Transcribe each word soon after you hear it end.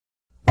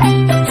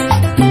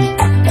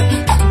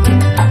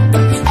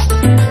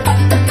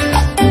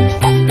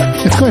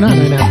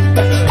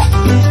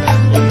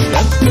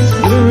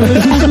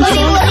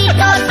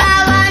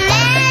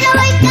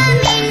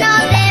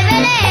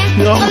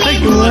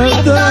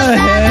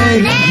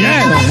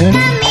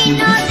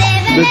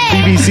with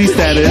BBC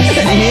status.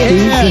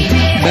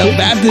 Yeah. Bell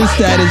Baptist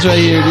status right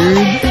here, dude.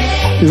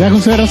 Is that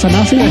Jose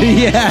Rosanasi?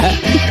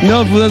 Yeah.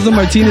 No, that's the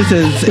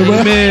Martinez's.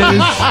 Amos,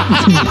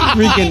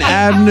 freaking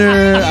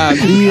Abner,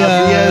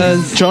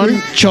 Diaz,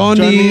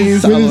 Choni,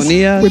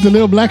 Salonia. With the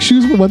little black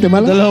shoes from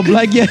Guatemala? The little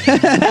black, yeah.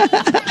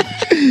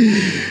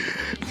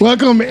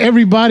 Welcome,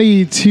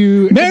 everybody,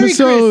 to Merry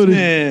episode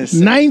Christmas,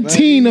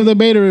 19 of the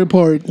Beta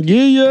Report.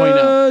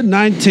 Yeah,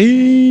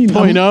 19.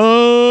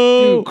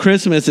 .0.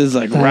 Christmas is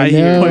like I right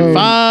know. here.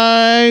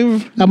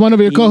 5. I'm one of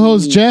your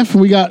co-hosts, Jeff.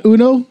 We got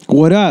Uno.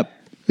 What up?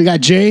 We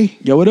got Jay.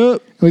 Yo, what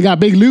up? We got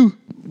Big Lou.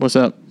 What's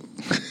up?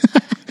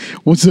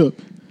 What's up?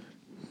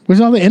 Where's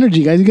all the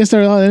energy, guys? You guys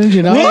started all the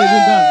energy. Now.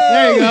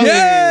 There you go.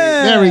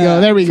 Yeah. There we go.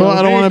 There we go. Well,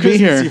 I don't want to be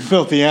here. You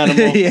filthy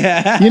animal.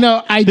 Yeah. You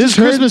know, I This just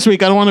heard. Christmas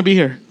week, I don't want to be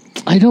here.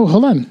 I know.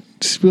 Hold on.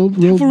 Just we'll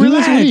do this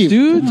Relax, and leave.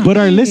 dude. But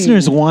our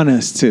listeners want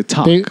us to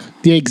talk Yeah,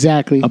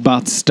 exactly.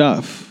 about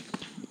stuff.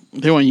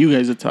 They want you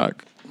guys to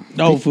talk.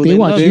 No, They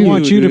want love They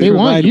want you to They want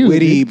provide you,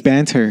 witty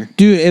banter.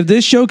 Dude, if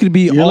this show could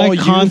be You're all like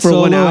you Han for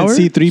 1 Solo hour, and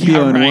C-3PO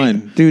Yeah, in right.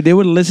 one. dude, they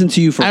would listen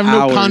to you for I have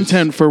hours. no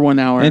content for 1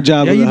 hour. And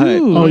Job Yeah, of you the Hutt.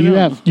 do. Oh, I you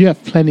know.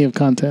 have plenty of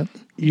content.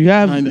 You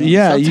have, I know.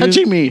 yeah, Stop you,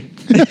 touching me.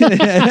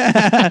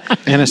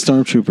 And a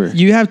stormtrooper.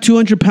 you have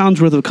 200 pounds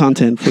worth of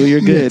content, so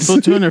you're good. So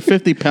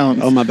 250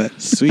 pounds. Oh, my bad.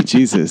 Sweet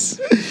Jesus.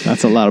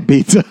 That's a lot of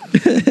pizza.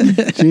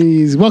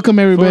 Jeez. Welcome,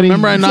 everybody.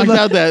 Remember I knocked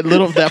out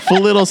that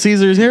full Little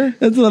Caesars here?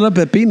 That's a lot of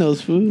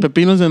pepinos, food.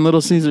 Pepinos and Little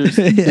Caesars.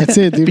 That's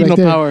it, dude. Pepino right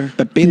there. power.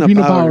 Pepino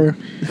Pepino power.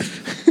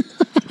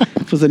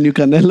 Was the new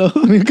Canelo.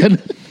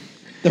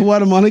 The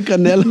watermelon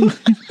Canelo.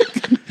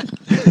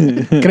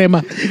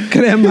 Crema.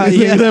 Crema,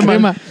 yeah.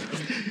 Crema.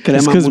 Crema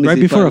It's because right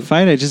municipal. before a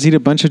fight, I just eat a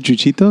bunch of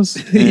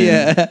chuchitos.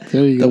 Yeah.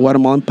 There you The go.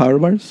 watermelon power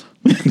bars.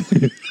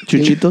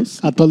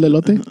 Chuchitos. Atol de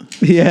lote.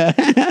 Yeah.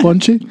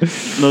 Ponche.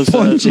 Los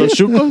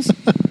chucos?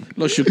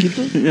 Los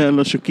chuquitos. Yeah,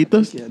 los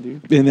chuquitos. Yeah,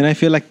 dude. And then I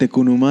feel like the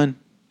kunuman.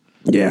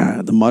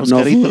 Yeah, the mod.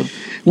 Oscarito.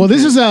 Well,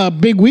 this is a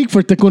big week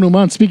for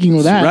Tecunuman. Speaking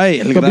of that, Right,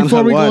 El But Gran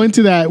before we go Jaguar.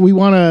 into that, we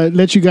want to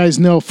let you guys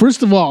know.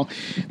 First of all,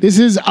 this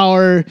is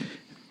our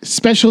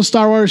special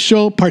Star Wars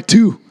show part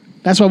 2.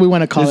 That's what we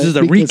want to call it. This is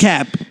the because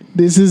recap.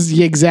 This is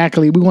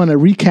exactly. We want to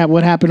recap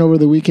what happened over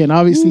the weekend.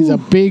 Obviously, it's a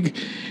big.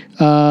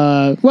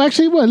 Well,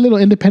 actually, what a little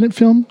independent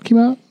film came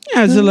out.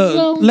 Yeah, it's a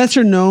little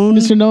lesser known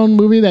Mr. Known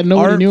movie that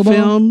nobody art knew about.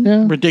 film.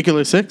 Yeah,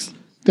 Ridiculous 6.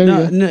 there you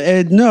No,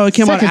 go. no, it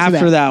came Second out to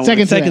after that. that.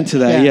 Second Second to to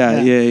that.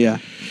 that. Yeah, Yeah.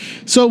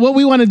 So what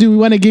we want to do, we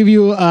want to give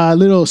you a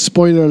little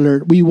spoiler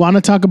alert. We want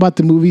to talk about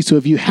the movie. So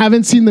if you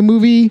haven't seen the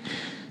movie,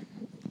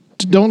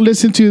 don't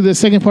listen to the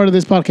second part of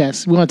this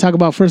podcast. We want to talk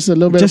about first a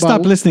little bit Just about.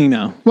 stop listening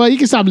now. Well, you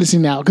can stop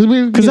listening now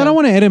Because I don't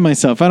want to edit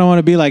myself. I don't want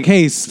to be like,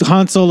 hey,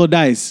 Han Solo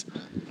dies.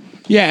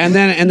 Yeah, and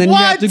then you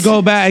have to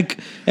go back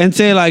and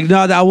say like,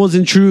 no, that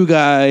wasn't true,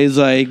 guys.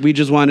 Like, we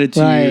just wanted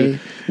to Right.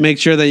 make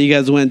sure that you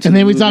guys went to And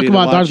then the we movie talk to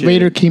about watch Darth it.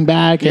 Vader came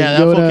back. Yeah,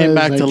 and that fool Yoda came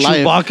back is to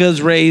like, life.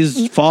 Chewbacca's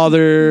raised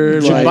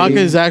father. Chewbacca like,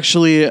 is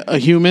actually a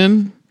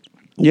human.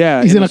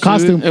 yeah, He's in a suit.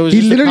 costume. It was He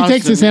just a literally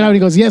takes costume, his hand yeah. out and he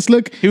goes, "Yes,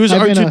 look." He was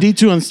I've been a-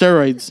 R2-D2 on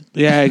steroids.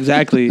 Yeah,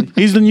 exactly.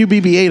 He's the new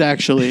BB-8,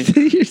 actually.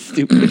 You're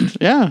stupid.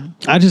 Yeah.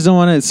 I just don't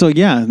want to. So,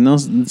 yeah. No.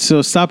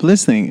 So, stop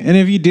listening. And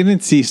if you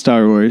didn't see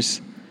Star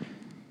Wars,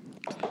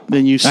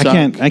 Then you suck.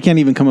 I can't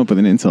even come up with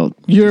an insult.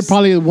 You're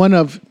probably one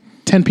of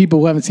 10 people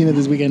who haven't seen it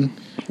this weekend.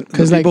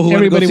 Because like People who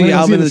everybody want to go see went to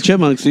Alvin and the this-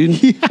 Chipmunks,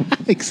 dude, Yeah,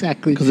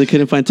 exactly. because they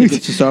couldn't find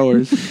tickets to Star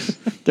Wars.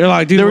 They're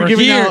like, dude, They were we're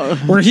giving here.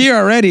 out- We're here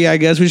already. I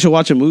guess we should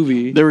watch a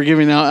movie. They were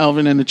giving out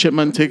Alvin and the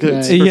Chipmunk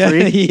tickets Right. for Yeah,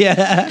 free.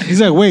 yeah.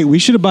 He's like, wait, we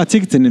should have bought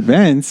tickets in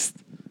advance.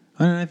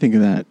 Why didn't I think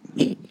of that?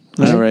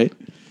 All right.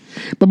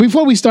 But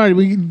before we start,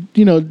 we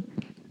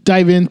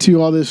dive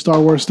into all this Star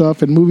Wars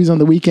stuff and movies on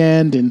the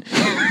weekend and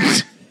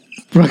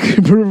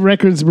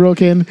records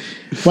broken.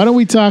 Why don't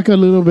we talk a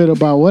little bit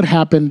about what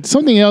happened?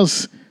 Something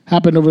else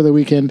happened over the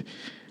weekend.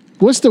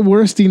 What's the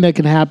worst thing that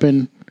can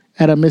happen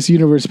at a Miss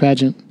Universe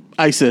pageant?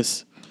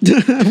 ISIS.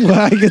 Well,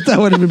 I guess that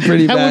would have been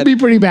pretty That bad. would be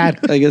pretty bad.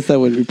 I guess that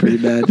would be pretty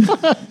bad.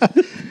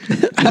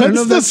 I don't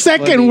know What's if the that's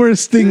second funny.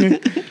 worst thing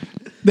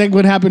that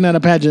would happen at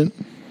a pageant?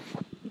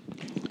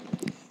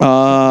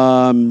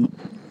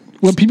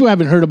 Well, people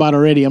haven't heard about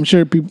already. I'm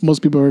sure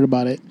most people heard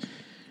about it.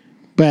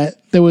 But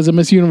there was a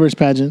Miss Universe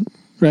pageant,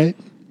 right?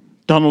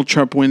 Donald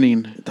Trump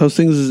winning. Those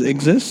things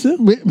exist still?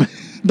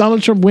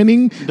 Donald Trump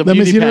winning the Miss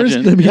beauty Universe.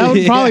 pageant. That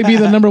would probably be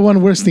the Yeah. number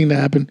one worst thing to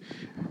happen.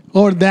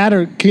 Or that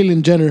or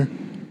Caitlyn Jenner.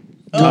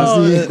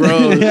 Oh,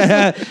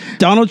 gross.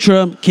 Donald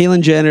Trump,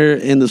 Caitlyn Jenner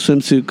in the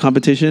swimsuit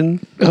competition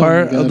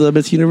part my God. of the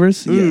Miss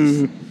Universe.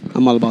 Yes.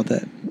 I'm all about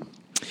that.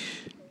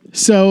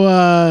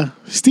 So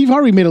Steve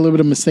Harvey made a little bit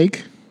of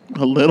mistake.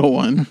 A little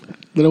one.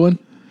 Little one.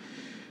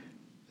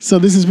 So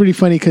this is pretty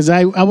funny because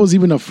I was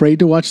even afraid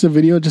to watch the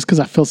video just because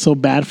I felt so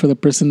bad for the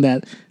person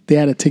that they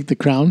had to take the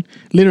crown.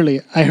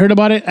 Literally, I heard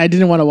about it. I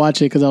didn't want to watch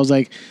it because I was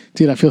like,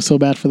 dude, I feel so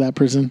bad for that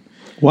person.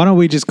 Why don't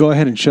we just go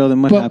ahead and show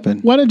them what But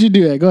happened? why don't you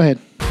do that? Go ahead.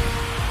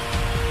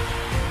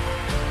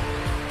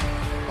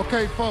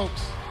 Okay,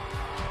 folks.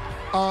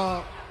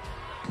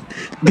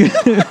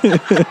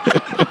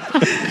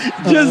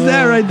 Just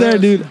that right there,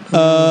 dude.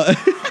 I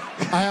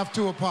have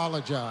to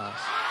apologize.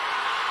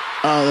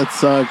 Oh, that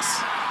sucks.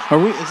 Are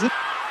we? Is it?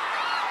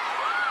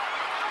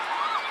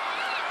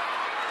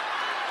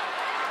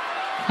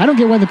 I don't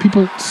get why the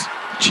people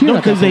cheer. No,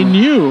 at because that they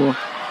moment. knew.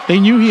 They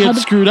knew he How had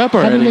did- screwed up How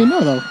already. did they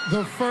know though?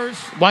 The first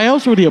Why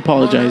else would he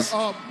apologize?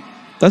 runner-up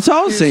That's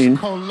all I was is saying.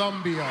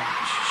 Colombia.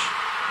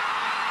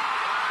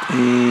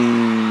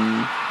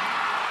 Dang.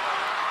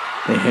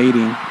 They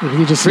hating. If you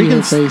could just see her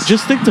Freaking, face.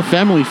 just stick to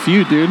Family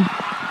Feud, dude.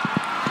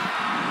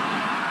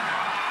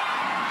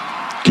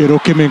 Quiero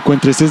que me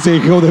encuentres ese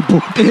hijo de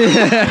puta.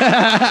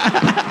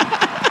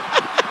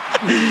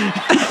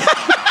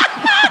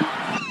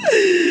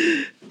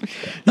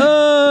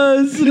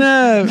 Oh,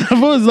 snap. I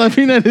was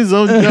laughing at his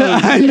own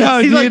joke. I know,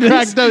 He's like dude.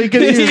 cracked up. He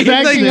couldn't even He's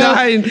back like it up.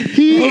 dying.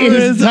 He Over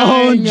is his own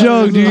dying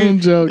joke, of his dude. own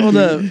joke, Hold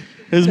dude. up.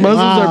 His muscles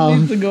Wow.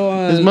 are To go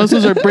on. his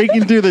muscles are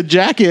breaking through the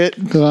jacket.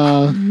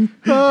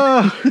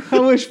 I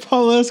wish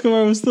Pablo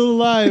Escobar was still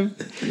alive.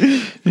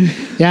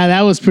 Yeah,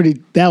 that was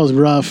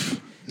rough.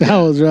 That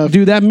was rough.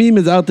 Dude, that meme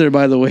is out there,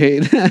 by the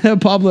way.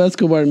 Pablo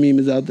Escobar meme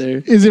is out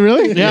there. Is it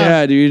really?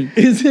 Yeah. dude.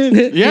 Is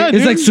it? Yeah, It's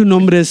dude. like su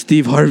nombre es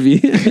Steve Harvey.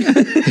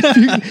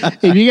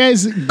 If you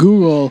guys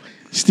Google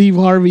Steve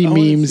Harvey wanna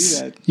see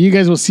memes, that. you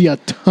guys will see a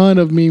ton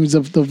of memes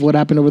of what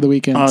happened over the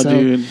weekend. Oh, So,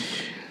 dude.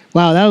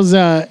 wow, that was.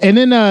 And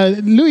then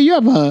Louis, you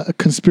have a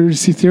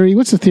conspiracy theory.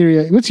 What's the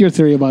theory? What's your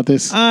theory about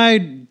this? I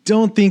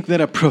don't think that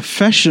a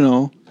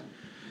professional,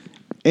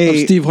 a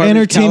Of Steve Harvey's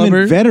entertainment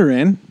caliber?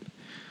 veteran,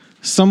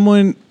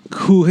 someone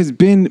who has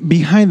been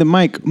behind the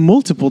mic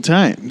multiple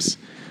times,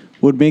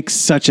 would make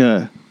such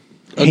a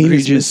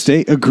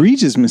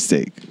egregious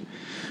mistake.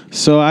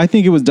 So I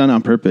think it was done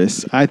on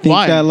purpose. I think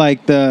Why?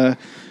 that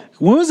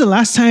when was the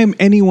last time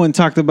anyone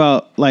talked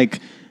about like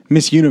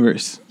Miss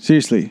Universe?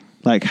 Seriously,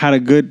 like had a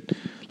good.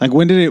 Like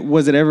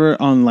was it ever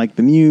on like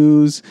the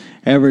news,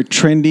 ever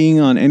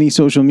trending on any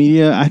social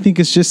media? I think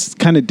it's just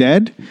kind of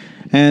dead.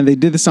 And they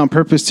did this on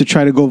purpose to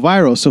try to go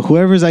viral. So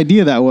whoever's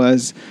idea that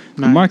was,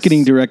 the Nice.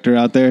 marketing director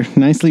out there,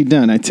 nicely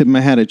done. I tip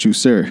my hat at you,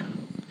 sir.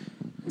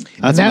 That's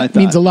what I That thought.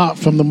 means a lot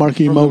from the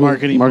marketing From the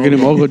mogul. marketing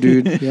mogul,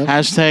 dude. Yep.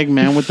 Hashtag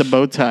man with the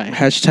bow tie.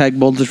 Hashtag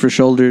boulders for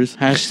shoulders.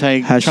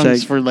 Hashtag Hashtag-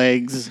 chunks for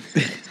legs.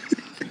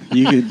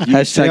 You could say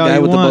Hashtag all guy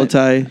you with the bow want.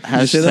 tie. Did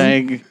you say that?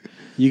 Hashtag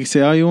You can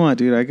say all you want,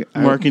 dude.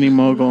 marketing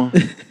mogul.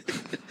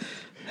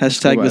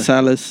 Hashtag Go by.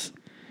 Vasalis.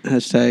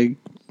 Hashtag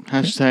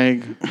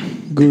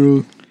Hashtag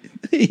Guru.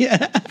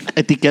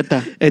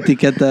 etiqueta.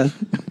 Etiqueta.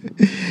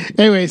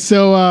 Anyway,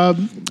 so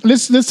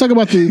let's talk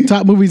about the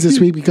top movies this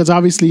week because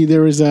obviously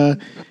there is a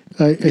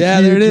Yeah, huge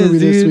there it is, movie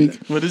this dude. week.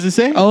 What does it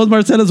say? Oh, it's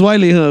Marcellus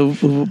Wiley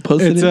who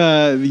posted It's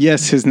it.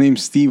 yes, his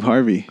name's Steve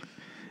Harvey,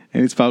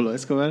 and it's Pablo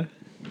Escobar.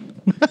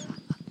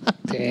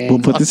 We'll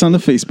put this on the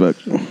Facebook.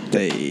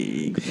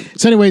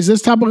 So, anyways,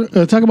 let's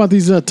talk about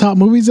these top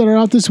movies that are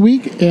out this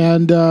week,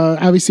 and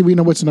obviously we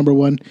know what's number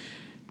one.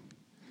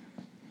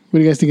 What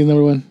do you guys think is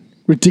number one?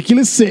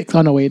 Ridiculous Six.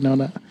 Oh no, wait,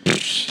 no.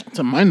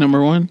 It's my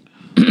number one.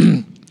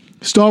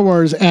 Star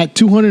Wars at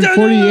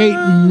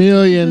 $248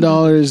 million,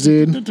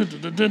 dude.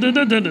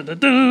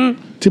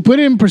 To put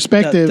it in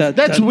perspective,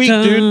 That's weak,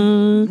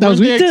 dude. That was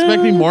Weren't they weak.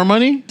 expecting more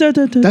money?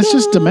 that's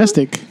just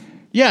domestic.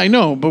 Yeah, I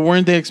know, but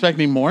weren't they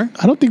expecting more?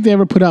 I don't think they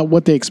ever put out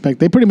what they expect.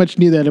 They pretty much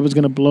knew that it was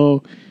going to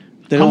blow.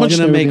 They're How all much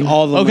gonna they were make gonna-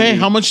 all the Okay, money.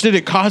 how much did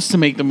it cost to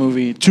make the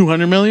movie?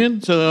 200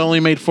 million? So they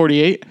only made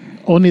 48?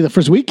 Only the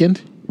first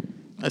weekend.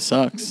 That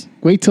sucks.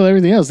 Wait till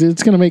everything else.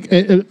 It's going to make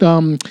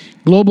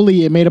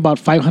globally. It made about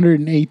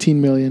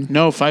 518 million.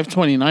 No,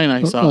 529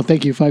 I saw. Oh,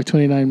 thank you.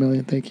 529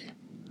 million. Thank you.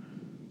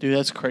 Dude,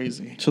 that's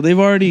crazy. So they've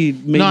already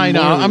made. No, I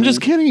know. more I'm than-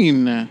 just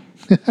kidding.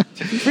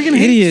 Freaking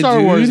hate Idiot, Star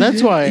dude. Wars.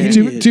 That's why.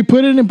 Idiot. To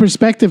put it in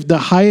perspective, the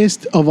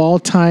highest of all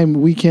time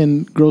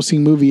weekend grossing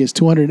movie is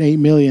 208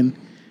 million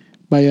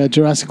by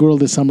Jurassic World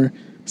this summer.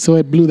 So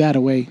it blew that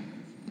away.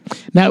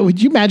 Now,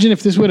 would you imagine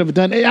if this would have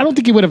done? I don't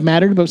think it would have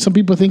mattered, but some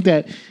people think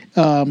that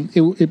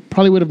it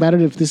probably would have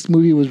mattered if this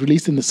movie was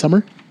released in the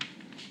summer.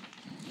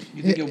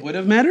 You think it would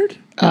have mattered?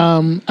 I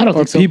don't Or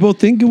think so. people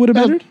think it would have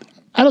mattered?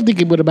 I don't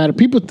think it would have mattered.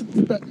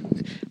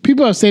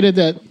 People have stated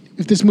that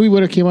if this movie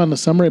would have came out in the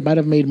summer, it might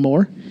have made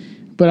more.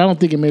 But I don't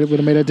think it would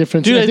have made a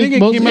difference. Dude, I think it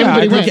came out Yeah,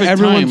 I Everybody think went.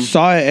 everyone Time.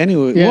 saw it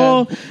anyway. Yeah.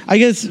 Well, I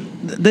guess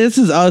this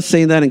is us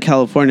saying that in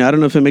California. I don't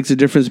know if it makes a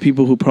difference to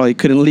people who probably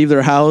couldn't leave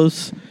their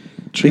house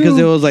because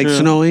it was like True.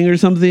 snowing or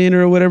something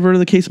or whatever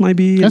the case might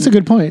be. That's a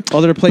good point.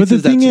 Other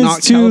places that's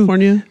not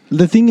California.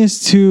 The thing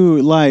is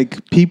too,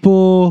 like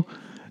people,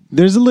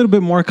 there's a little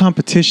bit more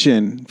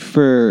competition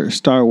for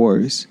Star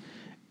Wars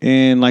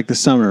in like the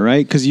summer,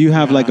 right? Because you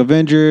have like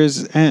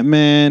Avengers,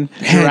 Ant-Man,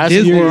 Jurassic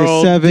Disney,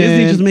 World,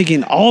 Disney just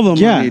making all the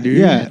yeah, money, dude.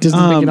 yeah.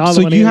 Disney's making all the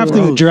so money you in have the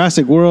to world.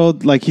 Jurassic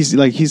World, like he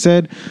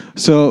said.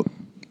 So,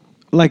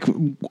 like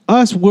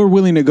us, we're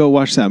willing to go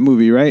watch that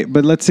movie, right?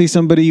 But let's say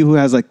somebody who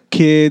has like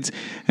kids,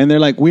 and they're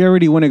like, we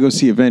already want to go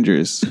see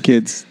Avengers,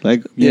 kids.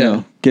 Like, you Yeah.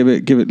 know, give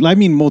it. I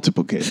mean,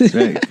 multiple kids,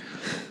 right?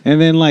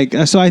 And then like,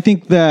 so I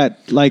think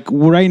that like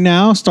right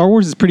now, Star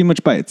Wars is pretty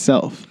much by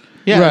itself.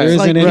 Yeah, Right. it's There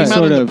like isn't came any out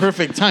sort at the of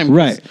perfect time. 'cause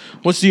right.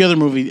 What's the other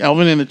movie?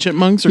 Alvin and the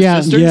Chipmunks or Yeah,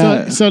 Sisters?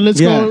 Yeah. So let's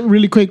Yeah. go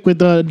really quick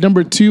with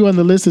number 2 on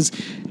the list is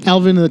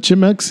Alvin and the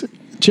Chipmunks.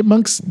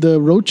 Chipmunks, the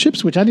Road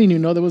Chips, which I didn't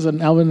even know there was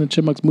an Alvin and the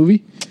Chipmunks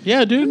movie.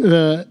 Yeah, dude.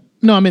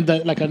 No, I mean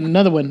like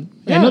another one.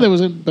 I Yeah. know there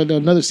was but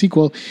another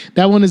sequel.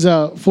 That one is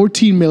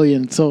 14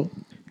 million. So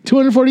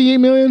 248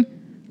 million,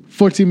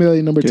 14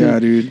 million number 2. Yeah,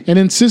 dude. And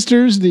then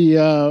Sisters,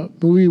 the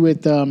movie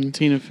with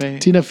Tina Fey.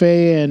 Tina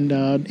Fey and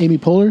Amy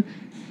Poehler,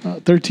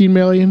 13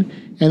 million,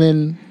 and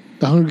then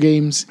The Hunger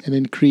Games, and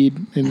then Creed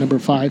in number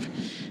 5.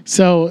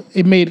 So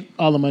it made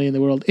all the money in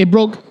the world. It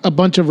broke a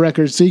bunch of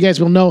records. So you guys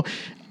will know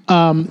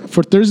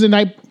for Thursday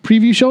night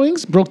preview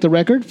showings, broke the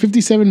record,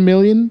 57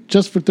 million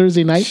just for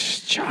Thursday night.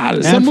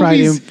 Child, Some And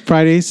movies-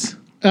 Fridays.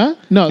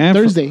 No, And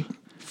Thursday.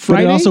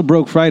 But it also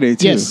broke Friday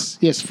too.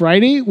 Yes.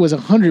 Friday was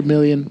 100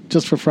 million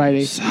just for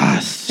Friday.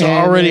 So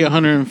already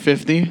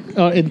 150.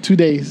 In 2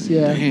 days,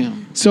 yeah.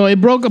 Damn. So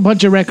it broke a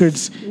bunch of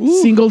records.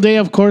 Single day,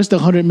 of course, the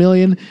 100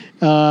 million.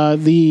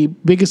 The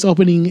biggest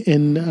opening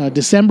in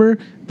December.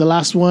 The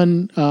last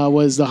one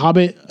was The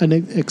Hobbit: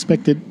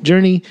 Unexpected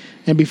Journey,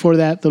 and before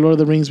that, The Lord of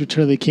the Rings: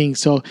 Return of the King.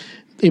 So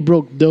it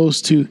broke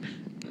those two.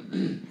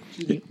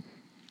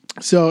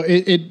 So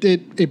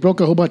it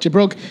broke a whole bunch. It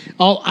broke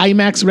all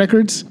IMAX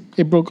records.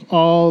 It broke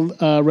all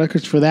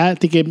records for that. I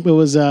think it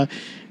was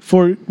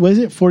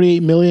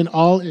 48 million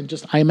all in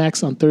just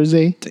IMAX on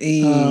Thursday.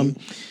 Dang.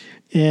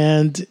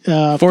 And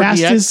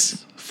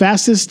 4DX?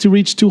 fastest to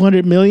reach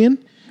 200 million.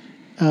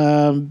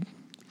 And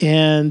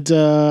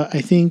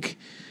I think,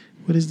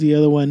 what is the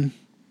other one?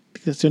 I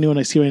think that's the only one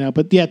I see right now.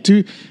 But yeah,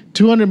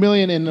 200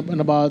 million in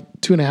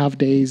about 2.5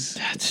 days.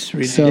 That's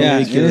So- Yeah,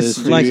 ridiculous.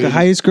 it's like the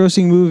highest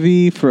grossing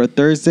movie for a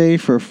Thursday,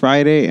 for a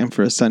Friday, and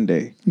for a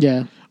Sunday.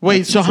 Yeah.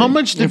 Wait, so how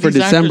much did And for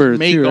these December, actors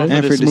make too, right? off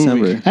And of for this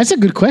movie? December. That's a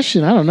good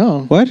question. I don't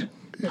know. What?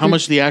 How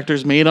much the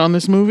actors made on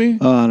this movie?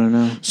 Oh, I don't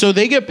know. So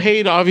they get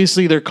paid,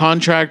 obviously, their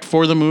contract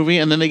for the movie,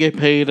 and then they get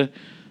paid,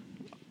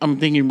 I'm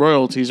thinking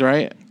royalties,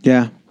 right?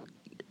 Yeah.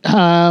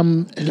 Yeah,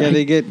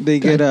 They get.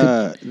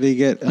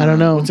 I don't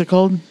know. What's it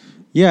called?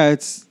 Yeah,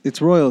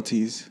 it's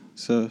royalties.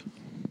 So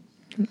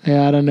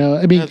Yeah, I don't know.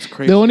 I mean, That's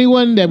crazy. the only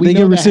one that we They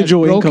know get that has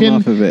residual income broken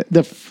off of it.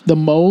 the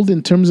mold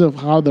in terms of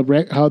how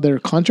how their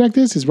contract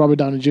is Robert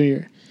Downey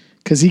Jr.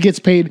 Because he gets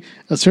paid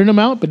a certain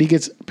amount, but he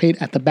gets paid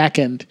at the back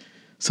end.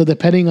 So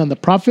depending on the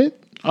profit,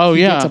 Oh,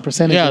 he yeah. gets a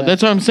percentage. Yeah, of that.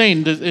 that's what I'm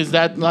saying. Is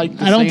that like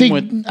the I don't same think.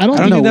 with... I don't I don't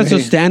think think that's way.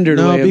 a standard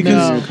No, way of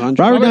because doing your contract.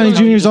 Robert Robert Downey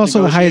Downey Jr. is just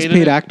also the highest paid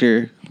negotiated it.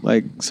 actor.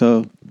 Like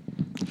so.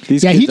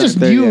 These Yeah, kids he just aren't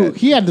there knew. yet.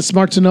 He had the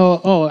smart to know.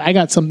 Oh, I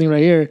got something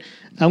right here.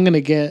 I'm gonna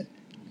get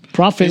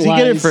profit. Does he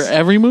get it for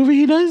every movie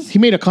he does? He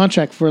made a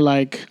contract for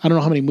like I don't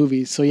know how many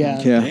movies. So yeah,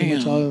 Yeah. pretty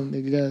much all of them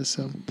that he does.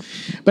 So,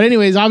 but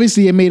anyways,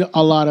 obviously it made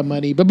a lot of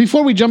money. But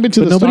before we jump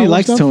into But the nobody Star Wars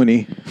likes stuff,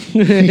 Tony.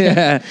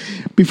 Yeah.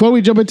 before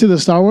we jump into the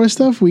Star Wars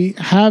stuff, we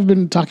have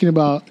been talking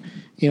about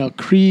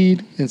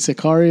Creed and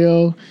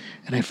Sicario,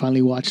 and I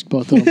finally watched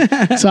both of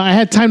them. So I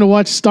had time to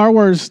watch Star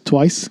Wars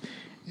twice,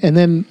 and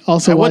then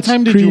also At watch what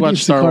time did Creed you and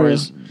watch Star Sicario.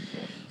 Wars?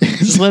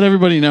 Just let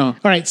everybody know. All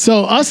right,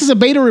 so us as a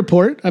beta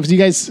report, as you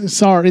guys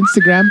saw our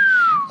Instagram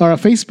or our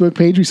Facebook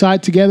page, we saw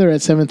it together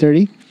at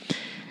 7:30,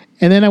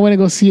 and then I went to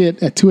go see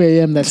it at 2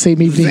 a.m. that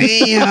same evening.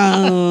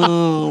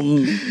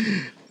 Damn.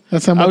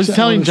 That's how much I was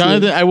telling wanna see it.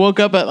 Jonathan, I woke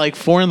up at like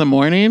 4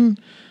 a.m.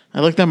 I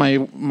looked at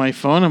my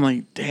phone. I'm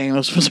like, dang,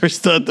 those fools are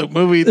still at the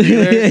movie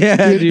theater.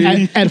 Yeah,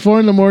 dude. At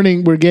 4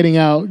 a.m, we're getting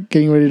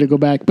ready to go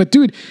back. But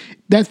dude,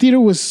 that theater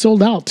was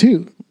sold out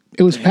too.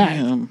 It was packed.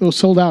 Damn. It was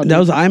sold out. That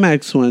was the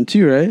IMAX one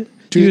too, right?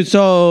 Dude,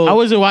 so I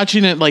was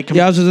watching it like...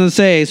 yeah, I was just gonna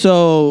say.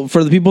 So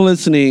for the people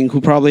listening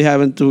who probably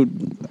haven't,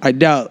 I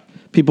doubt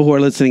people who are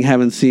listening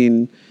haven't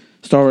seen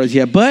Star Wars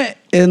yet. But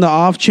in the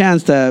off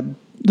chance that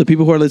the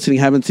people who are listening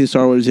haven't seen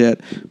Star Wars yet,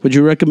 would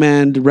you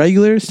recommend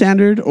regular,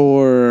 standard,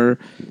 or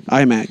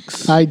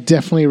IMAX? I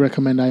definitely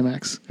recommend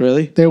IMAX.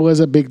 Really? There was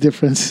a big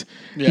difference.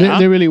 Yeah?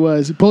 There really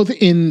was, both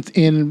in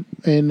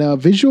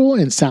visual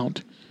and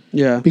sound.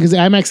 Yeah. Because the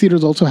IMAX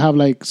theaters also have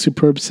like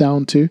superb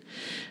sound too.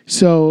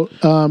 So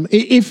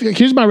if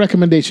here's my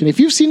recommendation: if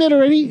you've seen it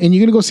already and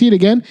you're gonna go see it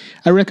again,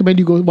 I recommend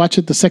you go watch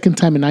it the second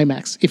time in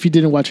IMAX. If you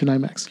didn't watch it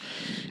in IMAX,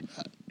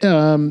 you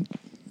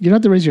don't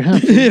have to raise your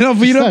hand. But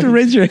you don't have to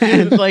raise your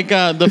hand. like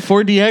the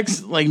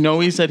 4DX, like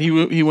Noe said he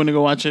wouldn't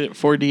go watch it at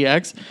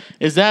 4DX.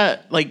 Is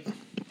that like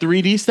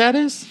 3D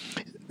status?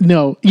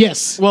 No.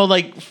 Yes. Well,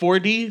 like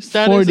 4D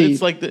status? 4D.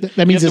 It's like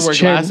That means you have his to wear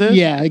chair. glasses?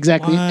 Yeah,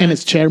 exactly. What? And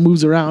his chair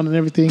moves around and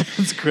everything.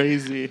 That's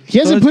crazy. He So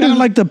hasn't it's put kind it of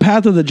like the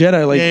Path of the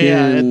Jedi, like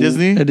Yeah, at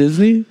Disney? At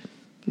Disney,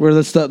 where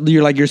the stuff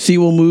your seat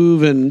will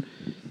move, and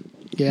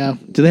Yeah.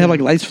 do they have like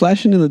lights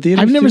flashing in the theater?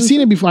 I've never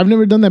seen it before. I've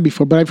never done that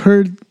before, but I've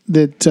heard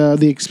that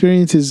the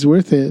experience is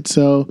worth it.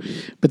 So,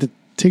 but the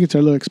tickets are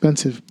a little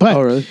expensive. But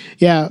Oh, really?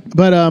 yeah,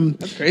 but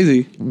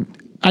Crazy.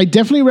 I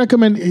definitely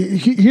recommend.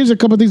 Here's a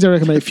couple of things I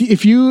recommend.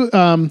 If you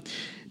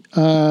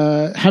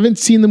haven't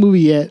seen the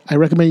movie yet, I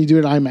recommend you do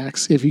it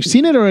IMAX. If you've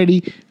seen it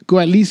already, go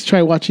at least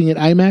try watching it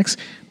IMAX.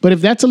 But if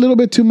that's a little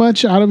bit too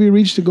much out of your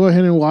reach to go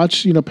ahead and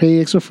watch,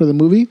 pay extra for the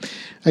movie,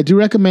 I do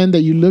recommend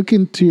that you look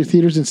into your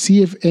theaters and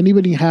see if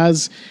anybody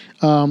has,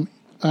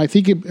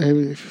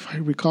 if I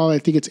recall, I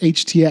think it's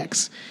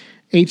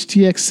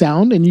HTX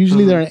sound, and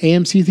usually there are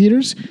AMC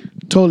theaters.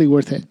 Totally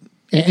worth it.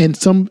 And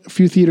some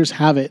few theaters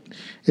have it.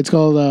 It's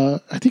called,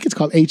 I think it's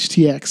called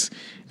HTX.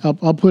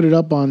 I'll put it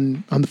up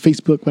on the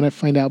Facebook when I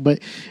find out. But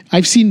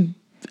I've seen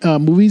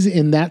movies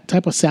in that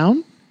type of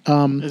sound.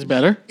 It's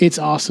better. It's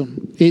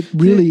awesome. It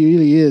really,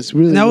 really is.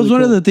 Really, And that was really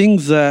one of cool. the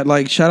things that,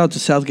 like, shout out to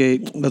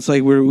Southgate. That's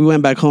like we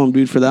went back home,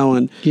 dude, for that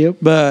one. Yep.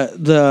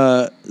 But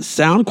the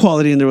sound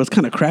quality in there was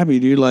kind of crappy,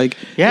 dude. Like,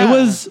 Yeah.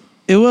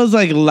 it was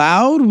like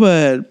loud,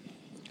 but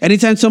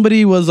anytime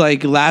somebody was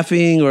like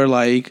laughing or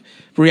like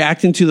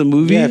reacting to the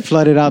movie, Yeah, it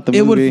flooded out the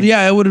movie.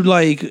 it would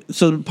like,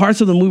 so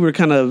parts of the movie were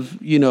kind of,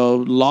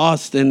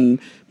 lost, and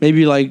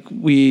maybe like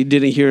we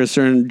didn't hear a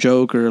certain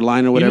joke or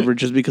line or whatever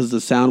just because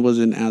the sound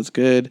wasn't as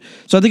good.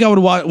 So I think I would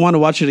want to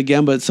watch it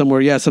again, but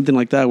somewhere, something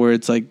like that, where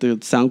it's like the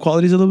sound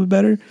quality is a little bit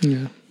better.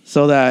 Yeah.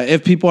 So that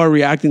if people are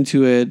reacting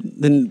to it,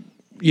 then,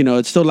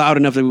 it's still loud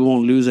enough that we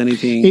won't lose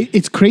anything.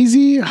 It's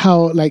crazy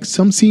how, like,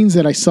 some scenes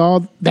that I saw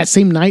that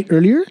same night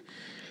earlier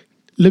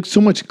looked so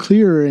much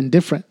clearer and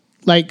different.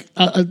 Like,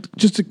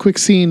 just a quick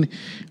scene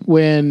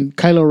when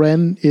Kylo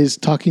Ren is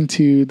talking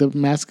to the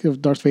mask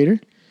of Darth Vader.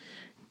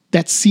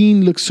 That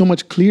scene looks so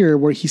much clearer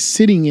where he's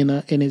sitting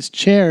in his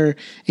chair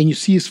and you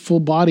see his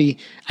full body.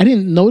 I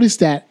didn't notice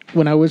that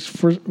when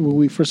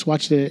we first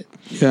watched it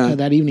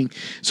that evening.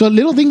 So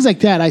little things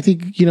like that, I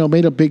think,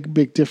 made a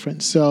big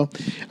difference. So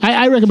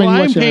I recommend Well,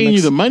 you I'm watch it. paying IMAX.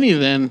 you the money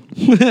then.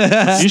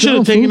 You should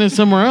have taken it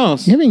somewhere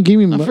else. You haven't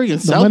given me I'm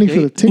freaking the money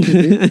for the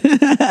ticket,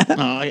 dude.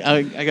 No,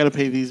 I got to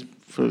pay these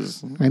for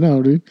this. I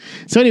know, dude.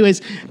 So, anyways,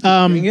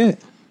 Bring it.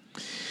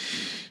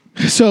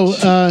 so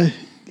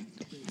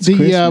the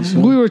Christmas,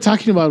 what we were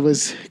talking about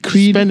was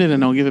Creed. Spend it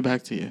and I'll give it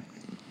back to you.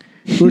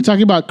 We were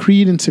talking about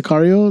Creed and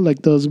Sicario,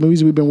 like those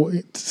movies we've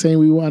been saying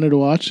we wanted to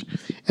watch,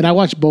 and I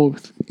watched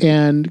both.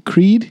 And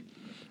Creed,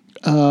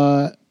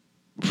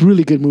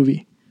 really good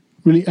movie.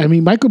 Really, I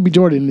mean, Michael B.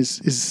 Jordan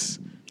he's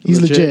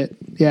legit.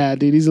 Yeah,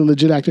 dude, he's a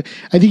legit actor.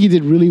 I think he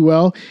did really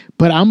well.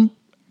 But I'm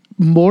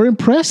more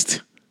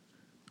impressed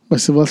by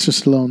Sylvester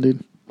Stallone,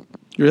 dude.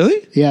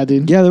 Really? Yeah,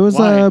 dude. Yeah, there was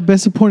Why? a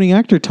best supporting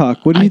actor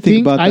talk. What do you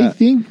think about that? I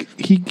think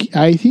he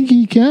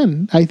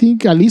can. I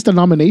think at least a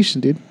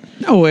nomination, dude.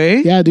 No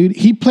way. Yeah, dude.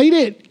 He played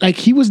it like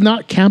he was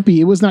not campy.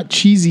 It was not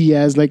cheesy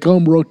as like,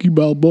 I'm Rocky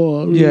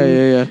Balboa.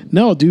 Yeah.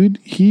 No, dude.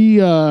 He,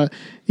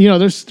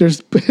 there's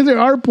there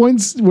are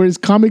points where it's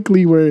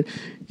comically where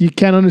you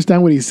can't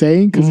understand what he's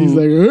saying because he's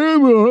like,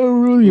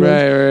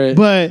 Right.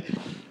 But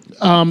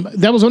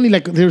that was only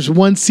like there's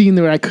one scene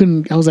where I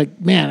was like,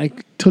 man, I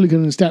totally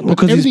couldn't understand. Well,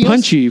 because he's everything else-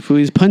 punchy.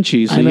 He's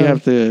punchy, so I you know.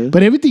 have to.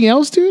 But everything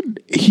else,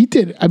 dude, he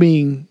did. I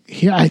mean,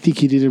 I think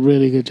he did a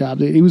really good job.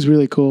 Dude. He was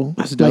really cool.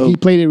 That's Like he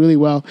dope. played it really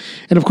well.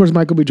 And of course,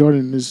 Michael B.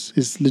 Jordan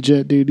is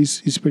legit, dude.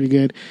 He's pretty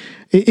good.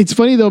 It's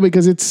funny though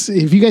because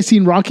if you guys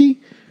seen Rocky,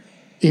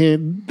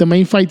 the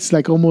main fight's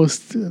like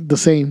almost the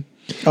same.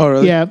 Oh,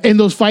 really? Yeah, and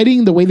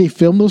the way they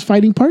filmed those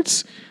fighting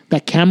parts,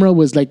 that camera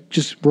was like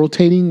just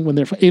rotating when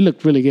it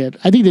looked really good.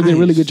 I think they did a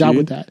really Nice, good job dude.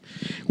 with that.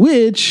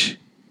 Which,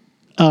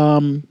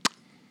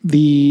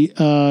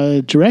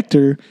 the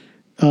director,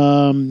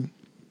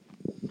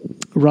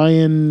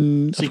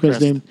 Ryan, I forgot his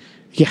Seacrest. name.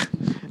 Yeah,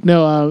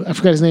 no, I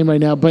forgot his name right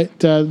now. But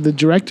the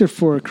director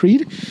for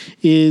Creed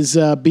is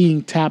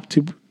being tapped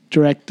to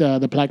direct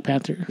the Black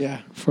Panther.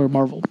 Yeah. For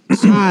Marvel.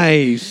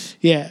 Nice.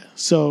 Yeah,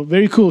 so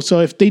very cool. So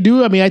if they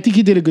do, I mean, I think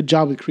he did a good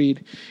job with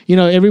Creed.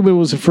 Everybody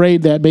was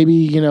afraid that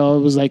maybe, it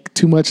was like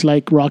too much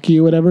like Rocky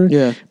or whatever.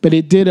 Yeah. But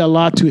it did a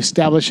lot to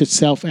establish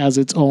itself as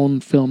its own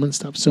film and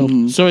stuff.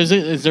 So, So is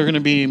there going to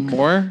be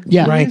more?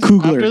 yeah. Ryan after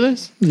Coogler.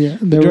 this? Yeah.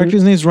 The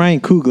director's name is Ryan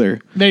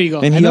Coogler. There you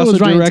go. And I he know it also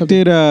was Ryan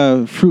directed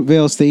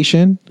Fruitvale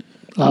Station,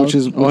 which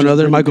is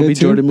another pretty Michael good B.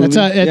 too. Jordan movie.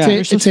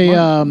 It's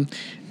a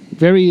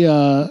very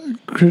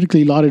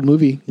critically lauded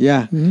movie.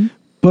 Yeah.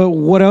 But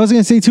what I was going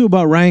to say too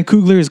about Ryan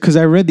Coogler is because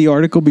I read the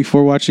article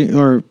before watching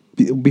or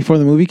before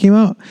the movie came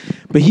out,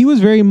 but he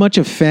was very much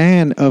a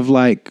fan of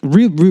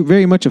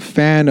very much a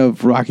fan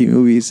of Rocky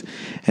movies.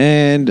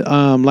 And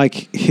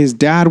like his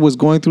dad was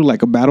going through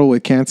like a battle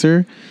with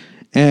cancer.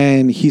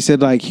 And he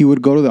said like he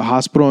would go to the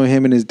hospital and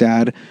him and his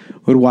dad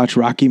would watch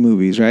Rocky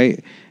movies,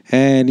 right?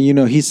 And,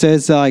 he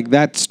says like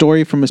that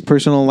story from his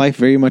personal life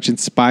very much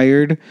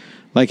inspired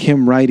like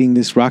him writing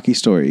this Rocky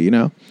story,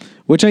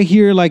 which I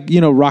hear like,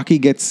 Rocky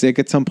gets sick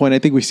at some point. I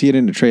think we see it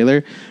in the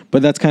trailer,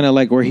 but that's kind of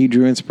like where he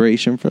drew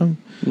inspiration from.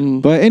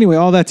 But anyway,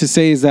 all that to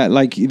say is that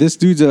like this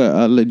dude's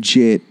a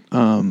legit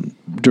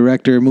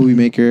director, movie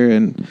maker,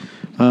 and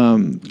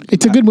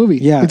It's a good movie.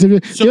 Yeah. It's a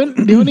good,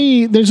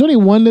 there's only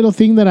one little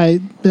thing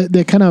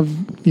that kind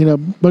of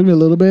bugged me a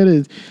little bit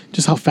is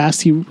just how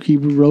fast he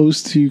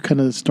rose to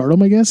kind of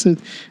stardom. I guess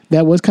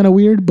that was kind of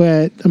weird,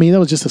 but I mean that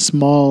was just a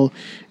small.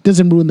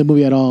 Doesn't ruin the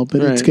movie at all,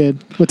 but it's Right.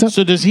 good. What's up?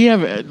 So does he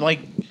have like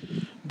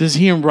Does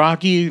he and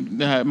Rocky,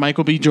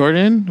 Michael B.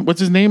 Jordan,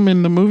 what's his name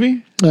in the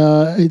movie?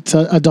 It's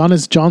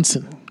Adonis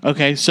Johnson.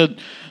 Okay, so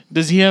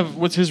does he have,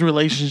 what's his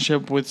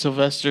relationship with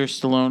Sylvester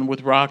Stallone,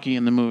 with Rocky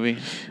in the movie?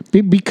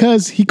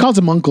 Because he calls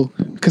him uncle,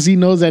 because he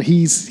knows that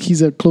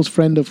he's a close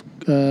friend of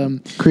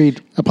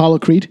Creed. Apollo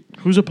Creed.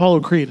 Who's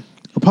Apollo Creed?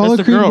 Apollo That's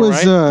the Creed girl,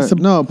 was right?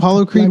 no.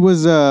 Apollo Creed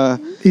was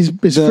His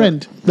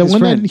friend, the his one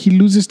friend. that he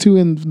loses to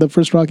in the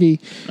first Rocky.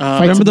 fights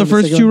Remember him the in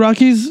first second two one.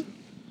 Rockies?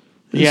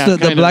 Yeah, It's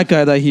the kind black of.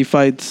 guy that he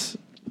fights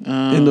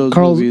in those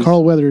Carl movies.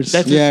 Weathers.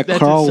 That's yeah, his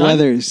Carl son?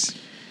 Weathers.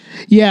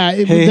 Yeah.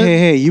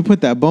 Hey, you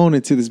put that bone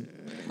into this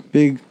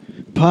big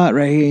pot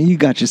right here, and you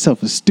got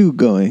yourself a stew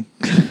going.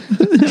 Is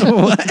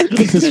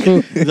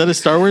that a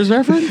Star Wars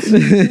reference?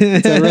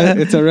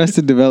 It's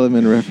Arrested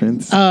Development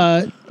reference.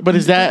 But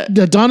is that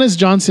Adonis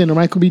Johnson, or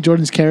Michael B.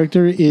 Jordan's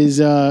character, is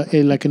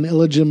like an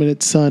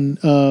illegitimate son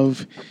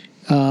of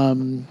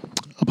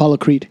Apollo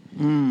Creed.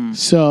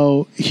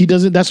 So he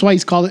doesn't. That's why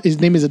he's called. His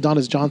name is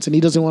Adonis Johnson.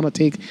 He doesn't want to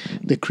take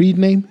the Creed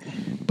name,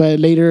 but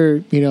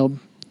later,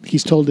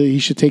 he's told that he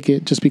should take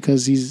it just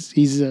because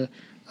he's a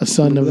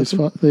son of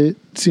the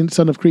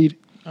son of Creed.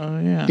 Oh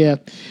yeah. Yeah.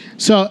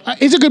 So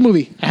it's a good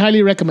movie. I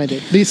highly recommend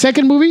it. The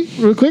second movie,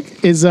 real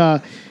quick, is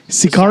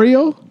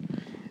Sicario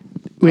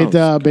with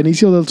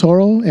Benicio del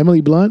Toro,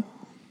 Emily Blunt.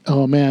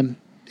 Oh man,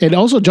 and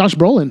also Josh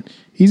Brolin.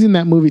 He's in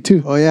that movie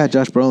too. Oh yeah,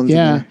 Josh Brolin's in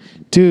Yeah, there.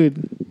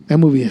 dude, that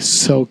movie is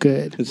so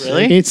good.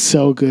 Really? It's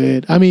so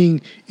good. I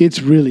mean,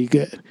 it's really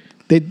good.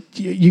 That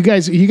you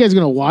guys are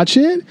gonna watch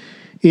it.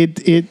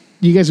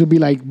 You guys will be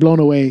like blown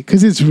away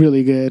because it's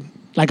really good.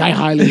 Like I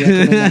highly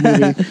recommend that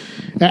movie.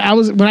 When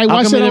I How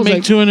watched come it, I it was make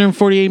like,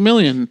 248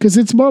 million? because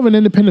it's more of an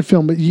independent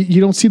film, but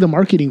you don't see the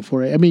marketing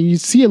for it. I mean, you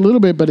see a little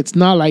bit, but it's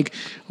not like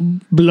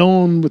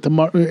blown with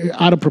the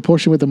out of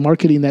proportion with the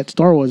marketing that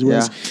Star Wars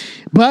was. Yeah.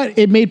 But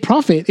it made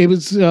profit. It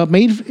was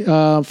made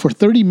for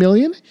 30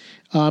 million,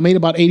 made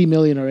about 80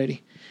 million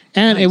already,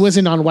 and it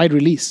wasn't on wide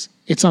release.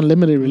 It's on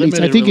limited release.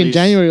 Limited I think in release.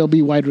 January it'll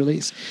be wide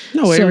release.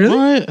 No way, really?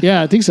 What?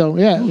 Yeah, I think so.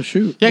 Yeah. Oh,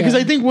 shoot. Yeah, because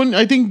Yeah.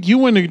 I think you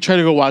went to try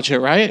to go watch it,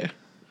 right?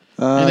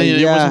 And then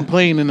it wasn't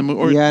playing in the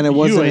movie. Yeah, and it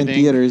wasn't in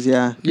theaters.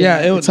 Yeah. Yeah,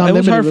 it It's was on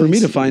limited hard for me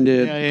release. to find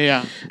it.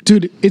 Yeah.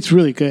 Dude, it's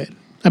really good.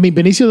 I mean,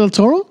 Benicio del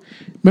Toro.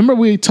 Remember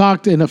we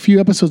talked in a few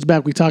episodes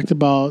back. We talked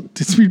about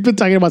we've been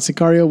talking about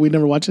Sicario. We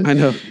never watched it. I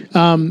know.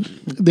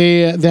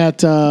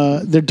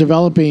 They're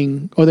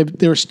developing, or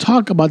there was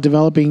talk about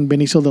developing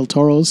Benicio del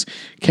Toro's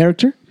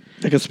character.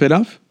 Like a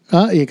spin-off?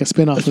 Like a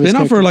spinoff. of his Spin-off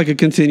character. or like a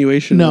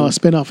continuation? No, a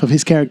spinoff of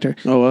his character.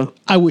 Oh, well.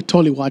 I would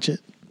totally watch it.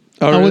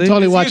 Oh, I would really?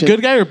 totally Is watch he a it.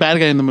 good guy or bad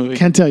guy in the movie?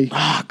 Can't tell you.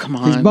 Ah, come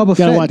He's on. Boba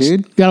Gotta Fett, watch.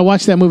 dude. Gotta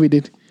watch that movie,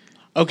 dude.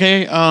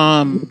 Okay. You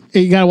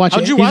gotta watch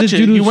How'd it. you He's a watch it?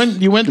 dude You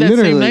who's- went that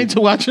Literally. same night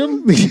to watch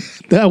him?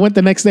 I went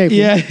the next day.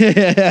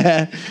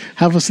 Yeah.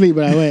 Half asleep,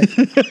 but I went.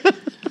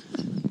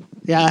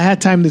 Yeah, I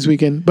had time this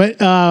weekend, but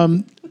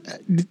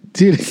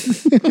dude,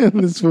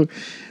 this fool.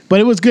 But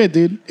it was good,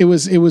 dude. It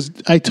was.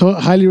 I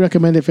highly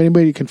recommend if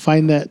anybody can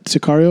find that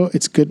Sicario.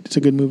 It's good. It's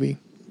a good movie.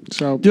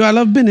 So Dude, I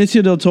love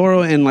Benicio del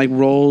Toro in like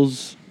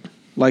roles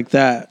like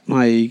that,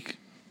 like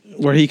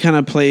where he kind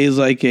of plays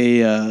like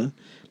a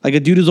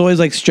dude who's always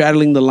like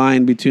straddling the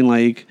line between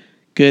like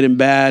good and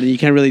bad, and you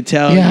can't really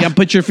tell. Yeah. You gotta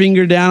put your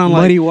finger down on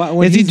like, Muddy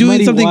when is he he's doing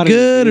Muddy something Waters,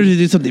 good or dude. is he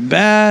doing something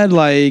bad?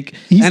 Like,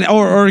 He's-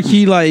 or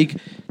he like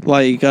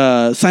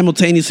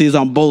simultaneously is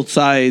on both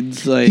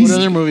sides. Like What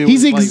other movie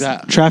he's was ex- like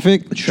that?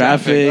 Traffic.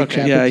 Traffic.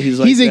 Okay. Yeah, he's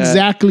like he's that.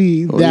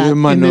 exactly that.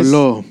 in this-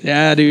 Manolo.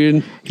 Yeah,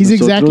 dude. he's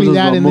exactly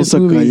that in this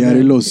movie.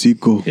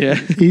 hocico. Yeah.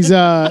 He's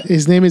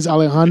his name is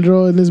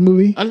Alejandro in this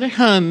movie.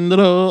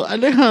 Alejandro.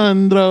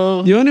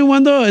 The only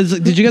one though is,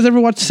 did you guys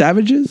ever watch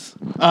Savages?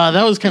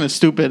 That was kind of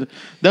stupid.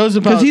 That was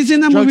about Because he's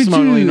in that drug movie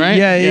smuggling, too, right?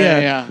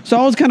 Yeah. So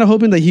I was kind of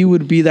hoping that he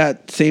would be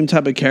that same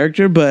type of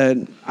character, but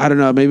I don't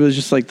know. Maybe it was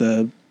just like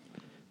the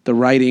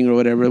writing or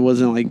whatever. It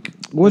wasn't like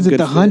Was a it good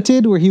The fit.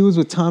 Hunted where he was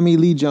with Tommy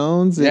Lee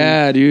Jones? And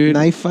Yeah, dude.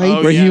 Knife fight.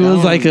 Oh, Where he yeah, was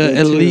that like one a was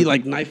good, elite too.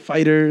 like knife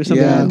fighter or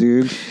something. Yeah,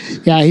 dude.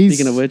 Yeah, he's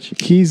Speaking of which.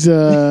 he's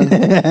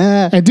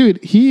and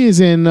dude, he is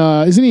in.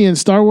 Isn't he in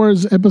Star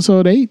Wars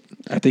Episode 8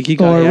 I think he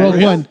got or Rogue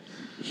yeah. One?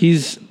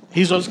 He's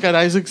He's Oscar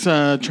Isaac's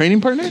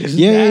training partner?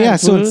 Yeah.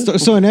 So fool.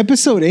 so in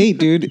episode 8,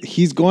 dude,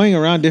 he's going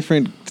around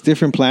different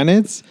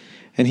planets,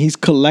 and he's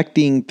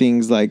collecting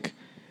things like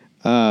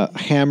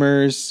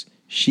hammers,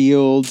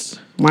 shields.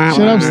 wow.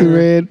 Shut up,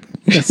 stupid.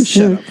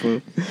 Shut up,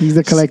 fool. He's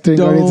the collector in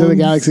Guardians of the Stones.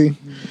 Galaxy.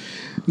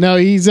 No,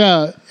 he's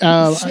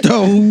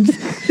Stones.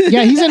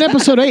 yeah, he's in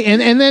Episode 8,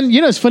 and then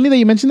it's funny that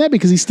you mentioned that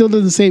because he still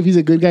doesn't say if he's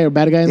a good guy or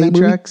bad guy in that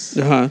movie. Atrax.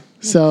 Uh-huh.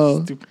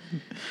 So,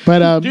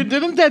 but Dude,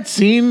 didn't that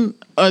scene,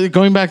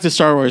 going back to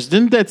Star Wars,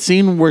 didn't that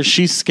scene where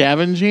she's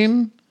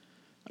scavenging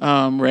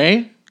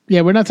Ray?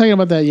 yeah, we're not talking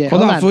about that yet.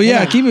 Hold on, fool.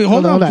 Yeah, keep it.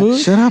 Hold on, fool.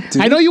 Shut up,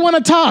 dude. I know you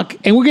want to talk,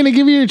 and we're going to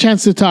give you a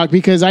chance to talk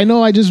because I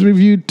know I just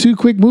reviewed 2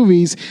 quick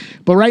movies,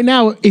 but right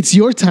now it's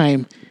your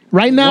time.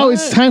 Right now What?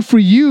 it's time for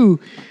you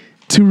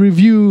to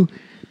review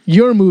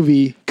your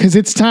movie because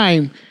it's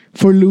time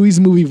for Louis'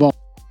 Movie Vault.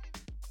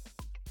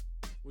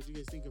 What do you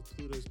guys think of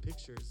Pluto's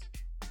pictures?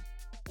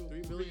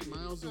 3 million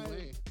miles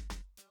away.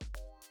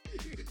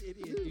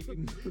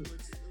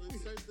 Let's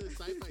start the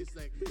sci-fi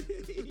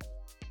segment.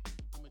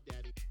 I'm a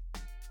daddy.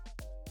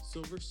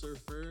 Silver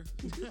Surfer.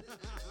 Ant-Man.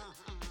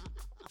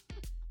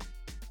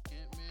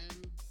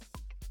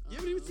 You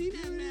haven't even seen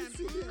Ant-Man.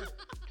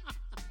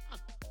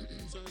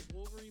 So has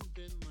Wolverine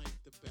been like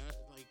the bad,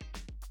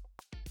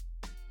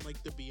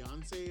 like the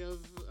Beyonce of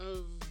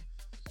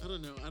I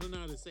don't know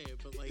how to say it,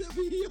 but like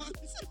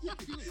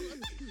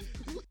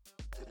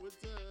what's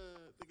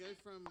the guy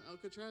from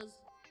Alcatraz?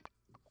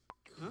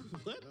 Huh?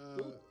 What?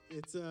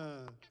 It's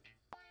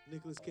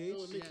Nicolas Cage.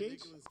 Oh,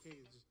 Nicolas Cage.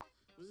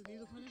 Wasn't he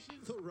the Punisher?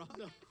 The Rock.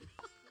 No.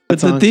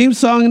 With the theme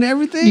song and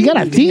everything. You got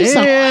a theme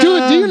song,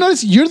 dude. Do you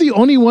notice you're the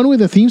only one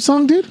with a theme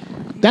song, dude?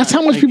 That's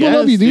how much people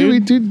love you,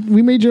 dude.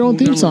 We made your own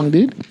theme song,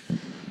 dude.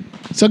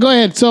 So go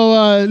ahead.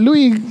 So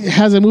Louis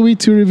has a movie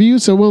to review,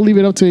 so we'll leave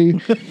it up to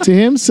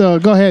him. So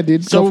go ahead,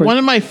 dude. So one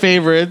of my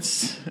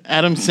favorites,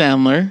 Adam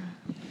Sandler.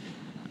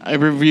 I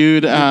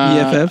reviewed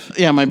BFF?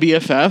 Yeah, my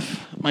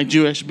BFF, my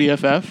Jewish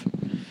BFF.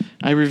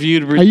 I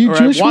reviewed. Are you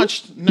Jewish? Are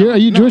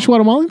you Jewish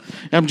Guatemalan?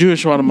 I'm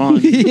Jewish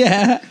Guatemalan.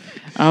 Yeah.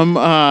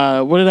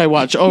 What did I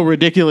watch? Oh,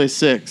 Ridiculous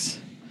 6.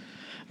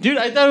 Dude,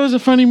 I thought it was a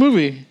funny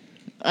movie.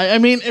 I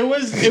mean, it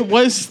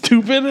was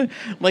stupid,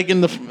 like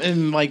in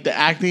the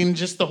acting,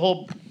 just the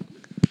whole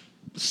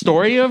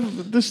story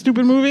of the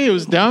stupid movie. It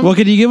was dumb. Well,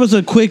 could you give us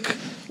a quick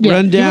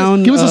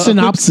rundown? Give us a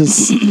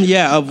synopsis.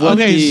 Yeah, of what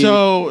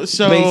so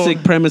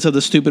basic premise of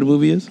the stupid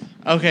movie is.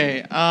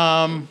 Okay,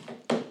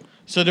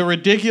 so the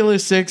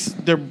Ridiculous 6,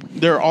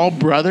 they're all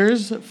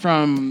brothers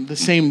from the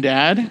same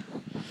dad,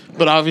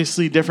 but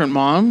obviously different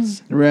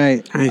moms.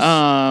 Right.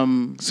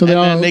 So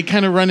they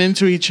kind of run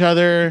into each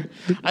other.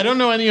 I don't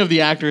know any of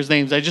the actors'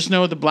 names. I just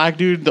know the black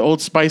dude, the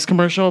Old Spice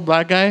commercial,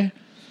 black guy.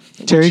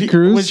 Terry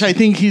Crews. Which I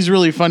think he's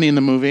really funny in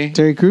the movie.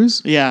 Terry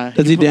Crews. Yeah.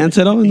 Does he dance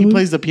at all in the He movie?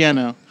 plays the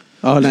piano.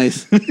 Oh,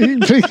 nice.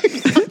 And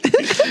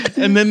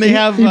then they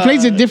have... he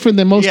plays it different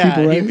than most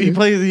people, right? He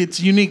plays... It's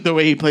unique the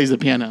way he plays the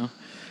piano.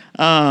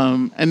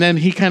 And then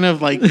he kind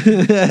of like...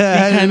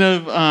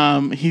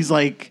 he's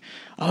like...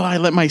 Oh, I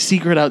let my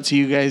secret out to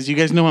you guys. You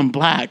guys know I'm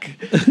black.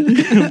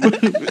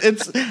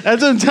 That's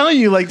what I'm telling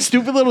you. Like,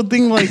 stupid little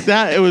thing like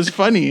that. It was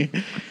funny.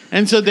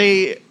 And so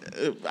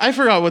I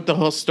forgot what the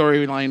whole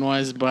storyline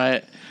was,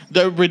 but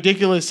the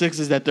Ridiculous 6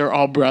 is that they're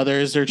all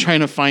brothers. They're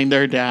trying to find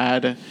their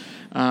dad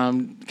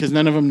because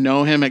none of them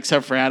know him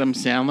except for Adam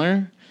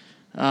Sandler.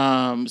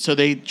 So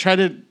they try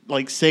to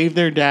like save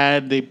their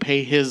dad. They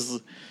pay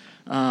his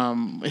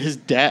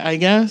debt, I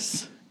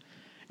guess,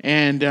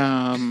 and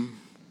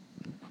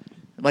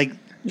like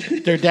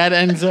their dad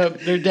ends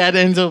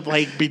up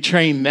like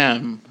betraying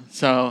them.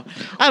 So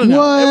I don't know.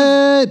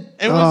 What?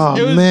 It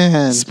was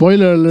man.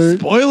 Spoiler alert.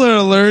 Spoiler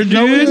alert,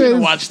 Nobody's dude.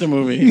 gonna watch the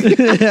movie.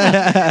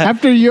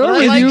 After your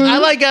review, I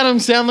like Adam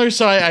Sandler,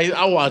 so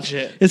I'll watch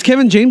it. Is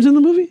Kevin James in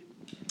the movie?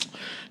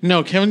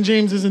 No, Kevin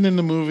James isn't in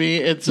the movie.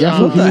 It's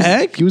fool, What the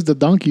heck? he was the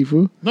donkey,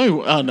 fool.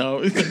 no, oh no,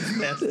 it's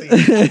nasty.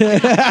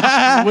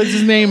 What's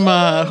his name?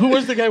 Who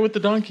was the guy with the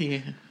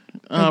donkey?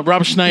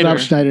 Rob Schneider. Rob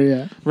Schneider,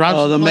 yeah.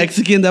 Oh, the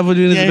Mexican that was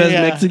doing his best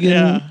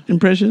Mexican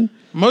impression.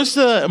 Most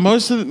of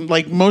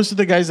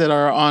the guys that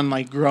are on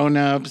like Grown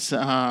Ups.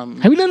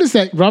 Have you noticed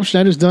that Rob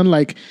Schneider's done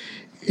like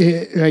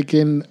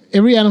in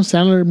every Adam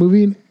Sandler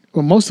movie,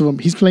 or most of them,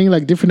 he's playing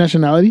like different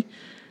nationality.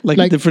 Like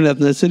a different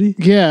ethnicity?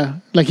 Yeah,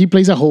 like he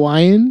plays a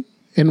Hawaiian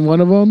in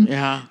one of them.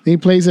 Yeah. Then he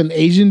plays an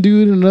Asian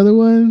dude in another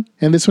one,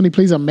 and this one he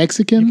plays a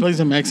Mexican. He plays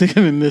a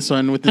Mexican in this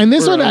one with. And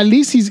this one, at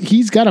least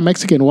he's got a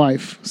Mexican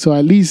wife, so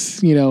at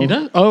least he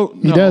does. Oh,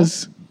 he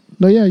does.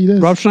 No, yeah, he does.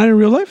 Rob Schneider in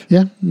real life?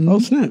 Yeah. Oh,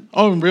 snap.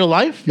 Oh, in real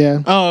life?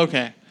 Yeah. Oh,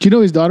 okay. Do you know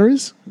who his daughter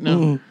is?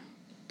 No.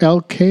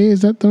 LK,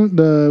 is that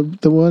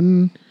the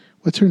one?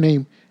 What's her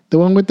name? The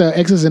one with the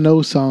X's and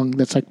O's song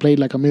that's like played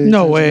like a million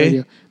No times on way.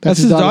 radio. That's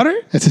his daughter?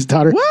 That's his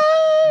daughter.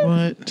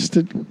 What? Just a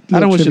I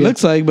don't know what she trivia.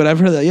 looks like, but I've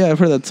heard that. Yeah, I've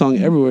heard that song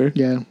everywhere.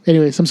 Yeah.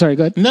 Anyways, I'm sorry.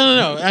 Go ahead.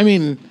 No. I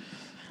mean,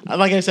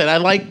 like I said, I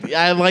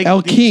like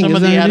El King, some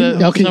of is the that her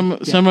name? El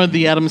King, some of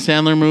the Adam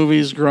Sandler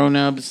movies, Grown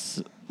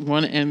Ups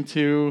 1 and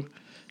 2.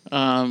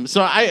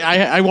 So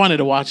I wanted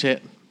to watch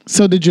it.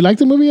 So did you like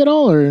the movie at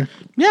all, or?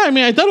 Yeah, I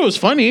mean, I thought it was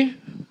funny.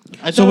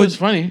 I thought it was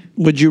funny.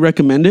 Would you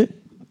recommend it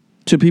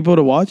to people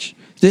to watch?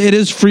 It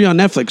is free on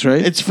Netflix,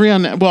 right? It's free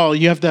on. Well,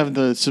 you have to have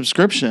the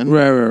subscription.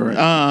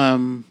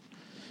 Right.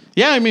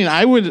 Yeah, I mean,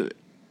 I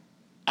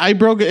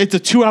broke it. It's a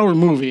 2-hour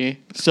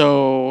movie,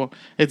 so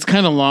it's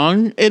kind of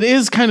long. It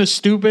is kind of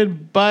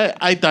stupid, but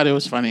I thought it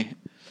was funny.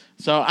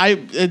 So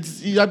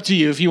it's up to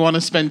you if you want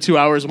to spend 2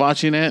 hours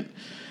watching it.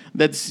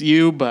 That's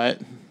you, but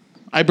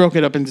I broke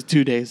it up into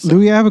 2 days.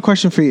 Louis, I have a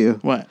question for you.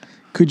 What?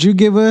 Could you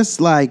give us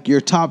like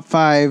your top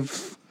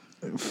 5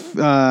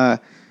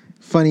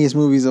 funniest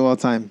movies of all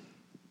time?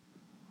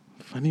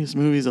 Funniest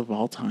movies of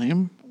all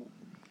time?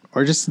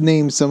 Or just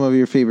name some of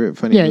your favorite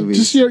funny movies.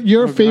 Just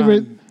your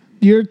favorite, God.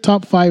 your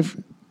top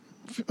 5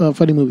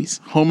 funny movies.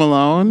 Home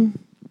Alone.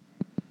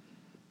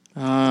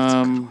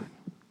 Crap,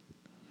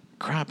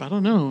 I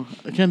don't know.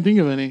 I can't think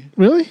of any.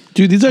 Really?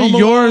 Dude, these are Home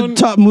your Alone,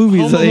 top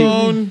movies.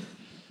 Home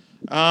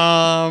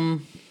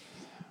Alone.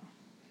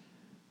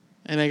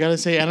 And I gotta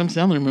say Adam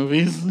Sandler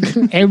movies.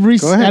 Every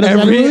ahead. Adam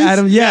Sandler Every movies?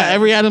 Adam, yeah.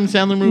 Every Adam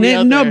Sandler movie.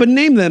 out No, there. but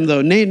name them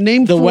though.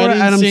 Name The four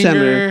Wedding Adam Sandler.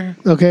 Singer.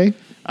 Okay.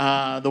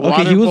 The Okay,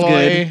 Water he was Boy.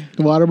 good.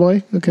 The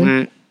Waterboy.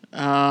 Okay.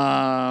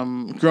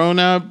 Grown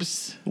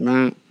Ups.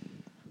 Nah.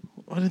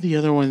 What are the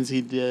other ones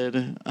he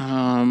did?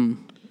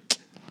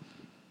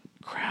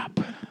 Crap.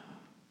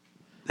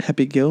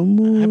 Happy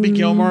Gilmore. Happy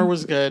Gilmore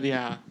was good.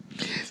 Yeah.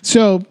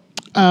 So,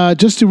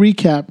 just to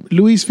recap,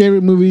 Louis'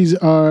 favorite movies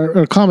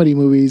or comedy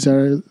movies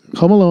are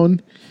Home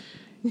Alone,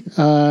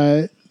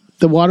 The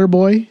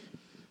Waterboy,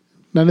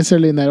 not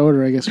necessarily in that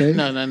order, I guess, right?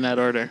 No, not in that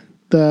order.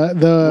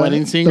 The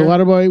Wedding Singer? The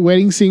Waterboy,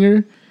 Wedding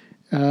Singer.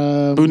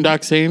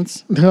 Boondock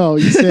Saints. No,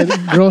 you said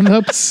Grown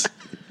Ups,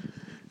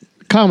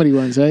 comedy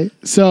ones, right?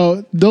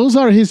 So those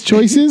are his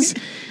choices,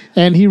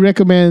 and he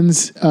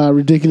recommends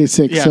Ridiculous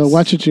Six. Yes. So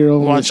watch it at your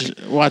own risk.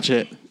 Watch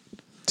it.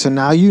 So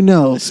now you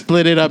know.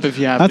 Split it up if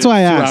you have That's to.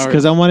 why I 2 asked, hours.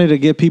 because I wanted to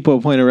give people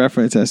a point of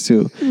reference as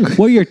to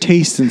what your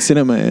taste in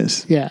cinema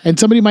is. Yeah, and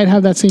somebody might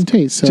have that same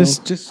taste. So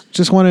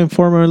Just want to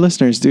inform our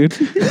listeners, dude.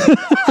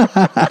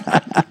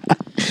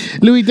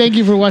 Louis, thank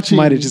you for watching.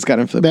 Might have just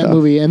gotten flipped that off.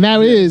 movie, and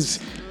that is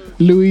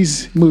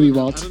Louis' movie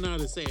vault. I don't know how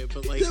to say it,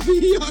 but like.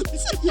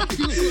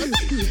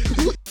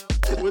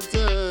 What's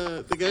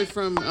the guy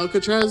from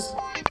Alcatraz?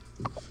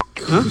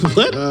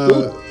 What?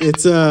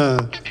 It's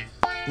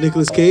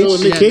Nicolas Cage. Oh,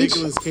 Nick Cage?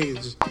 Nicolas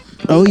Cage.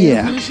 Oh,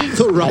 yeah.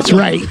 The Rock. That's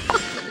right.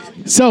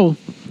 So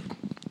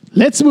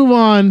let's move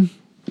on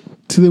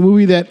to the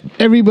movie that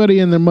everybody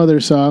and their mother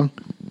saw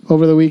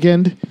over the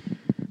weekend,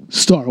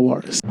 Star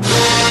Wars.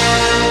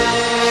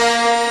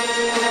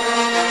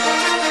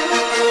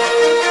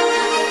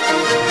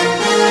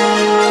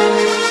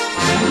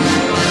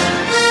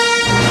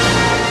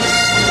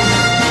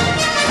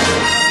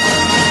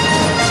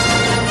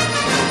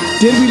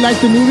 Did we like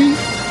the movie?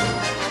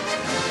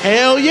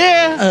 Hell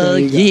yeah!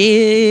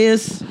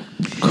 Yes.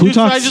 Dude,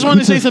 so I just want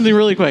to say something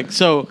really quick.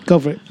 So Go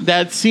for it.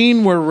 that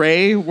scene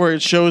where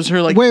it shows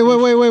her like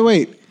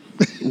Wait.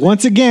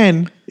 Once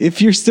again, if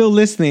you're still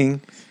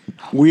listening,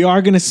 we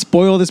are going to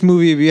spoil this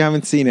movie if you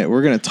haven't seen it.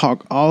 We're going to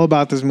talk all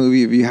about this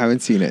movie if you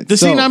haven't seen it. The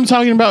scene I'm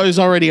talking about is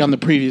already on the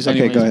previews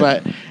anyways, go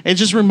ahead. but it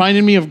just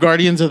reminded me of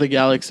Guardians of the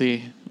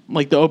Galaxy.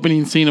 Like the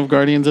opening scene of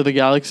Guardians of the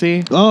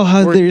Galaxy. Oh,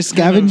 how Where- they're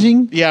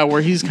scavenging? Yeah,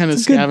 where he's kind of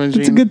It's good.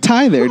 scavenging. It's a good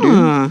tie there, dude.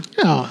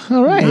 Oh,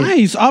 all right.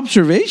 Nice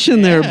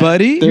observation there,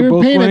 buddy. They're You were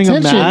both paying wearing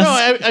attention. No, a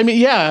mask. I mean,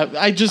 yeah,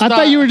 I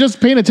thought you were just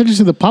paying attention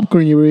to the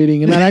popcorn you were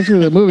eating and not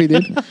actually the movie,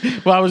 dude.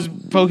 Well, I was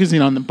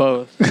focusing on the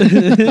both.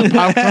 The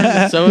popcorn,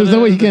 the soda, There's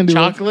no way you can do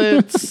both.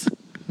 chocolates.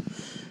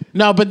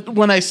 No, but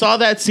when I saw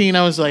that scene,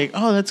 I was like,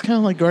 oh, that's kind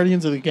of like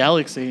Guardians of the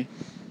Galaxy.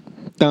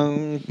 That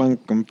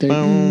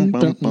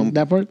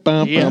part?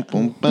 Yeah.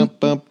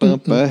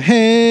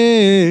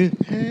 Hey,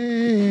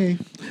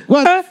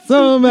 what's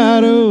the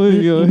matter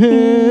with your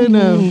head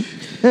now? Dude,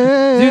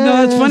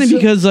 no, it's funny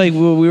because like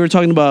we were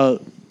talking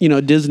about,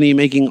 Disney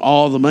making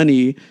all the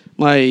money.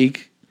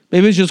 Like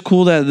maybe it's just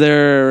cool that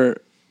they're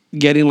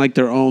getting like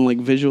their own like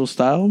visual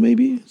style,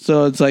 maybe.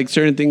 So it's like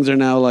certain things are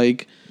now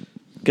like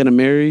gonna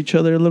marry each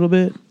other a little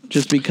bit,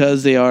 just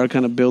because they are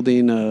kind of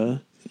building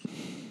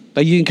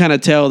like you can kind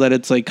of tell that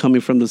it's like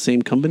coming from the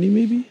same company,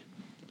 maybe.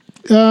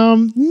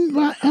 I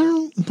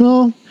don't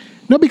know.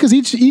 No, because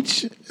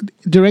each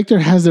director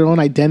has their own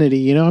identity.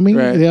 You know what I mean?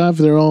 Right. They have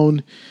their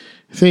own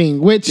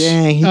thing. Which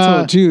Dang, he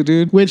told you,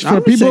 dude. Which for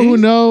I'm people who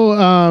saying-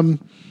 know,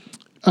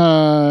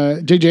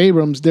 J.J.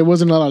 Abrams, there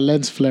wasn't a lot of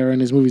lens flare in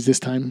his movies this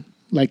time,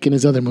 like in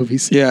his other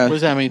movies. Yeah. What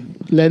does that mean?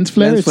 Lens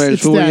flare. Lens flares,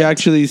 It's but where you that-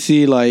 actually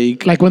see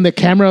like like when the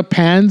camera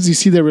pans, you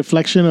see the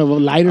reflection of a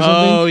light or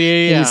something. Oh,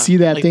 yeah. And you see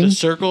that like thing. the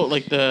circle,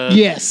 like the...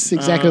 Yes,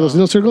 exactly. Those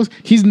little circles.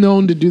 He's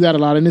known to do that a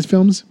lot in his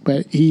films,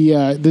 but he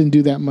didn't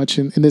do that much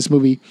in this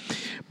movie.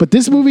 But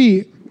this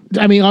movie,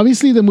 I mean,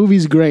 obviously the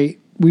movie's great.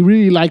 We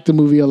really like the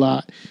movie a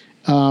lot.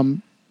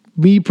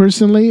 Me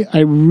personally, I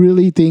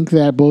really think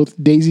that both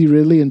Daisy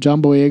Ridley and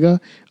John Boyega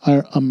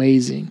are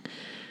amazing.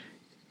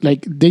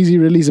 Like, Daisy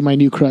Ridley's my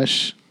new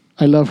crush.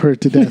 I love her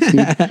to death,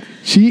 dude.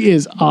 She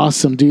is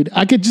awesome, dude.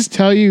 I could just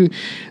tell you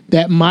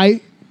that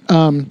my... I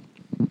don't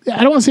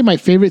want to say my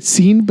favorite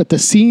scene, but the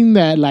scene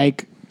that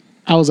like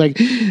I was like,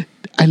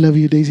 I love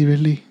you, Daisy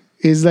Ridley,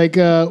 is like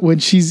when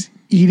she's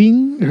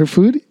eating her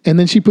food and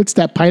then she puts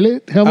that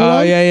pilot helmet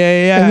on.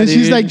 yeah. And then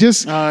she's dude. like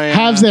just yeah.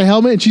 halves the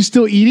helmet and she's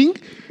still eating.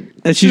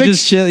 and she's like-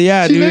 just chill.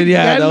 Yeah, She dude. looked-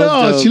 Yeah, I that was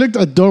know. dope. She looked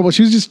adorable.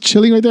 She was just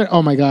chilling right there.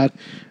 Oh my God.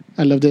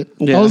 I loved it.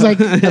 Yeah. I was like,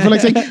 I feel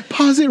like saying,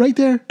 pause it right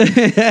there.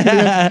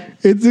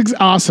 It's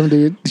awesome,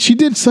 dude. She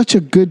did such a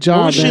good job.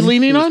 What was she man.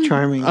 leaning was on?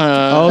 charming. Oh,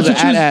 That's the what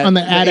she was ad. on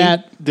the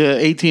ad.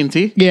 The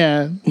AT&T?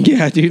 Yeah.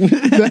 Yeah, dude.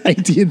 The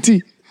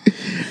AT&T.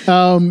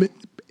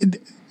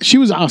 She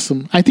was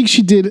awesome. I think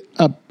she did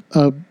a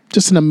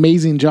just an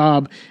amazing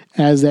job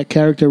as that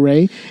character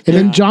Ray. And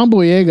then John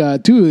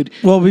Boyega, dude.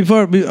 Well, hold go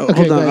on.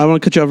 ahead. I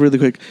want to cut you off really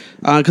quick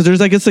because there's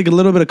like it's like a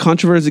little bit of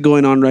controversy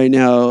going on right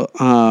now.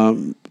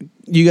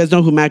 You guys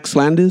know who Max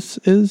Landis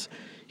is?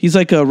 He's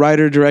like a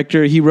writer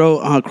director. He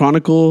wrote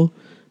Chronicle.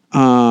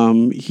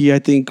 He I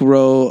think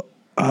wrote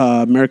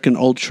American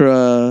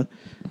Ultra.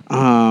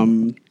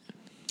 I'm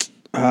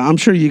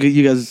sure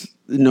you guys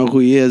know who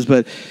he is,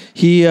 but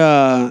he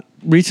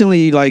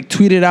recently like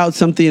tweeted out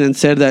something and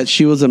said that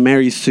she was a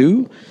Mary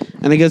Sue,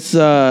 and I guess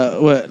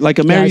like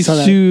a Mary I saw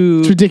that. Sue.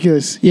 It's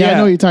ridiculous. Yeah, I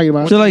know what you're talking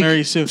about. So like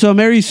Mary Sue? So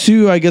Mary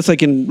Sue, I guess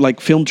like in like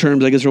film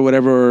terms, I guess or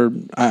whatever. Or,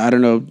 I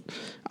don't know.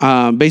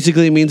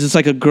 Basically, it means it's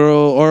like a girl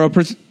or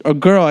a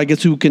girl, I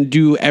guess, who can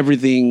do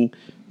everything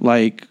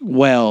like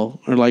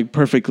well or like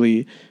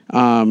perfectly.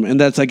 And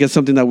that's, I guess,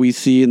 something that we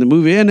see in the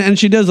movie. And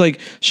she does,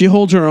 like, she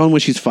holds her own when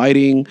she's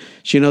fighting.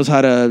 She knows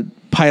how to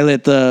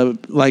pilot a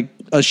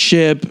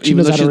ship,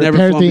 even though she's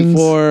never flown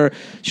before.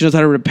 She knows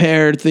how to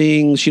repair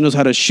things. She knows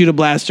how to shoot a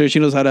blaster. She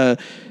knows how to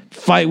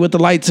fight with the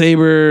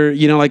lightsaber.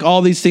 You know, like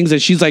all these things that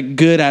she's like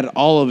good at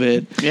all of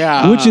it.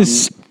 Yeah. Which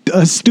is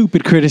a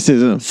stupid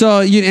criticism.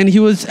 So, and he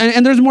was,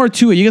 and there's more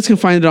to it. You guys can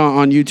find it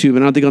on YouTube.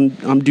 And I don't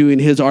think I'm doing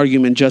his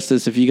argument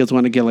justice if you guys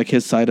want to get like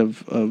his side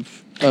of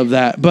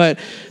that. But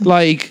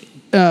like,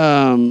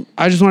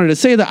 I just wanted to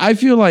say that I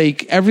feel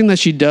like everything that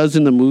she does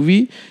in the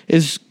movie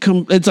is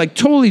it's like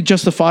totally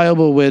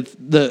justifiable with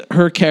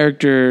her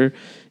character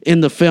in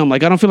the film.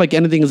 Like, I don't feel like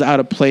anything is out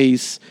of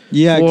place.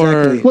 Yeah,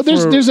 exactly. Well,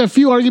 there's a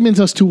few arguments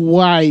as to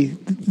why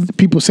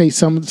people say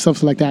some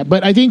stuff like that,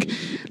 but I think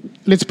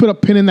let's put a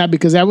pin in that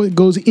because that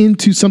goes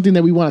into something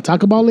that we want to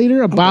talk about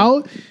later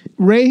about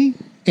Rey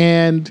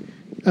and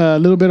a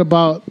little bit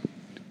about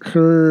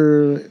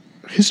her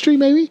history,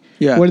 maybe.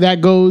 Yeah. Where that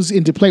goes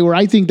into play, where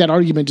I think that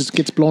argument just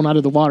gets blown out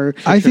of the water.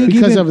 I think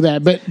because even- of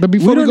that. But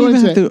before we go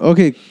into that,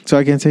 okay, so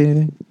I can't say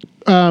anything.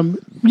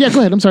 yeah, go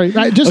ahead. I'm sorry.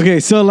 Okay,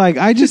 so like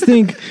I just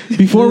think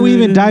before we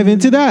even dive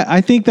into that,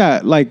 I think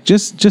that like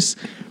just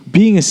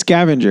being a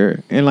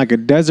scavenger in like a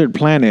desert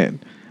planet,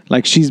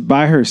 like she's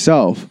by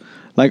herself.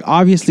 Like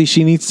obviously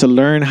she needs to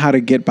learn how to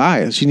get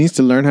by. She needs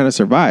to learn how to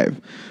survive.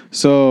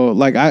 So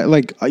like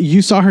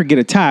you saw her get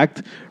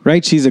attacked,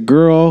 right? She's a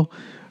girl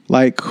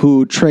like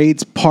who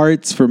trades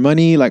parts for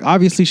money. Like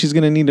obviously she's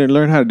going to need to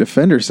learn how to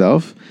defend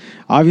herself.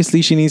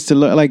 Obviously she needs to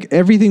learn like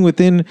everything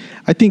within,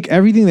 I think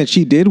everything that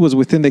she did was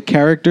within the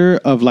character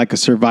of like a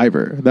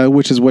survivor,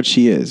 which is what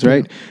she is,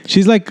 right? Yeah.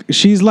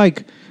 She's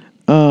like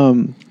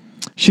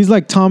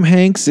Tom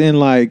Hanks in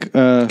like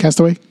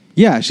Castaway.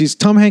 Yeah, she's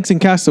Tom Hanks in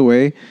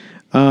Castaway.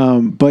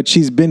 But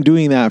she's been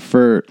doing that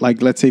for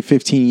like, let's say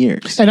 15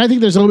 years. And I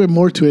think there's a little bit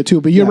more to it too,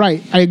 but you're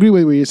right. I agree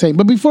with what you're saying.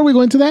 But before we go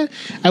into that,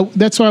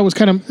 that's why I was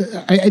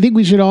I think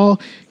we should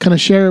all kind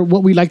of share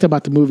what we liked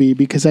about the movie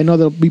because I know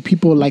there'll be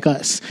people like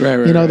us,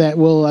 that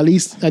will at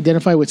least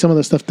identify with some of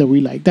the stuff that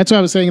we like. That's why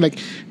I was saying, like,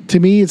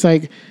 to me, it's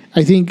like,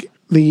 I think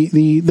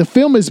the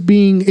film is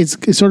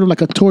it's sort of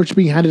like a torch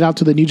being handed out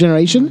to the new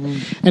generation.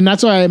 Mm-hmm. And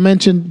that's why I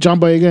mentioned John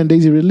Boyega and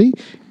Daisy Ridley,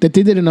 that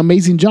they did an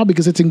amazing job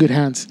because it's in good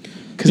hands.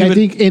 Because I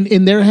think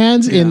in their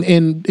hands,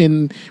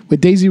 in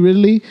with Daisy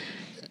Ridley,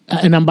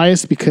 and I'm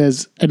biased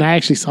because, and I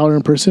actually saw her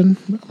in person.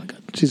 Oh my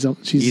god, she's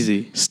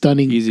easy,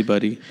 stunning, easy,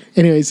 buddy.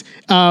 Anyways,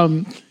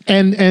 and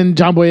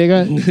John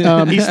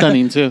Boyega, he's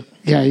stunning too.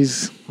 Yeah,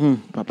 he's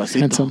Papacito.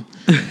 handsome.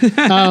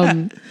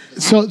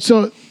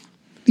 So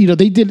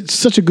they did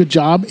such a good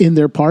job in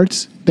their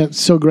parts. That's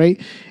so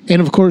great.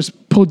 And of course,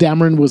 Poe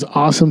Dameron was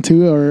awesome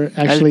too. Or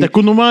actually, El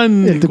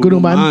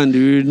Tecunuman,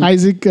 dude.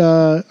 Isaac,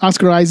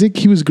 Oscar Isaac,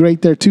 he was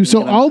great there too.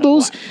 So all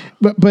those,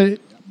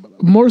 but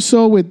more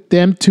so with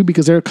them too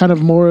because they're kind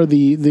of more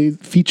the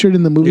featured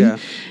in the movie. Yeah.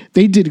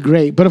 They did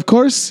great. But of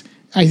course,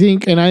 I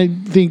think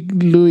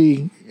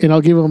Louis, and I'll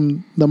give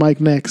him the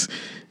mic next.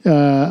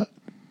 Will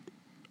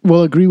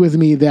agree with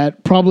me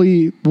that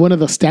probably one of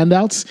the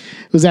standouts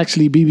was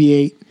actually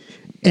BB-8.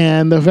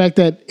 And the fact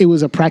that it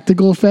was a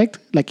practical effect,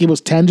 like it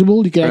was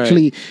tangible, you could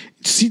actually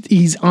see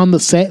he's on the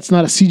set. It's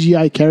not a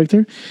CGI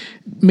character.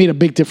 Made a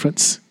big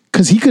difference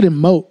because he could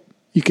emote.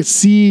 You could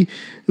see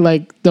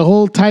like the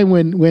whole time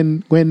when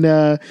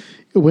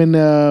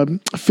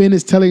Finn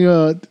is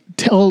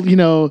tell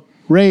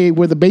Rey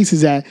where the base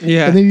is at,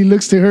 and then he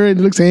looks to her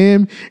and looks at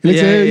him. And looks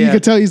at her. You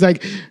could tell he's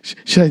like,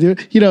 should I do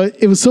it?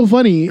 It was so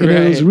funny and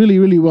it was really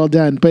really well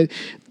done. But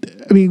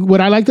I mean,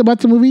 what I liked about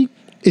the movie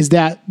is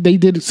that they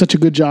did such a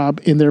good job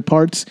in their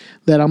parts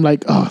that I'm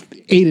like,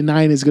 8 and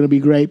 9 is going to be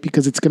great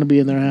because it's going to be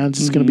in their hands.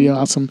 It's going to be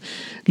awesome.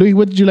 Louis,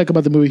 what did you like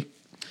about the movie?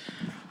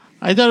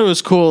 I thought it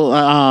was cool.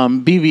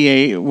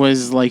 BB-8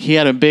 was like, he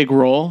had a big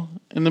role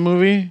in the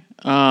movie.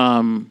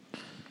 I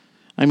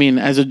mean,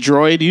 as a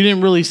droid, you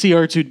didn't really see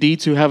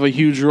R2-D2 have a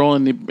huge role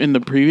in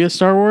the previous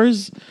Star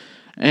Wars.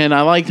 And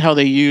I liked how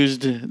they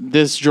used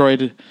this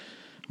droid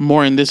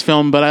more in this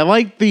film, but I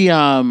like the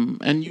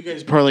and you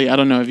guys probably, I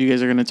don't know if you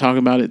guys are going to talk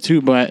about it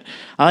too, but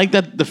I like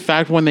that the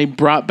fact when they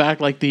brought back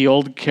like the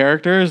old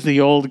characters,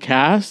 the old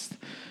cast,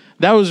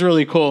 that was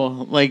really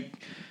cool. Like,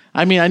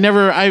 I mean,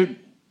 I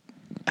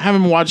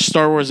haven't watched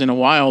Star Wars in a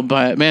while,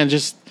 but man,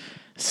 just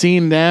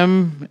seeing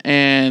them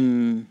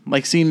and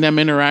like seeing them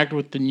interact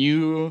with the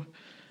new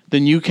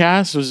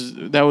cast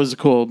was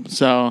cool.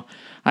 So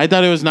I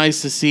thought it was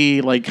nice to see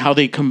like how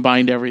they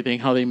combined everything,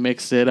 how they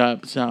mixed it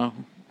up. So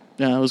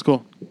yeah, it was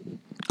cool.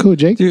 Cool,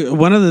 Jake. Dude,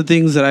 one of the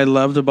things that I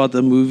loved about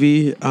the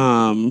movie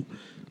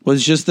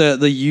was just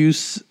the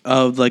use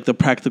of like the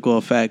practical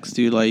effects,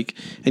 dude. Like,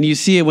 and you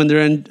see it when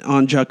they're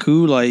on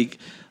Jakku, like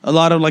a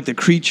lot of like the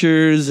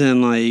creatures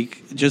and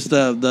like just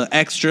the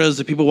extras,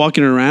 the people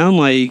walking around,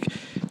 like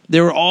they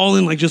were all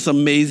in like just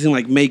amazing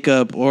like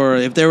makeup, or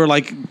if they were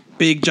like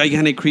big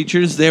gigantic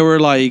creatures, they were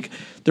like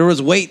there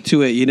was weight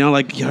to it, you know,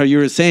 like how you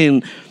were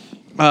saying.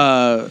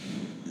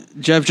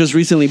 Jeff just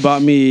recently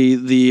bought me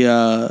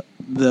the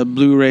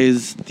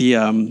Blu-rays, the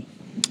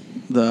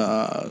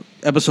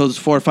episodes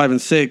 4, 5,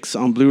 and 6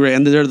 on Blu-ray,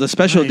 and they're the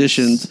special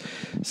editions.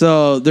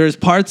 So there's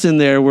parts in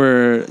there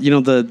where, you know,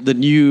 the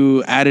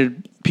new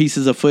added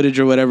pieces of footage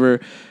or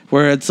whatever,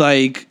 where it's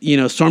like, you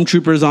know,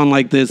 stormtroopers on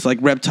like this like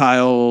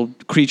reptile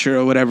creature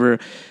or whatever,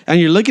 and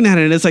you're looking at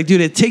it and it's like,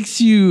 dude, it takes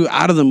you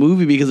out of the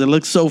movie because it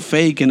looks so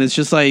fake, and it's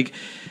just like,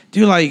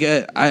 dude, like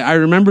I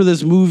remember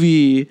this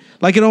movie,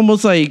 like it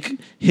almost like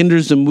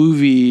hinders the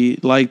movie,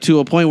 like to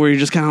a point where you're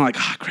just kind of like,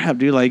 oh crap,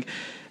 dude, like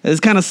this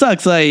kind of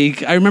sucks.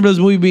 Like I remember this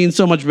movie being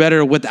so much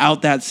better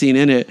without that scene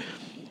in it.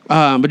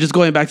 But just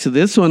going back to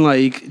this one,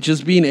 like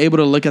just being able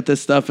to look at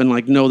this stuff and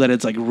like know that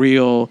it's like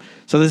real.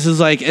 So this is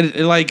like it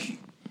like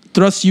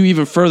thrusts you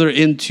even further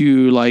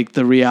into like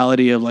the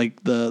reality of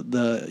like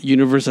the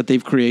universe that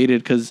they've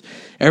created, because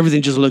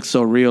everything just looks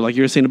so real. Like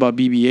you were saying about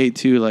BB-8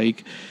 too,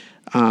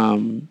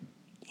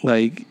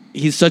 like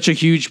he's such a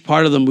huge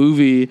part of the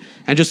movie,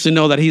 and just to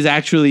know that he's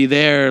actually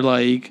there,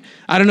 like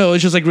I don't know,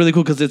 it's just like really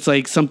cool because it's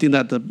like something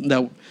that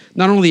that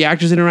not only the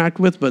actors interact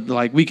with, but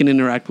like we can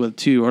interact with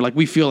too, or like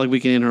we feel like we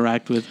can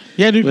interact with.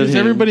 Yeah, dude, with because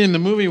him. everybody in the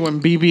movie when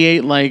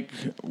BB-8 like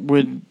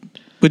would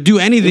do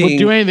anything. Would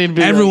do anything,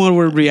 be everyone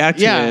would react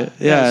to it.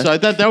 Yeah. So I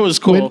thought that was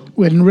cool.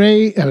 When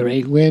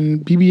when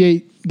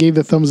BB-8 gave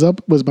the thumbs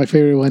up was my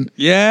favorite one.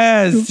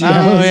 Yes.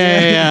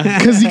 yeah.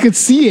 Because you could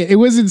see it. It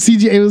wasn't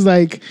CGI. It was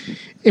like,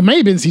 it might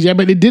have been CGI,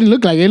 but it didn't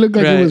look like it. It looked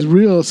like it was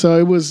real. So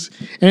it was,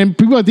 and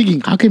people are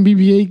thinking, how can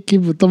BB-8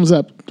 give a thumbs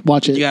up?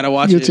 Watch it. You gotta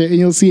watch it. And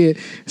you'll see it.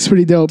 It's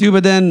pretty dope. Dude,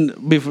 but then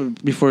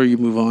before you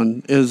move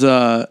on, is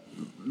I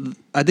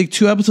think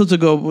 2 episodes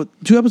ago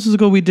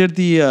we did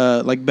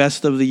the like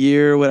best of the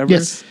year or whatever.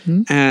 Yes.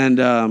 Mm-hmm. And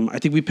I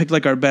think we picked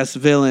like our best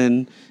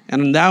villain,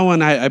 and on that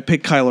one I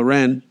picked Kylo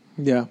Ren.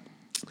 Yeah.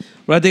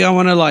 But I think I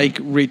want to like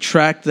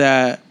retract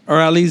that, or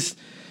at least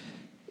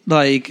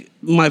like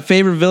my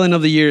favorite villain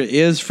of the year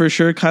is for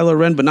sure Kylo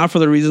Ren, but not for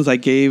the reasons I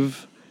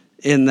gave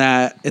in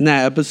that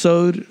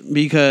episode,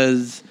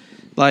 because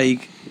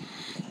like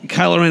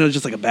Kylo Ren was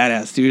just like a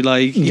badass dude.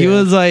 Like he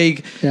was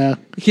like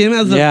him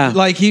as a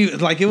like he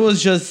like it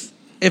was just,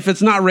 if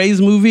it's not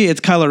Rey's movie,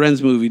 it's Kylo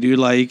Ren's movie, dude.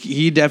 Like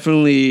he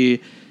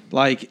definitely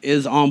like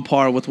is on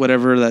par with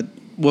whatever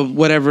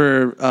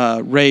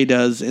Rey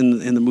does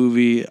in the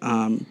movie.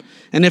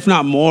 And if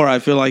not more, I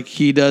feel like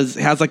he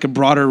has like a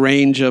broader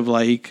range of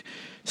like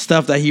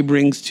stuff that he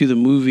brings to the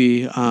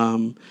movie.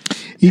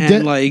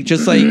 Like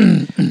just like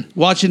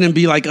watching him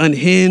be like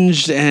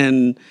unhinged,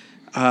 and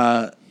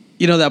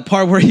you know that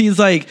part where he's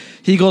like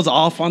he goes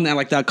off on that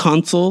like that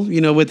console,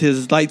 you know, with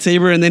his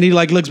lightsaber, and then he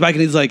like looks back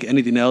and he's like,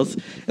 anything else?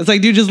 It's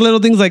like, dude, just little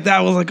things like that.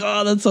 I was like,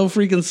 oh, that's so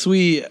freaking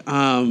sweet.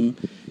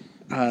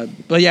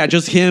 But yeah,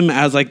 just him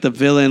as like the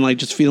villain, like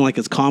just feeling like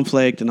his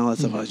conflict and all that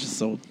stuff was just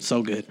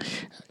so good.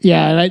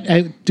 Yeah, and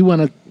I do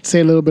want to say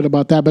a little bit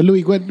about that. But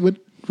Louis, what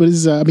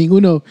is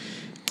Uno?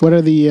 What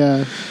are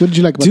the what did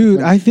you like about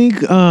Dude, I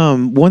think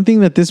one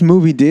thing that this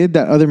movie did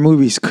that other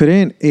movies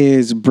couldn't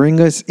is bring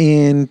us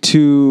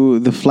into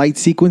the flight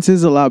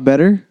sequences a lot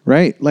better,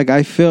 right? Like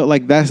I felt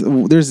like there's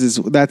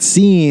that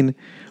scene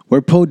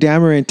where Poe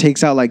Dameron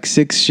takes out like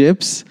 6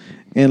 ships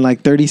in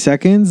like 30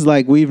 seconds.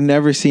 Like we've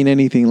never seen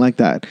anything like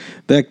that.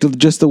 Like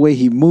just the way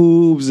he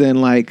moves,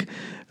 and like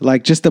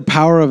just the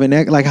power of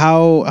like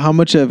how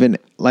much of an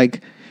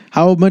like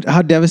how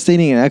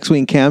devastating an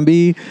X-Wing can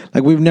be.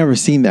 Like we've never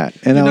seen that,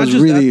 and that was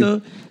really.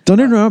 Don't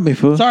interrupt me,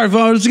 fool. Sorry,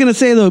 I was just gonna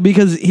say though,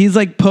 because he's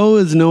like, Poe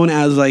is known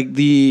as like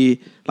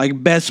the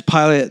like best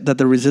pilot that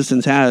the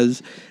Resistance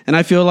has, and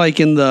I feel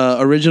like in the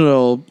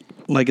original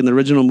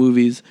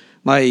movies,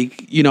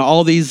 like, you know,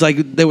 all these, like,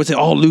 they would say,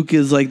 oh, Luke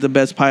is like the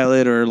best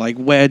pilot, or like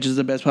Wedge is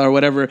the best pilot, or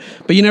whatever,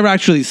 but you never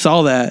actually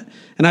saw that.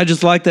 And I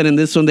just like that in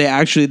this one they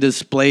actually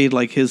displayed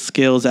like his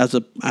skills as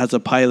a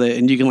pilot,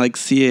 and you can like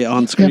see it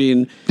on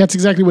screen. Yeah, that's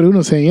exactly what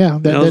Uno's saying. Yeah,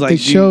 that like, they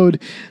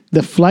showed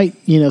the flight,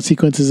 you know,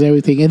 sequences and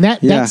everything, and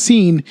that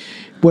scene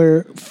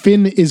where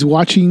Finn is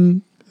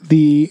watching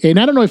and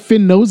I don't know if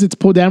Finn knows it's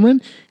Poe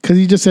Dameron, because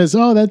he just says,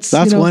 "Oh, that's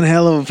you know, one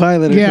hell of a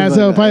pilot." Yeah, it's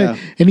a pilot,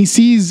 and he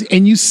sees,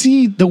 and you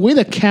see the way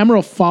the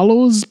camera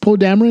follows Poe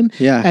Dameron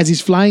as he's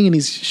flying and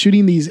he's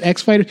shooting these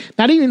X fighters.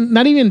 Not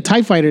even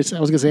TIE fighters. I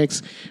was gonna say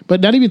X, but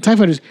not even TIE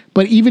fighters.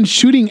 But even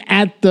shooting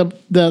at the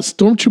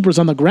stormtroopers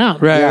on the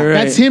ground. Right.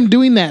 That's him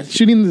doing that,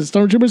 shooting the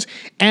stormtroopers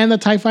and the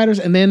TIE fighters,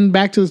 and then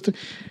back to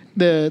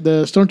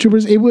the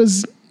stormtroopers. It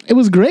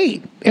was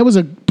great. It was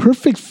a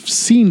perfect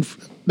scene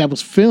that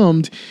was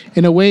filmed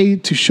in a way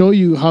to show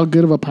you how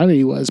good of a pilot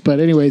he was. But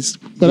anyways,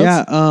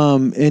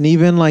 and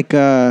even like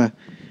the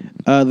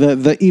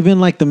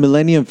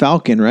Millennium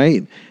Falcon,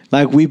 right?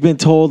 Like we've been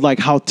told like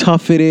how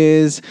tough it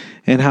is,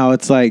 and how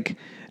it's like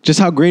just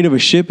how great of a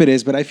ship it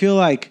is. But I feel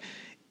like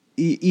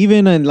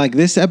even in like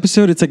this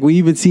episode, it's like we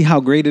even see how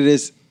great it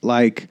is,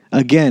 like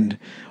again,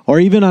 or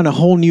even on a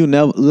whole new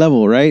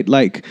level, right?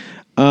 Like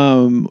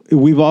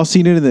we've all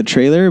seen it in the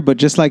trailer, but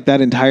just like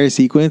that entire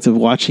sequence of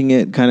watching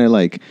it kind of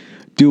like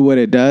do what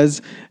it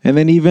does, and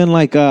then even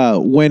like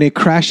when it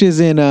crashes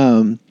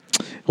on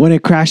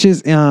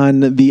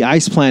the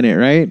ice planet,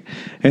 right?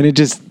 And it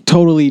just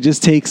totally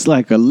just takes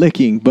like a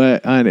licking,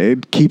 but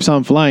it keeps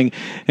on flying.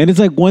 And it's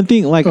like one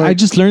thing, like I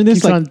just learned this,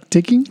 keeps like on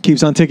ticking.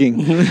 keeps on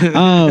ticking.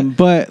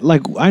 But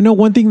like I know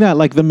one thing that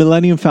like the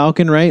Millennium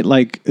Falcon, right?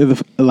 Like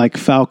like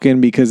Falcon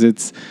because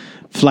it's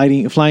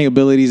flying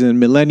abilities, and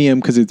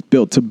Millennium because it's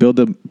built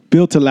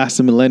to last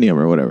a millennium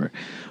or whatever.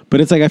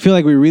 But it's like I feel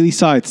like we really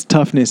saw its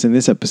toughness in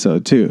this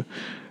episode too.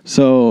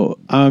 So,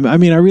 I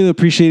mean, I really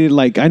appreciated,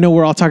 like, I know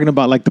we're all talking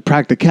about, like, the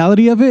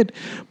practicality of it,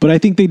 but I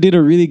think they did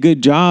a really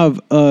good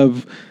job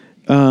of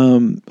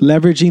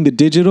leveraging the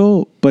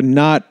digital, but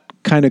not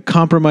kind of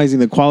compromising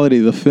the quality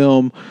of the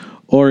film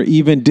or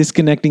even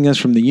disconnecting us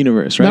from the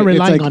universe, right? Not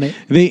relying it's like on it.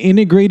 They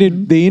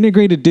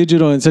integrated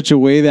digital in such a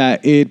way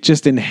that it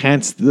just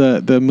enhanced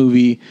the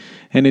movie,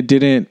 and it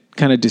didn't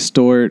kind of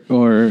distort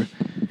or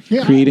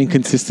create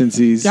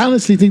inconsistencies. I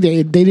honestly think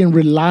they didn't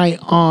rely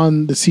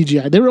on the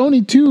CGI. There were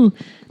only 2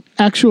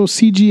 actual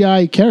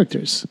CGI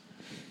characters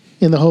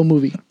in the whole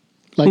movie.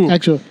 Like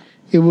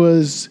it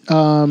was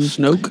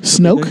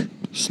Snoke.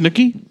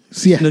 Snooki?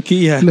 Yeah.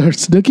 Snooki, yeah. Lord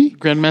Snooki.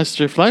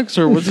 Grandmaster Flex,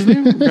 or what's his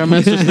name?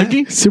 Grandmaster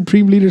Snooki?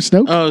 Supreme Leader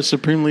Snoke. Oh,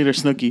 Supreme Leader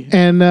Snooki.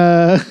 And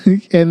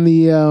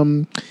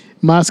the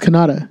Maz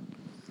Kanata.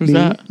 Who's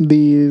that?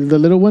 The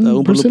little one The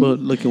Oompa person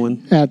Loompa looking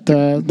one. at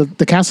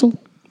the castle.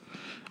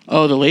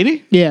 Oh, the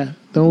lady? Yeah,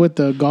 the one with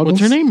the goggles.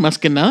 What's her name?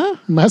 Mascanada?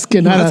 Maz Más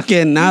que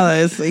Kanata. nada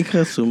es hija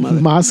de su madre.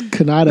 Maz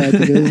Kanata. I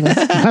think it is.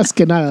 Maz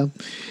Kanata.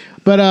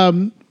 But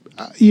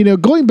you know,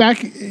 going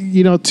back,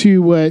 you know,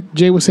 to what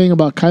Jay was saying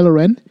about Kylo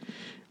Ren,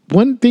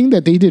 one thing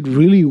that they did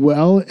really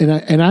well, and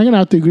I'm gonna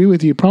have to agree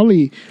with you,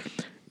 probably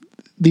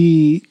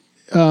the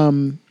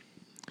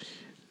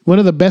one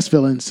of the best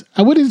villains.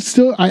 I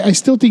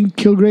still think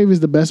Kilgrave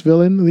is the best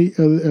villain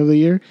of the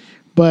year,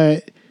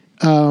 but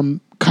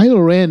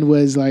Kylo Ren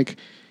was like,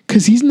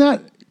 because he's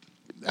not.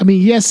 I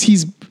mean, yes,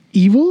 he's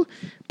evil,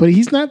 but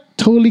he's not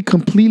totally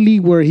completely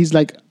where he's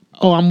like,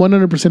 oh, I'm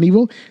 100%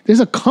 evil.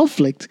 There's a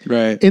conflict.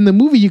 Right. In the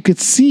movie, you could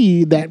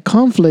see that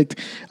conflict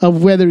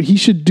of whether he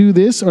should do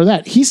this or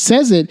that. He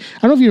says it. I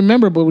don't know if you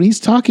remember, but when he's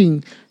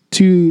talking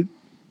to,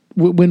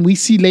 when we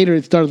see later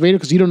it's Darth Vader,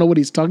 because you don't know what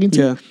he's talking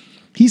to. Yeah.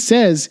 He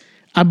says,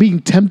 I'm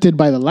being tempted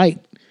by the light.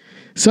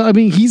 So, I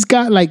mean, he's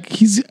got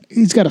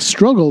a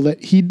struggle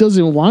that he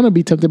doesn't want to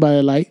be tempted by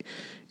the light.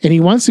 And he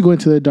wants to go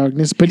into the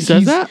darkness, but He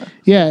says that?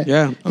 Yeah,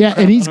 Yeah. yeah.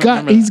 Okay, And he's I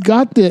don't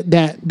got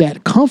remember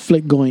that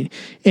conflict going,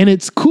 and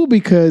it's cool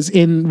because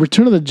in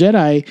Return of the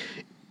Jedi,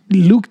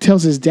 Luke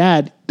tells his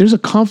dad, "There's a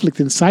conflict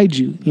inside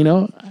you. You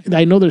know,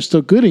 I know there's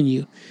still good in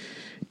you,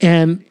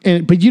 and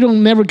but you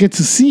don't never get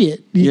to see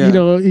it. Yeah. You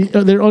know,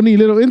 there are only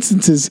little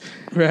instances."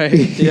 Right.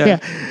 Yeah,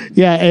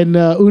 yeah. And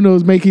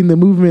Uno's making the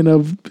movement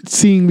of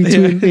seeing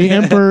between the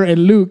Emperor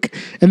and Luke,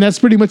 and that's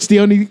pretty much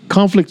the only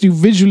conflict you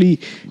visually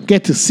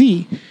get to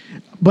see.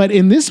 But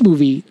in this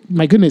movie,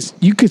 my goodness,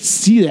 you could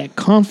see that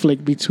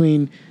conflict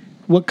between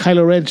what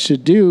Kylo Ren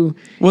should do.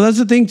 Well, that's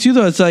the thing too,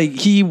 though. It's like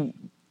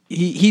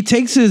he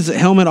takes his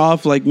helmet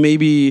off like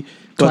maybe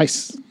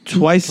Twice.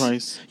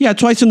 Twice. Yeah,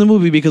 twice in the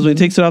movie, because when he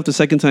takes it off the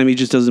second time, he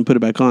just doesn't put it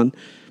back on.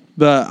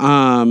 But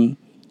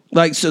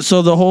like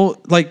so the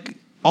whole, like,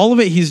 all of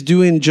it he's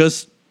doing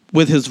just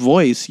with his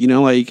voice, you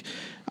know, like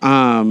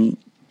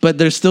but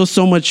there's still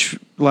so much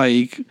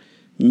like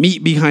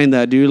meat behind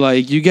that, dude.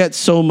 Like, you get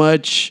so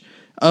much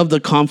of the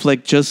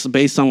conflict just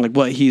based on like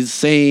what he's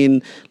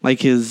saying,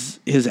 like his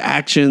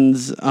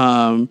actions.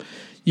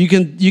 You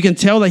can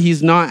tell that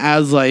he's not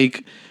as,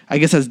 like, I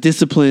guess, as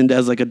disciplined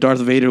as like a Darth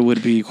Vader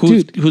would be,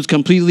 who has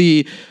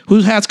completely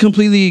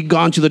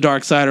gone to the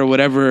dark side or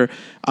whatever.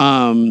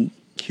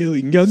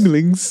 Killing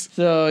younglings.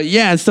 So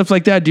yeah, and stuff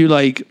like that, dude.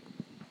 Like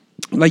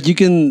you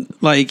can,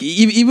 like,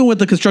 even with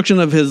the construction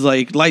of his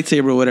like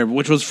lightsaber or whatever,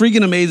 which was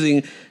freaking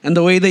amazing, and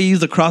the way they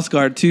use the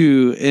crossguard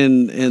too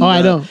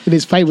I know. In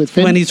his fight with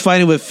Finn. when he's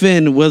fighting with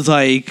Finn was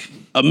like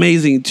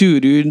amazing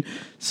too, dude.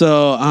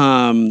 So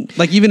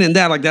like, even in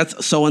that, like,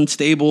 that's so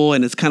unstable,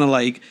 and it's kind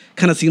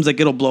of seems like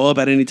it'll blow up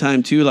at any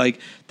time too. Like,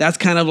 that's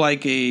kind of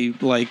like a,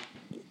 like,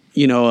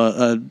 you know,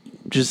 a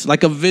just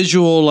like a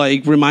visual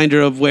like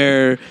reminder of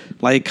where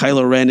like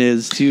Kylo Ren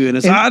is too. And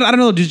it's, I don't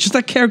know, dude, just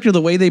that character,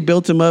 the way they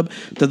built him up,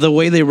 the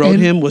way they wrote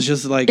him was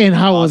just like, and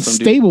how awesome,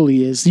 unstable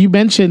he is. You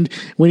mentioned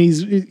when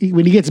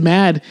he gets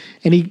mad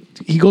and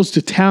he goes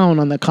to town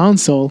on the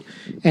console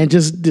and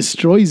just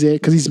destroys it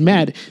because he's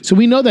mad. So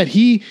we know that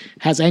he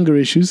has anger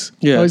issues.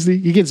 Yeah. Obviously,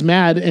 he gets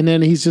mad and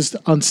then he's just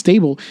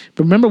unstable.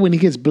 But remember when he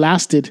gets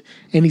blasted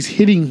and he's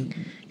hitting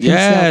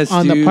himself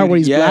on the part where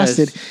he's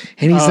blasted,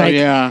 and he's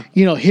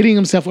hitting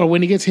himself, or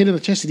when he gets hit in the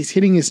chest and he's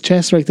hitting his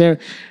chest right there.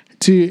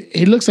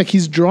 it looks like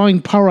he's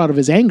drawing power out of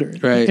his anger.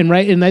 Right.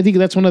 And I think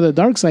that's one of the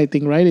dark side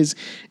thing, right?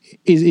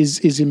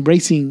 Is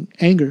embracing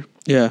anger.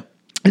 Yeah.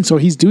 And so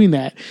he's doing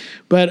that.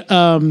 But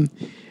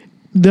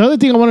the other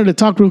thing I wanted to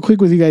talk real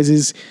quick with you guys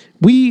is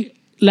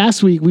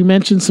last week we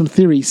mentioned some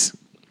theories,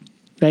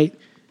 right?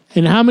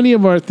 And how many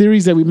of our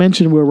theories that we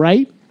mentioned were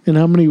right and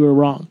how many were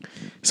wrong?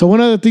 So one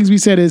of the things we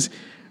said is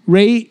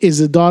Rey is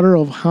the daughter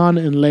of Han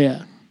and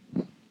Leia.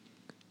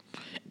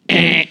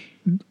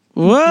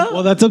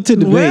 Well, that's up to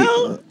debate.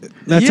 Well,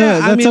 that's yeah,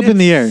 that's up in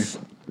the air.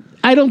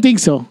 I don't think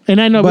so. And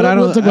I know, But we'll I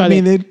don't. talk about I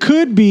mean, it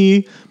could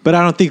be, but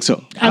I don't think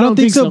so. I don't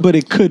think so, but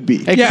it could be.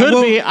 It Yeah, could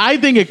well- be. I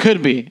think it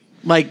could be.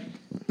 Like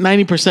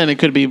 90% it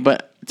could be,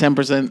 but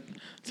 10%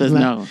 says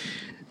no.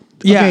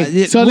 Yeah.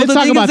 Okay, so let's the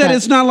talk thing about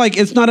is that.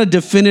 it's not a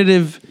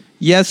definitive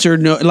yes or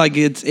no. Like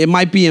it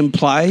might be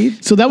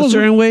implied. So that was a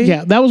certain way.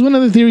 Yeah, that was one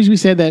of the theories we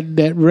said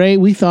that Rey,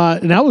 we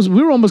thought, and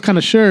we were almost kind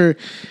of sure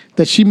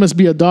that she must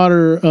be a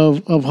daughter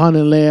of Han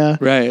and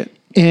Leia. Right.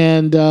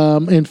 And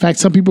in fact,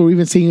 some people were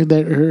even saying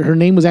that her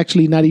name was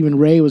actually not even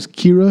Rey, it was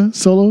Kira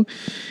Solo.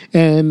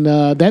 And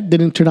that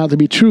didn't turn out to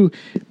be true.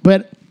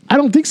 But I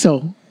don't think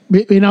so.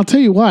 And I'll tell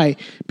you why.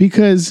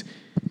 Because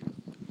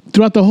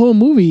throughout the whole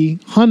movie,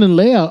 Han and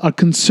Leia are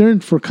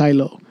concerned for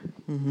Kylo.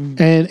 Mm-hmm.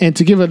 And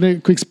to give a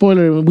quick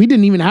spoiler, we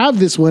didn't even have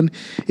this one,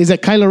 is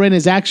that Kylo Ren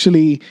is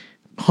actually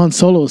Han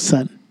Solo's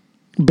son.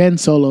 Ben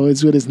Solo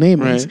is what his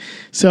name is. Right.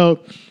 So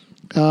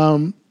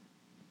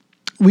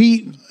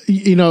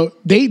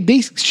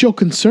they show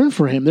concern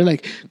for him. They're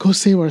like, go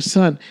save our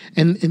son.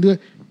 And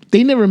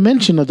they never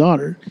mention a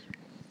daughter.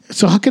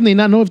 So how can they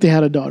not know if they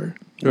had a daughter?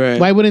 Right.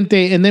 Why wouldn't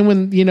they? And then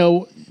when,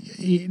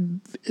 he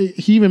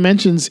even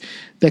mentions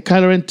that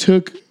Kylo Ren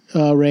took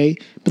Rey,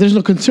 but there's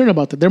no concern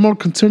about that. They're more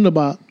concerned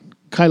about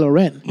Kylo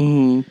Ren.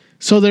 Mm-hmm.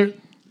 So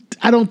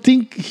I don't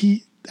think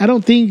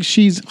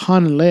she's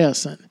Han and Leia's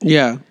son.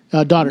 Yeah.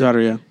 Daughter.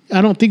 Daughter. Yeah.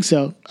 I don't think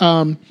so.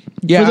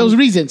 Yeah. For those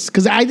reasons,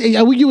 because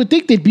you would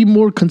think they'd be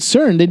more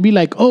concerned. They'd be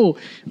like, "Oh,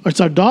 it's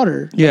our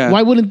daughter." Yeah.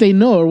 Why wouldn't they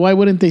know, or why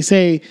wouldn't they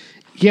say,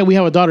 "Yeah, we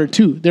have a daughter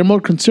too"? They're more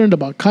concerned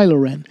about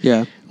Kylo Ren.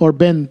 Yeah. Or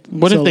Ben.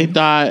 What Solo. if they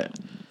thought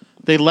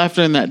they left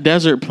her in that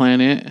desert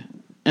planet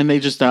and they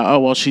just thought, oh,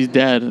 well, she's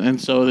dead. And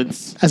so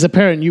it's. As a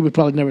parent, you would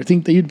probably never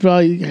think that. You'd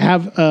probably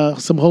have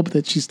some hope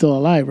that she's still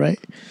alive, right?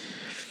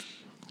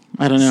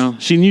 I don't know.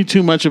 She knew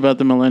too much about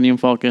the Millennium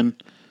Falcon.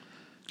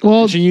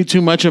 Well, She knew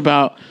too much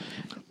about.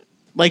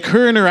 Like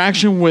her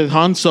interaction with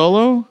Han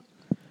Solo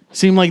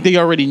seemed like they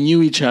already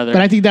knew each other.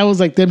 but I think that was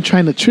like them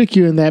trying to trick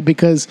you in that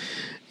because,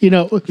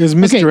 There's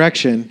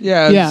misdirection.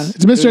 Yeah. Yeah,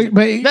 it's misdirection.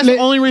 But That's the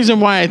only reason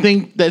why I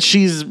think that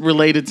she's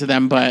related to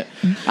them, but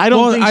I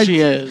don't think she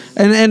is.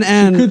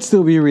 And Could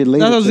still be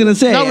related. that's what I was to gonna them.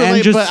 say. Not and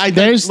related, just but I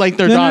there's- think like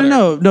their no,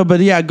 daughter. no. But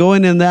yeah,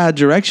 going in that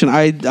direction,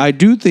 I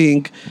do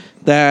think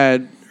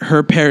that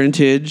her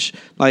parentage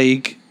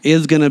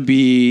is gonna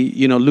be,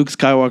 Luke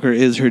Skywalker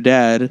is her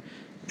dad,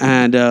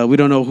 and we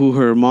don't know who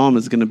her mom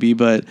is gonna be,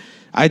 but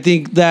I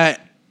think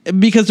that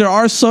because there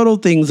are subtle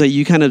things that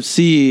you kind of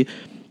see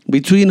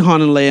between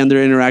Han and Leia and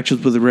their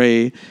interactions with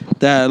Rey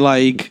that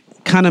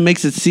kind of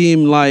makes it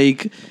seem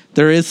like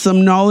there is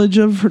some knowledge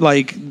of her,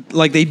 like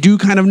they do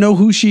kind of know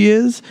who she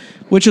is,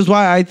 which is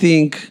why I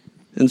think,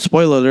 and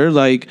spoiler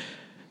alert,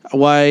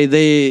 why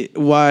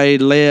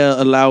Leia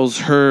allows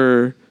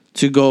her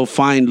to go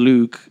find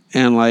Luke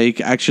and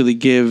actually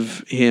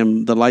give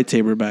him the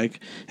lightsaber back.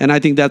 And I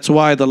think that's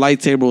why the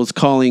lightsaber was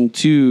calling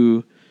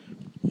to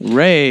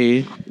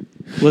Rey,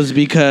 was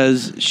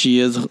because she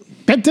is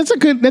that's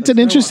an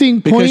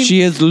interesting point. because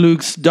she is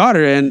Luke's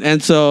daughter,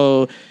 and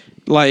so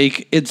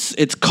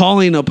it's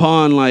calling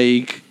upon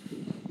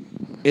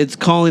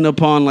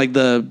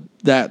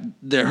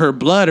her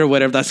blood or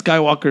whatever, that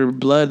Skywalker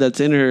blood that's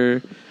in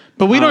her.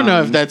 But we don't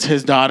know if that's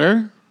his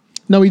daughter.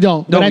 No, we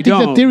don't. No, but I we think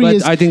the don't, theory but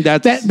is I think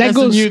that's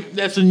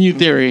That's a new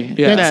theory.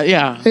 Yeah.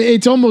 Yeah.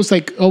 It's almost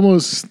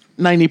 90%.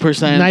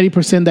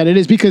 90% that it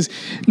is, because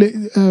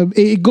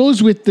it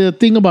goes with the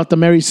thing about the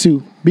Mary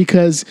Sue,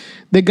 because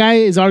the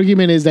guy's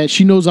argument is that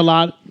she knows a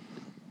lot,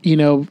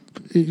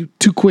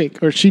 too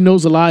quick, or she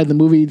knows a lot in the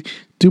movie,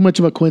 too much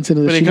of a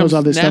coincidence But that it she knows comes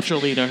all this stuff.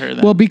 naturally to her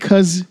then. Well,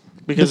 because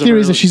the of theory her-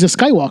 is that she's a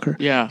Skywalker.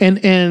 Yeah.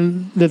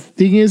 And the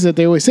thing is that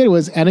they always said it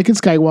was Anakin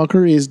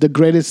Skywalker is the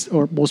greatest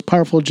or most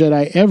powerful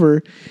Jedi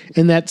ever,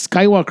 and that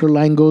Skywalker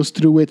line goes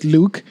through with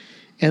Luke,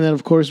 and then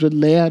of course with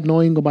Leia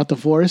knowing about the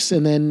Force,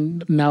 and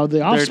then now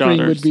the offspring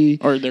daughters, would be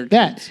or their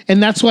that, kids.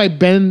 and that's why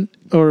Ben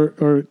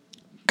or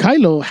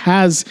Kylo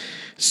has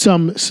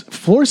some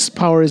Force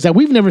powers that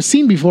we've never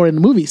seen before in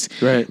the movies.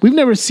 Right. We've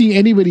never seen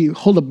anybody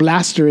hold a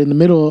blaster in the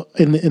middle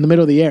in the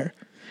middle of the air,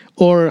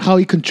 or how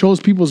he controls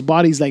people's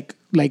bodies like.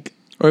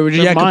 Or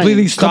Their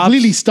completely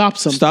mind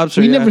stops them. Stops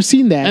her, We've yeah. never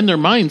seen that. and their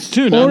minds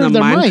too. Or No? the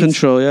their mind minds.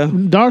 control, yeah.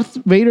 Darth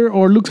Vader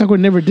or Luke Skywalker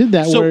never did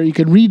that, So- where you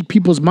can read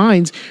people's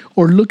minds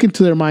or look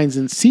into their minds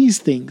and sees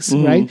things,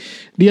 Mm-hmm. right?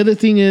 The other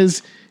thing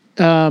is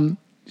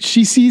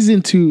she sees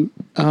into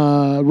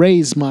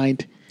Rey's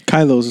mind.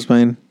 Kylo's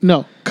mind.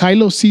 No,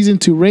 Kylo sees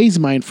into Rey's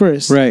mind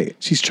first. Right.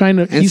 She's trying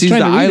to. And he's sees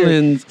trying the to lead her.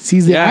 island.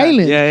 Sees the Yeah,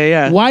 island.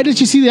 yeah. Why did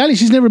she see the island?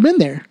 She's never been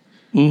there.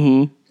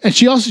 Mm-hmm. And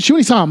she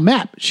only saw a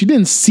map. She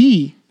didn't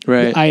see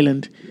Right. the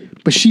island,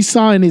 but she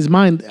saw in his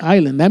mind the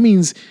island. That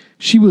means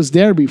she was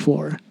there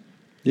before.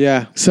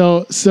 Yeah.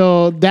 So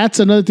that's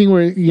another thing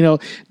where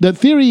the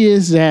theory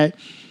is that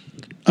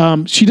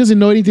she doesn't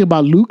know anything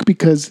about Luke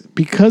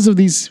because of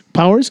these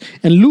powers,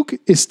 and Luke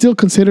is still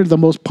considered the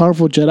most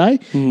powerful Jedi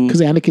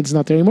because Anakin's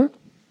not there anymore.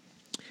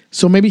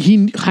 So maybe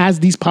he has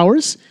these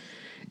powers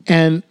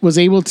and was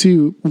able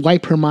to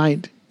wipe her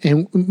mind,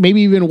 and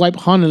maybe even wipe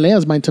Han and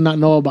Leia's mind to not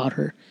know about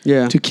her.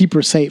 Yeah. To keep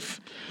her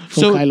safe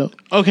from Kylo.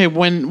 Okay,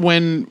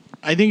 when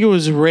I think it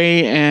was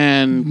Rey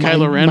and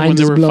Kylo Ren mind when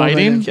they is were blown right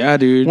fighting. now. Yeah,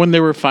 dude. When they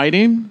were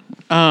fighting,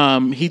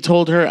 he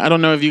told her, I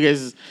don't know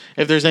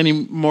if there's any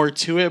more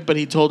to it, but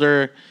he told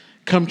her,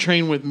 come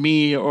train with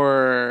me,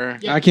 or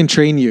I can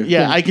train you.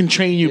 I can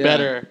train you Yeah.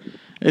 better.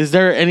 Is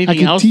there anything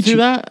can else teach to you.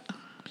 that?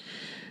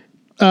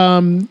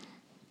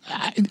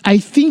 I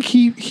think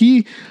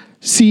he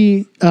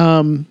see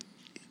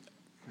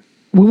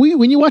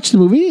when you watch the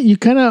movie, you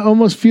kind of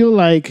almost feel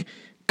like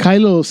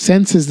Kylo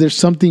senses there's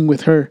something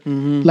with her,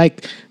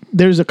 like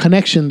there's a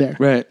connection there,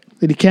 Right.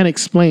 that he can't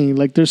explain.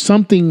 Like there's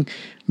something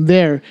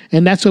there,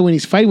 and that's why when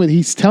he's fighting with,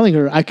 he's telling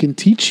her, "I can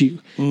teach you."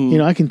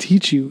 I can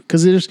teach you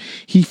because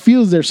he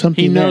feels there's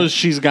something. He knows there.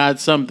 she's got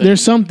something.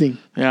 There's something.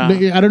 Yeah. But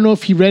I don't know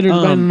if he read it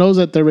or knows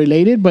that they're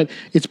related, but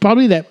it's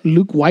probably that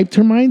Luke wiped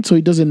her mind, so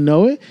he doesn't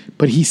know it.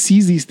 But he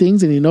sees these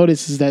things and he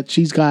notices that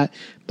she's got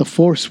the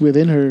Force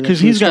within her. because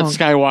he's got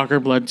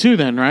Skywalker blood too.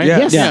 Then right? Yeah.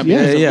 Yes, yeah, yeah,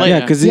 because of yeah. Leia. Yeah,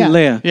 because Yeah.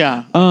 Leia.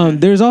 Yeah.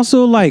 There's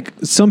also like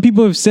some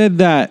people have said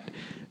that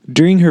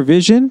during her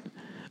vision,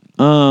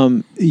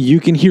 you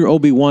can hear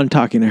Obi-Wan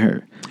talking to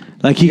her.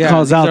 Like he Yeah,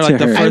 calls these out are to like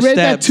the her. I first read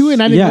that steps. too,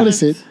 and I didn't Yeah.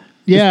 notice it.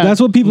 Yeah, That's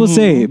what people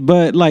say,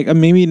 but like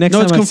maybe next No,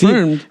 time it's I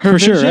confirmed. see it, for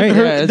sure, vision- right?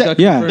 her- Yeah, it's got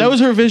Yeah. confirmed. That was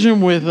her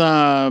vision with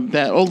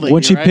that old lady.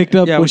 When she right? picked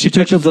up, Yeah, when when she she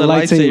picked up touches the the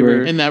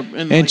lightsaber, lightsaber. in that,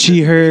 and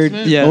she heard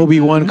Yeah.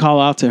 Obi-Wan call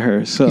out to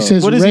her. So He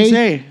says, What does he Rey,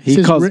 say? He He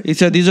says, calls- Rey- He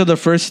said these are the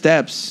first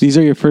steps. these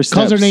are your first steps.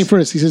 calls her name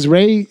first. He says,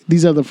 "Rey,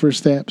 these are the first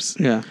steps."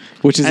 Yeah.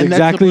 which is And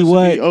exactly that's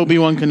what.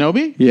 Obi-Wan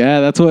Kenobi. Yeah,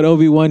 that's what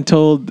Obi-Wan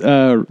told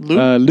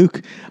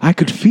Luke. I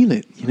could feel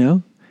it.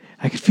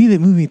 I could feel it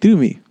moving through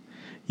me.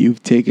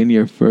 You've taken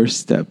your first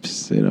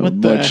steps in a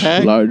What the much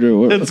heck? larger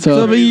world. That's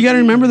So, but crazy. you got to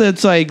remember that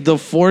it's like the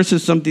Force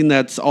is something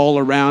that's all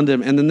around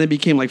him, and then they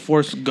became like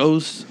Force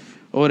ghosts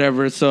or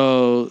whatever.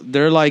 So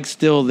they're like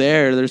still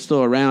there, they're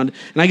still around.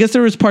 And I guess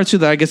there was parts of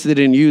that I guess they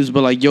didn't use,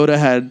 but like Yoda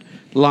had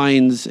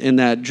lines in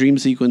that dream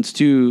sequence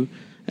too.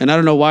 And I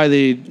don't know why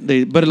they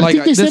but like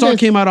think they this said all that-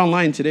 came out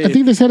online today. I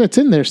think they said it's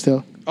in there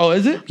still. Oh,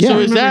 is it? Yeah. So So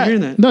I is remember that-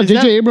 hearing that. No, Is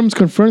J.J. that- Abrams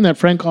confirmed that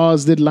Frank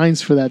Oz did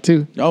lines for that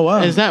too. Oh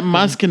wow. Is that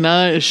Maz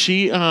Kanata? Is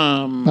she?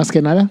 Más que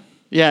nada.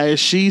 Yeah. Is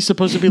she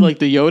supposed to be like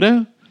the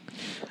Yoda?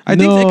 I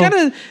think No.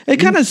 it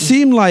kind of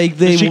seemed like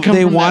Did she come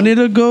they from wanted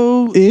to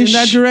go in Ish?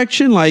 that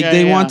direction. Like Yeah,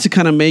 they yeah. want to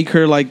kind of make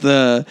her like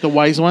the The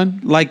wise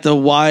one?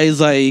 wise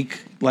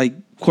like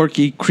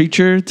quirky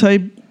creature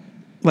type,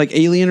 like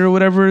alien or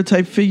whatever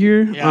type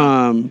figure.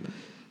 Yeah.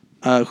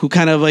 Who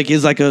kind of like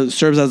is like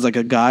serves as like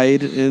a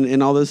guide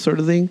in all this sort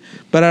of thing.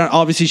 But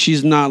obviously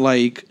she's not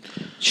like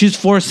she's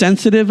Force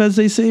sensitive as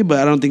they say, but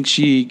I don't think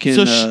she can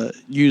So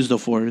use the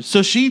Force.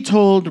 So she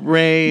told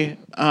Rey,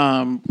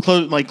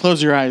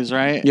 close your eyes,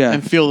 right? Yeah.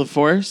 And feel the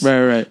Force.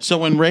 Right. So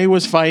when Rey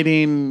was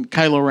fighting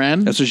Kylo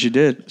Ren, That's what she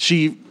did.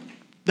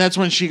 that's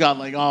when she got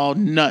like all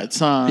nuts,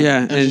 huh?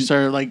 Yeah, And she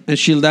started like, And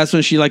that's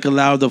when she like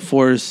allowed the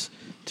Force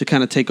to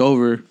kind of take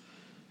over.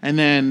 and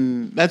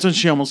then that's when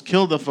she almost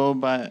killed the foe,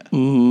 but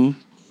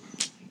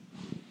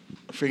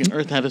freaking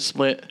Earth had a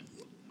split.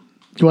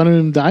 You wanted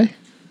him to die?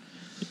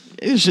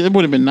 It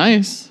would have been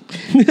nice.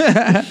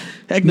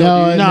 Heck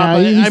No, dude. No, Nah,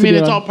 but he needs I to mean, be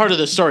it's on. all part of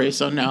the story.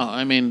 So no,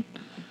 I mean,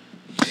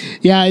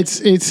 Yeah,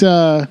 it's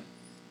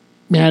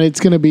man, it's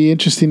gonna be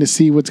interesting to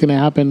see what's gonna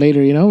happen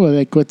later.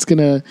 Like what's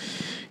gonna,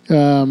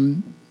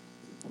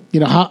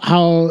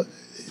 how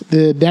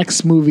the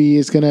next movie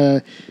is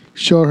gonna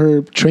show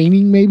her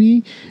training,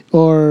 maybe,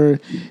 or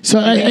so.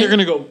 you think they're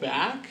gonna go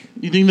back?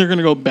 You think they're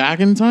gonna go back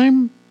in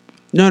time?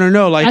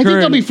 No. Like I think her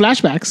there'll and- be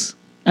flashbacks.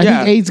 I Yeah.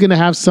 think Aid's gonna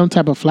have some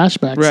type of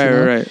flashbacks.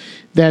 Right.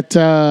 That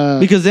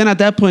Because then at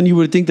that point you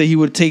would think that he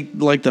would take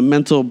like the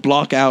mental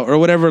block out or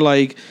whatever,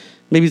 like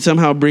maybe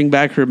somehow bring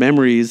back her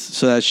memories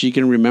so that she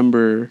can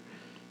remember.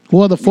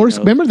 well, the Force.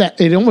 know. Remember that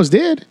it almost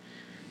did.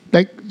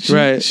 Like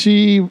Right.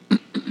 she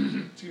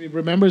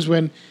remembers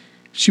when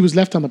she was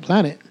left on the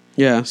planet.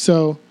 Yeah.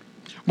 So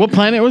What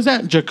planet was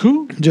that?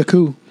 Jakku?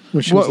 Jakku.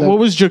 When she was What left.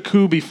 was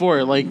Jakku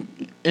before? Like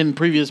in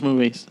previous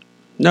movies?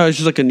 No, it's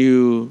just like a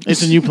new.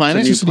 It's a new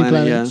planet? It's Just a new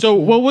planet. Yeah. So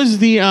what was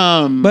the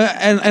But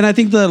and I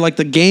think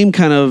the game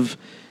kind of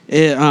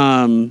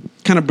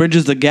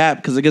bridges the gap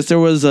because I guess there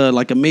was a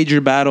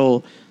major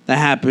battle that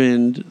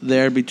happened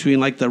there between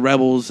like the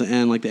rebels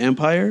and like the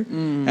Empire,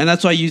 and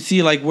that's why you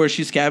see like where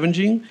she's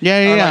scavenging. Yeah,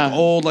 are, yeah. Like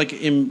old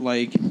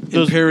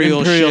Those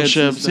imperial ships,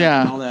 and stuff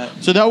yeah. and all that.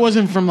 So that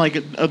wasn't from like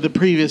the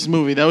previous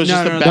movie. That was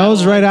just a that battle.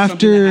 was right something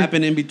after- that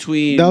happened in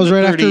between. That was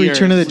right 30 after years.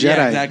 Return of the Jedi.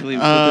 Yeah, exactly.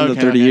 Within okay,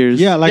 the 30 okay.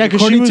 years. Yeah, like yeah,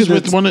 because she according was to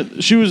with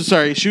the she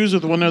was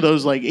with one of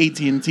those like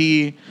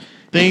AT&T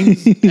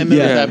things, and there was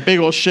Yeah. that big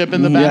old ship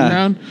in the Yeah.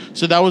 background.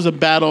 So that was a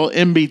battle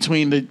in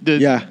between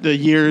the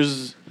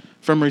years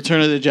from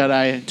Return of the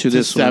Jedi To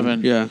this 7.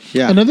 one. Yeah.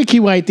 yeah. Another key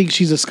why I think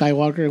she's a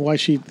Skywalker and why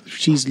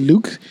she's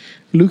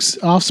Luke's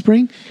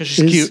offspring. 'Cause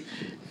she's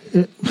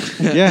cute.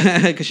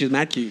 Yeah. Because she's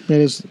mad cute. That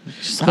is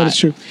hot.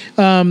 true.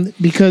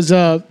 Because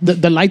the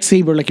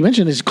lightsaber, like you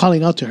mentioned, is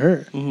calling out to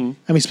her. I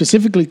mean,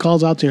 specifically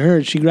calls out to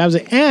her. She grabs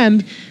it,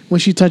 and when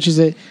she touches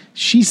it,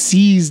 she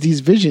sees these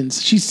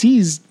visions. She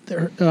sees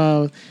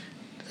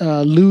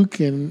Luke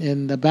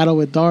and the battle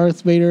with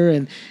Darth Vader,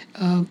 and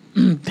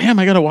Damn,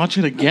 I gotta watch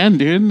it again,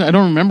 dude. I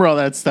don't remember all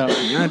that stuff.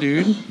 Yeah,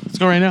 dude. Let's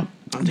go right now.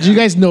 did you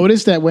guys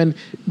notice that when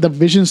the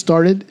vision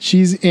started,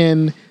 she's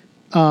in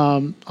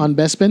on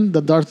Bespin,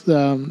 the Darth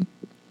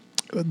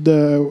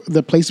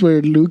the place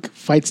where Luke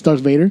fights Darth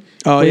Vader.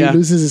 Oh, where yeah. he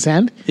loses his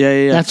hand.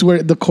 Yeah. That's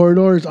where the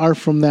corridors are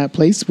from that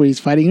place where he's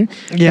fighting her.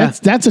 Yeah.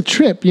 That's a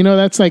trip. You know,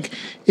 that's like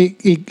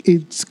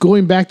it's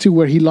going back to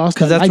where he lost.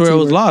 Because that's where it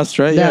was lost,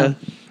 right? Yeah.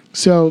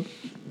 So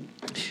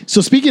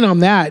speaking on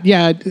that,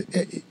 yeah,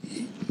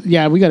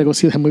 we got to go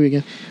see that movie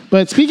again.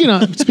 But speaking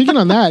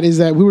on that is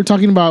that we were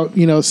talking about,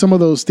 you know, some of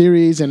those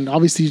theories, and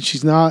obviously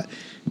she's not.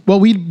 Well,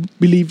 we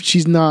believe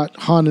she's not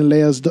Han and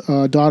Leia's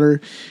daughter.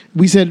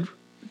 We said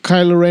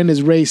Kylo Ren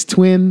is Rey's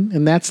twin,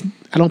 and I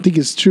don't think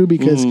it's true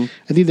because I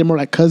think they're more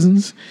like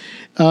cousins.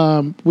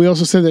 We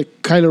also said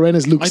that Kylo Ren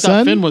is Luke's I son.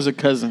 thought Finn was a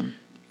cousin.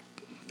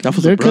 That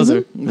was Their a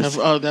brother.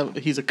 cousin?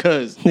 He's a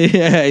cuz. Yeah.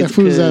 That It's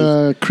fool's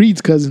good.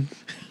 Creed's cousin.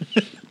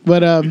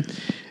 But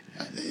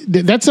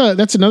that's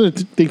another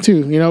thing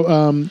too. You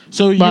know.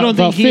 So you about- don't think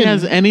about he Finn.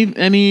 has any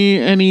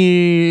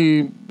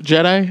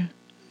Jedi?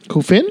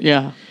 Who, Finn?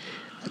 Yeah.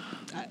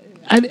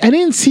 I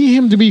didn't see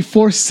him to be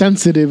force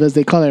sensitive, as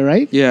they call it,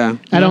 right? Yeah.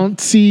 I don't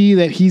see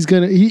that he's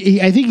gonna.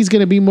 I think he's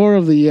gonna be more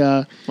of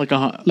the Like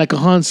a like a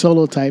Han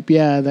Solo type,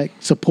 yeah, that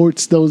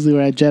supports those who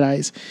are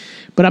Jedi's.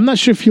 But I'm not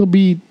sure if he'll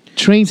be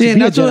trained See, to and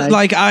be a that's Jedi. what,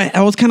 like,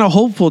 I was kind of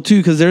hopeful too,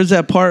 because there's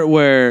that part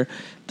where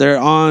they're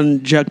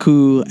on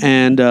Jakku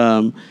and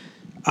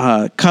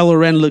Kylo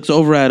Ren looks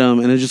over at him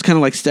and is just kind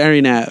of like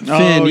staring at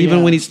Finn, even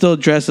yeah. when he's still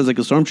dressed as like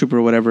a stormtrooper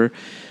or whatever.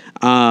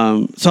 So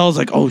I was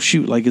like, oh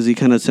shoot, like, is he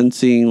kind of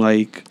sensing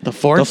like The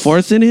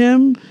Force? in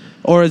him,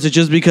 or is it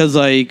just because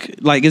like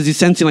is he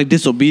sensing like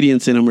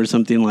disobedience in him or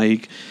something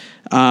like?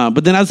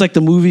 But then as like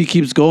the movie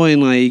keeps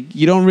going, like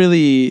they don't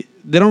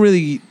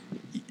really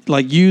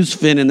like use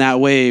Finn in that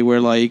way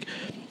where like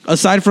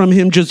aside from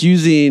him just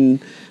using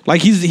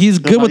like he's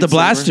good with the lightsaber.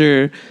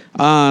 blaster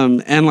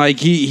and like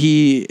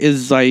he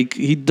is like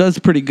he does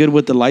pretty good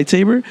with the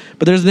lightsaber,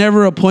 but there's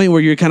never a point where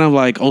you're kind of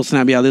like, oh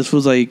snap, yeah, this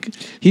was like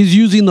he's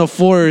using the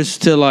force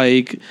to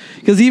like,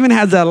 because he even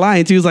has that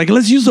line too, he's like,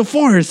 let's use the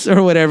force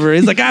or whatever.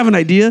 He's like, I have an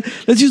idea,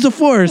 let's use the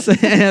force.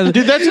 And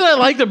Dude, that's what I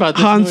liked about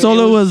this Han movie.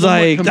 Solo It was somewhat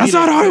like, that's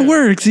not comedic, how it too.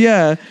 works.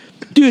 Yeah.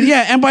 Dude,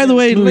 yeah, and by the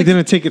way, Movie let's-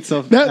 didn't take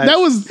itself. that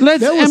was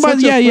let's that was and by,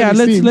 such a yeah,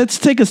 funny scene. let's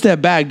take a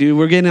step back, dude.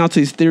 We're getting out to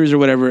these theories or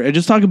whatever, and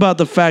just talk about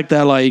the fact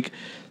that like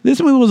this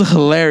movie was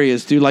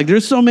hilarious, dude. Like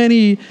there's so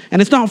many,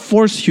 and it's not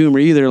forced humor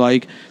either.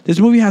 Like this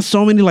movie has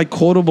so many like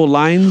quotable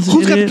lines.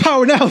 Who's in got it. the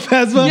power now,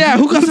 Phasma? Yeah,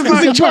 who got the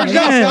Who's in power? charge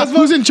now, Yeah. Phasma?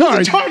 Who's in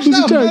charge? Who's in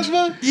now, charge?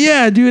 Phasma?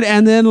 Yeah, dude,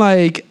 and then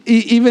like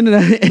even in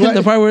What?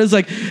 the part where it's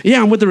like,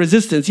 yeah, I'm with the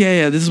resistance.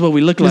 Yeah, this is what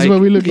we look This like. is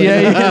what we look like. Yeah,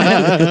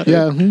 yeah.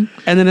 Yeah. mhm.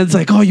 And then it's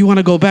like, oh, you want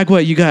to go back?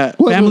 What you got?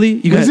 What- Family?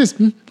 What, You what got is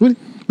this? What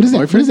is that?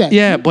 What is that?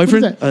 Yeah, What is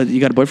boyfriend. that? You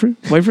got a boyfriend?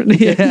 Boyfriend?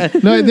 Yeah.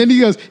 No, and then he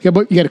goes, you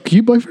got a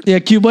cute boyfriend? Yeah,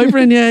 cute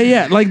boyfriend.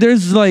 Yeah. Like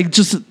there's like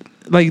just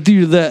like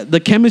dude,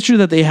 the chemistry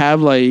that they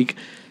have, like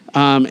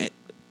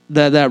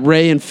that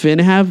Rey and Finn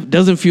have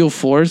doesn't feel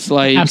forced.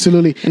 Like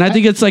Absolutely. And I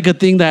think it's like a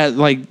thing that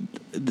like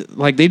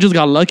they just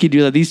got lucky,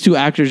 dude. That these two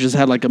actors just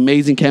had like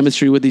amazing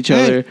chemistry with each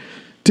other.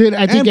 Dude,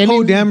 I think And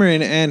Poe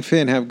Dameron and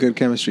Finn have good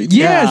chemistry. too.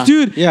 Yes, Yeah.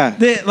 dude.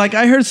 Yeah. Like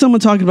I heard someone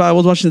talking about. I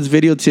was watching this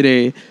video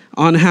today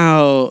on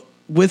how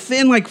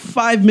within like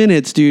 5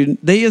 minutes, dude,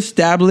 they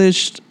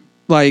established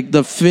like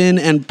the Finn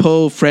and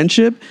Poe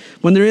friendship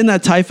when they're in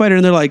that TIE fighter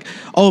and they're like,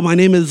 oh, my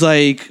name's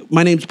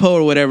Poe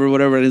or whatever.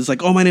 And it's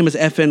like, oh, my name is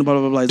FN, blah,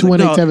 blah, blah. It's like,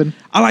 no, 2187.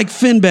 I like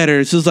Finn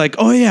better. So it's like,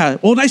 oh yeah,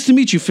 well, nice to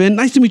meet you, Finn.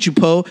 Nice to meet you,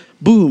 Poe.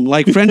 Boom,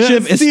 like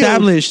friendship Sealed.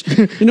 established.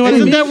 You know what I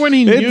Isn't mean? that when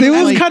he knew? It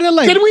was like, kind of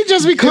like. Didn't we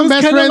just become it was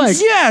best kinda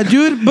friends? Like, Yeah,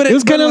 dude. But it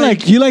was kind of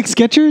like, you like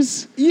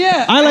Skechers?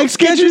 yeah, I like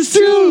Skechers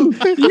too.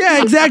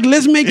 Yeah, exactly.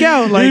 Let's make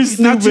out. Like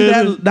You're not to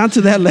stupid. not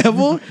to that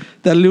level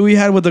that Louis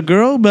had with the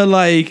girl, but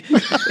like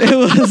it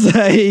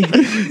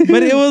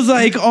was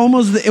like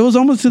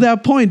almost to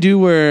that point, dude,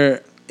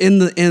 where in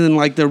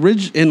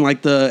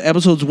the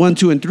episodes 1,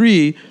 2, and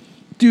 3,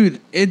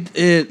 dude,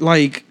 it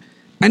like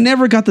I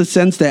never got the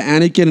sense that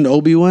Anakin and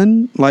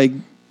Obi-Wan like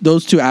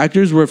those two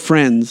actors were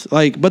friends.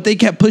 Like, but they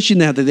kept pushing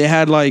that they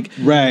had like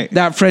Right.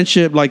 that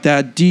friendship, like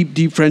that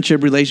deep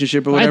friendship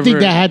relationship or whatever. I think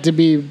that had to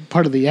be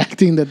part of the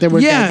acting that they were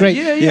Yeah, that great.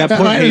 yeah, Yeah,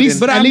 poor at Hayden.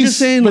 least, But at I'm least, just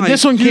saying, But like,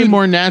 this one dude, came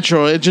more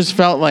natural. It just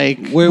felt like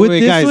Wait, With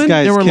wait, this guys, one,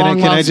 guys. they were Can I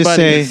long-lost just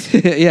say?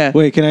 buddies. yeah.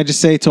 Wait, can I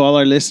just say to all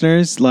our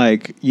listeners,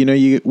 like, you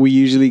know, we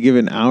usually give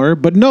an hour,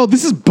 but no,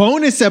 this is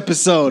bonus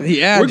episode.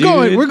 Yeah,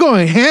 we're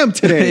going ham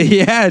today.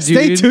 Yeah, dude.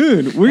 Stay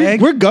tuned.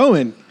 Heck. We're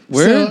going.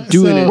 We're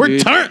doing it. we're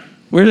dude. turned.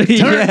 We're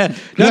yeah.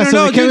 No, Yeah,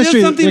 so the dude, this is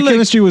chemistry, something the like-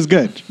 chemistry was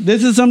good.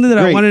 This is something that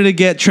I Great. wanted to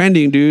get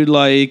trending, dude.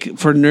 Like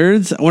for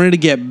nerds, I wanted to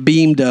get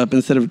beamed up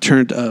instead of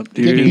turned up,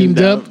 dude. Get beamed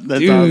up.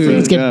 That's Dude. awesome.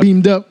 Let's get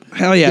beamed up.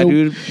 Hell yeah, Yo,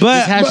 dude.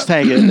 But Just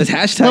hashtag it. Let's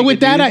hashtag But with it,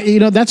 that,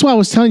 dude. that's why I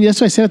was telling you. That's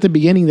why I said at the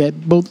beginning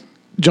that both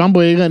John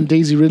Boyega and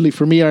Daisy Ridley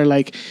for me are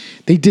like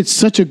they did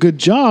such a good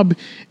job.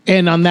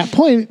 And on that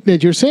point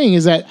that you're saying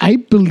is that I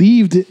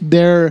believed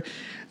their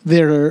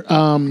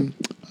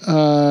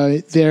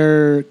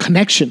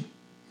connection.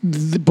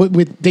 But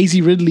with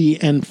Daisy Ridley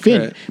and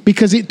Finn, Right.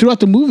 because throughout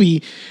the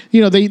movie,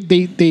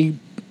 they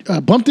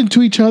bumped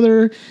into each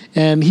other,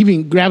 and he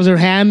even grabs her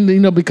hand,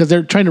 because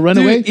they're trying to run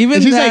Dude, away.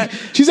 even And that-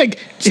 she's like,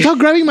 stop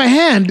grabbing my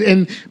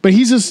hand, but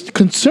he's just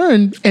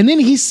concerned, and then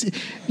he's,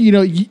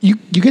 you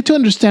get to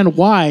understand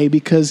why,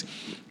 because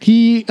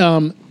he,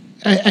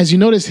 as you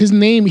notice, his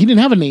name, he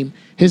didn't have a name.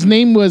 His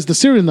name was the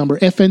serial number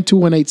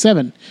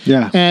FN2187.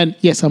 Yeah. And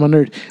yes, I'm a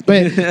nerd,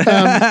 but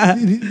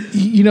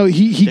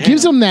he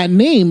gives him that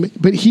name,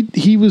 but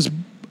he was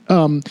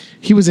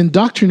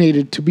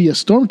indoctrinated to be a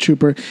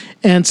stormtrooper,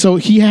 and so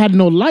he had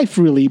no life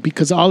really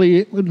because all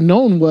he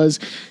known was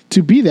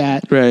to be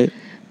that. right.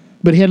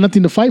 But he had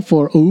nothing to fight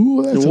for.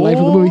 Oh, that's the life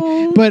of the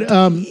movie. But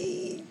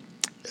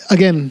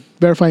again,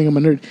 verifying I'm a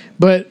nerd.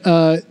 But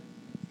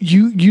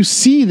you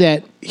see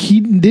that he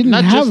didn't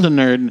Not have just the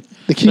nerd.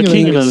 the king,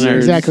 king of the nerds. nerds.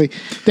 Exactly.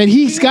 That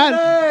he's got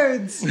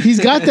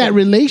that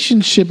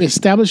relationship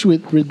established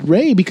with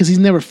Ray because he's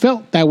never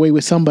felt that way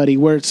with somebody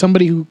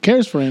who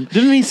cares for him.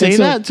 Didn't he say And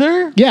so- that to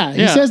her? Yeah,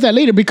 he says that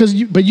later because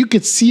you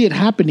could see it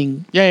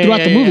happening throughout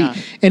the movie. yeah.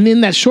 And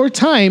in that short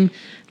time,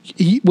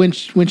 when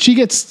she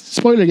gets,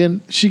 spoiler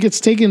again, she gets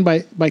taken by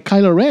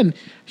Kylo Ren,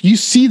 you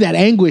see that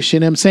anguish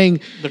in him saying,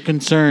 The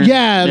concern.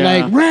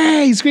 like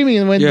Ray screaming,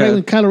 and when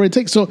Kylo Ren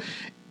takes, so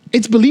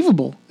it's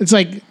believable. It's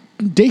like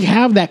they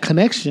have that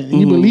connection, and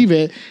you believe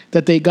it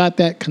that they got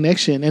that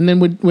connection. And then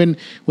when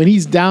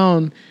he's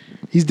down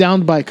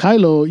by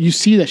Kylo, you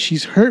see that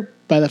she's hurt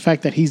by the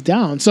fact that he's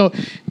down. So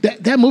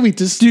that movie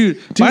just Dude,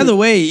 by the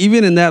way,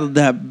 even in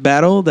that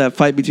battle, that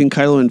fight between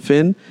Kylo and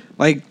Finn,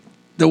 like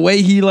the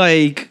way he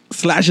like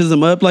slashes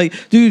them up, like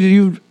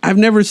dude, I've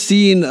never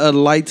seen a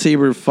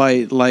lightsaber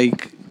fight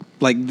like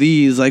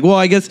these. Like, well,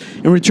 I guess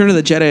in Return of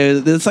the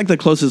Jedi, it's like the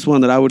closest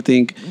one that I would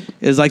think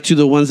is like to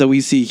the ones that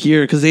we see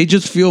here because they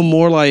just feel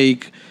more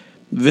like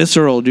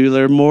visceral, dude.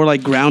 They're more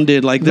like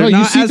grounded. Like they're No, you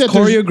not see as that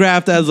there's-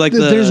 choreographed as like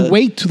there's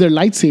weight to their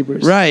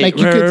lightsabers, Right, Like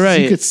you right, could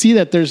right. you could see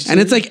that there's, And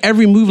it's like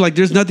every move, like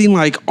there's nothing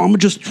like, oh, I'm gonna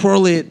just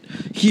twirl it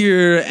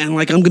here and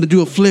like I'm gonna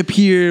do a flip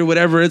here,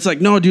 whatever. It's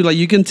like, no, dude, like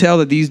you can tell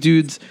that these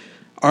dudes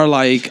are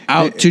like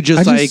out to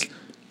just like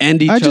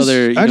end each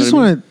other. I just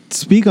want to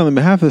speak on the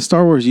behalf of the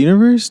Star Wars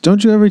universe.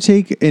 Don't you ever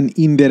take an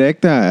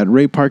indirecta at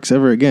Ray Parks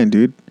ever again,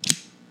 dude.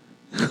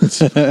 he's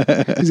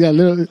got a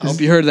little. I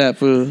hope you heard that,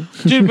 fool.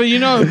 Dude, but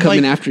Coming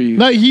like, after you.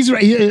 No, he's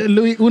right.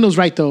 Louis Uno's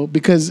right though,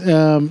 because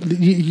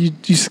you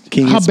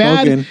King how has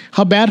spoken.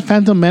 bad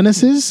Phantom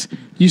Menace is.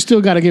 You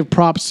still got to give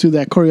props to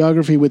that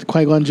choreography with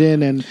Qui-Gon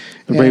Jinn and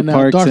Ray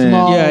Parks Darth and-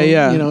 Maul.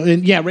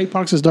 Yeah. Ray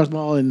Parks is Darth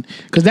Maul, and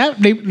because that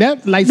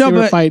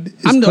lightsaber fight. Is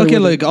I'm totally okay.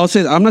 worth it. Look, I'll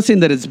say I'm not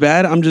saying that it's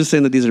bad. I'm just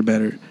saying that these are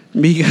better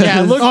because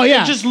yeah, look, Oh,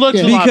 yeah. it just looks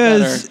Yeah. a lot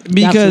because better.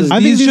 because Absolutely.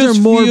 I think these just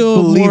are more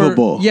feel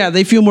believable. yeah,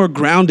 they feel more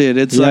grounded.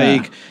 It's Yeah.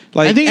 like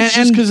I think it's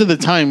just and- because of the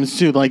times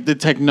too, like the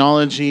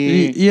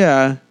technology.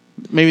 yeah.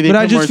 Maybe they. But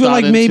put I just more feel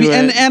like thought maybe, into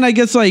it. and I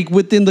guess like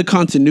within the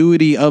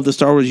continuity of the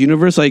Star Wars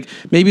universe, like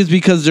maybe it's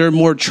because they're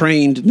more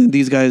trained than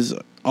these guys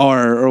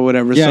are or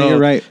whatever. Yeah, so you're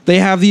right. They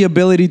have the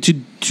ability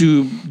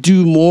to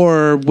do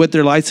more with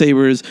their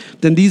lightsabers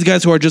than these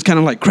guys who are just kind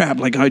of like crap.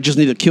 Like I just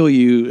need to kill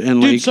you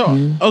and Dude, like.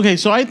 so okay,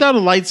 so I thought a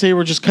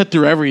lightsaber just cut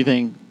through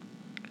everything,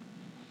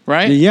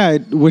 right? Yeah,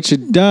 which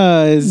it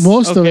does.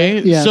 Most of Okay,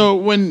 it, yeah. so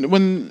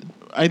when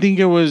I think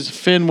it was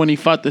Finn when he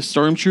fought the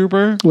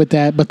stormtrooper. with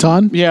that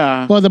baton.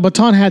 Yeah. Well, the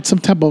baton had some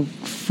type of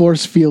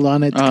force field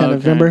on it, kind of.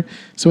 okay. Remember?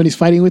 So when he's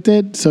fighting with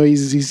it, so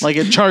he's Like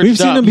it charged We've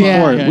seen up. them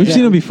before. Yeah, We've yeah.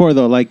 seen them before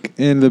though. Like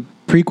in the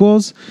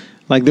prequels,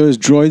 like there was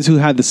droids who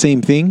had the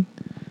same thing,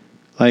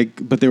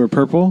 like but they were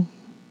purple.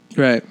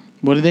 Right.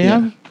 What do they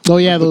have? Oh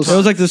yeah, those. It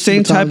was like the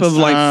same type batons. of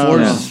like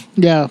force.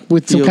 Yeah,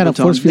 with some field kind of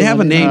baton. force field. They have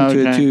a on it. name Oh, to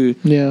it okay. too.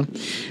 Yeah,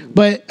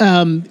 but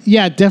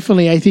yeah,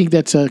 definitely. I think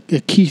that's a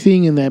key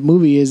thing in that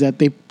movie is that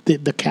the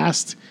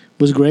cast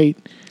was great,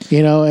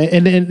 and I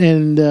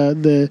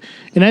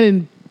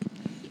didn't.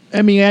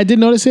 I mean, I did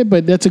notice it,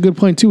 but that's a good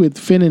point too with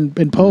Finn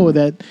and Poe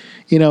that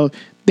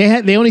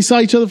they only saw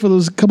each other for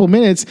those couple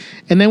minutes,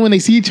 and then when they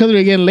see each other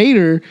again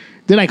later,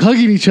 they're like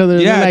hugging each other.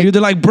 Yeah, they're like, dude,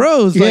 they're like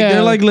bros. Like Yeah.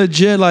 they're like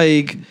legit,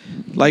 like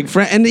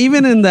friend. And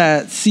even in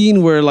that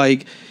scene where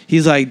like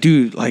he's like,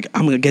 dude, like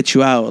I'm gonna get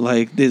you out,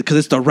 like because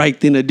it's the right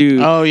thing to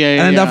do. Oh, yeah,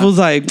 yeah, And yeah. that was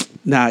like,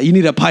 nah, you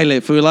need a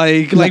pilot for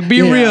like be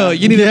yeah. real.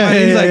 You need Yeah, a pilot.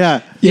 He's yeah, like,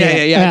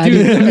 yeah. Yeah,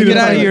 dude, I need get a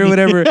out of pilot. here or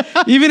whatever.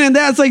 Even in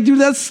that, it's like, dude,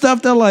 that's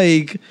stuff that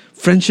like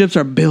friendships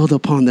are built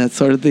upon that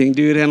sort of thing,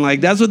 dude. And like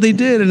that's what they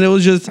did, and it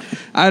was just,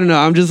 I don't know.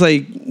 I'm just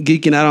like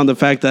geeking out on the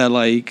fact that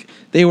like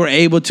they were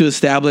able to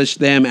establish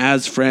them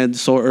as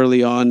friends so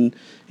early on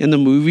in the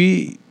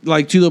movie,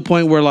 like to the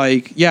point where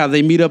like, yeah,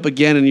 they meet up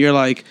again, and you're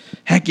like,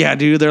 heck yeah,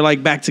 dude, they're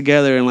like back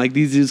together, and like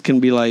these dudes can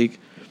be like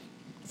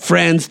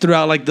friends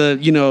throughout like the,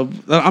 you know,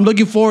 I'm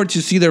looking forward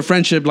to see their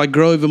friendship like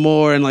grow even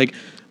more, and like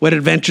what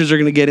adventures they're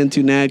gonna get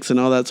into next and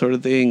all that sort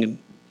of thing. And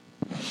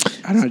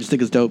I don't know, I just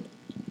think it's dope.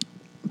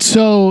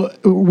 So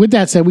with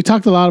that said, we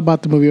talked a lot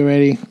about the movie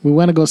already. We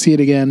want to go see it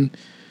again.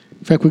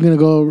 In fact, we're gonna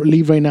go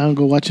leave right now and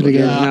go watch it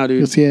again. it now, dude.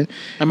 Go see it.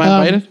 Am I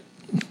invited?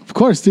 Of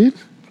course, dude.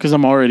 Because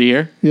I'm already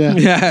here. Yeah.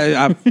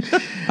 Yeah,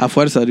 a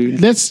fuerza,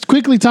 dude. Let's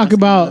quickly talk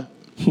about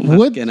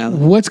getting out.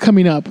 what's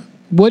coming up.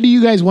 What do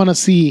you guys want to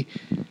see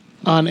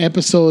on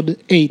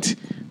episode 8?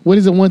 What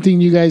is the one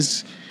thing you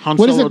guys? Han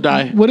what is Solo it?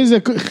 die. What is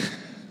it?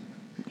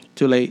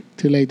 Too late.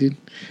 Too late, dude.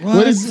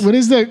 What is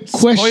the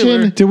question?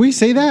 Spoiler. Did we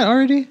say that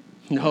already?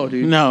 No,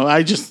 dude. No,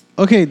 I just.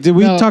 Okay, did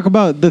we No, talk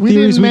about the we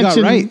theories didn't we got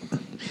mention- right?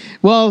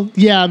 Well,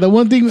 yeah, the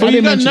one thing So I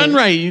you didn't got mention none it.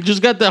 right. You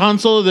just got the Han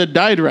Solo that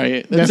died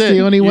right. That's That's it. the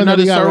only You're one not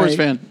that a we got Star Wars right.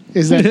 fan.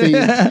 Is that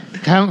the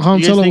Han You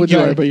guys Solo think would you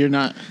die? are, but you're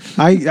not.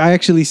 I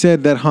actually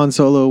said that Han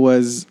Solo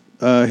was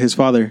his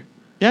father.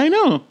 Yeah, I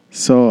know.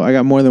 So I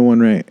got more than one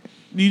right.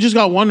 You just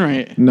got one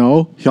right.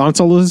 No, Han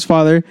Solo is his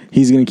father.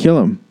 He's going to kill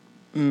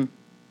him.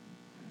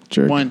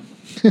 Jerk. One.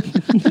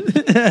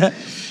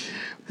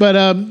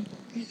 But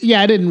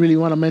yeah, I didn't really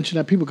want to mention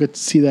that. People could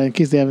see that in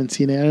case they haven't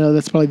seen it. I know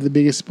that's probably the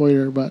biggest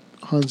spoiler about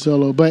Han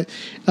Solo. But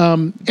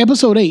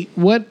episode 8,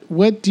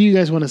 what do you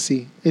guys want to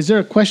see? Is there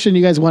a question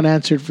you guys want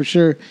answered for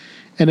sure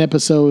in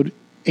episode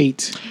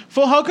 8?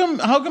 Well, how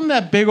come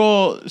that big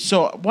old?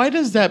 So why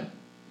does that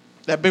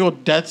big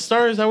old Death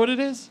Star? Is that what it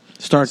is?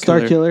 Star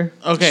Killer.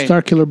 Okay.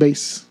 Star Killer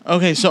Base.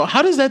 Okay. So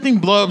how does that thing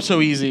blow up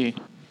so easy?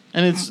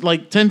 And it's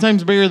like 10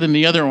 times bigger than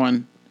the other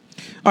one.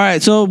 All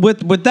right, so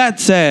with that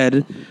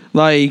said,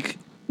 like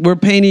we're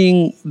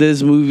painting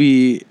this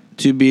movie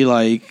to be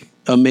like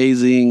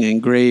amazing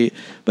and great,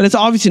 but it's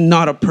obviously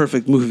not a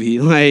perfect movie.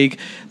 Like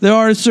there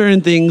are certain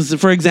things,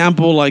 for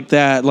example, like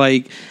that,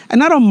 like,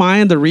 and I don't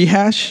mind the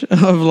rehash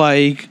of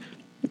like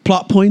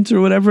plot points or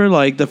whatever,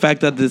 like the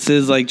fact that this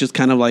is like just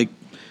kind of like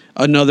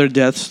another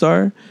Death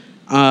Star,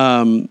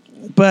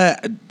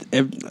 but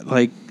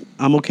like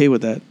I'm okay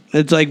with that.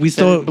 It's like we That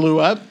still it blew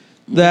up.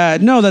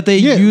 that they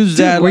use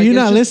dude, that. Were like, you it's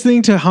not just-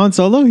 listening to Han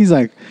Solo? He's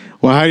like,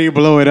 well, how do you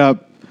blow it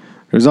up?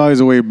 There's always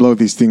a way to blow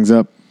these things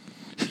up.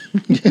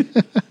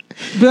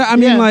 But I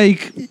mean, Yeah.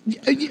 like,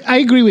 I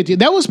agree with you.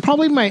 That was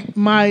probably my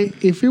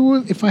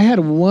if I had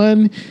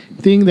one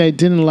thing that I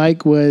didn't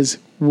like was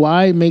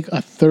why make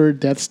a third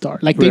Death Star?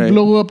 Like they Right.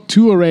 blow up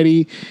 2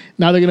 already.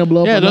 Now they're gonna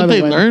blow Yeah, up don't another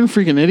they one. learn,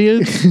 freaking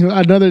idiots?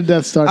 Another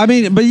Death Star. I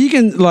mean, but you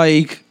can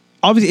like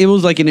obviously it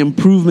was like an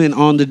improvement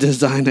on the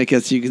design, I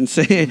guess you can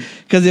say,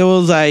 because it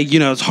was like, you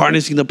know, it's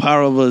harnessing the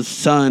power of a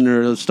sun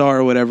or a star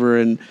or whatever,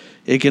 and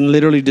it can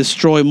literally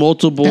destroy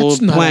multiple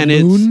That's not a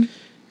planets. moon.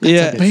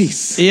 Yeah, a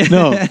base. Yeah.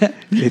 No,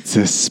 it's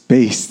a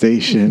space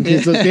station.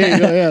 It's a, there you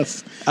go.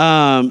 Yes.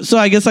 So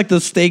I guess like the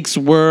stakes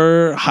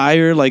were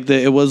higher. Like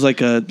it was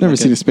like a Never like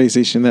seen a space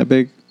station that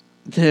big.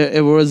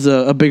 it was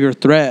a bigger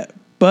threat,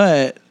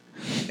 but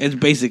it's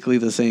basically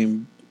the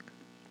same.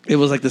 It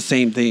was like the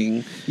same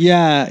thing.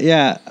 Yeah,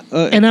 yeah.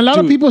 And a lot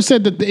of people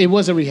said that it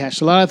was a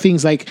rehash. A lot of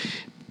things like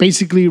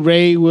basically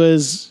Rey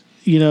was,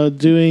 you know,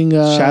 doing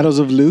Shadows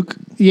of Luke,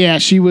 Yeah,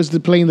 she was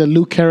playing the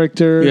Luke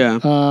character. Yeah.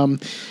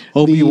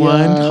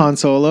 Obi-Wan, the, Han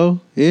Solo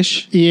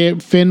ish. Yeah,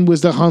 Finn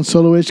was the Han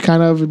Solo-ish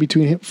kind of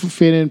between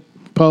Finn and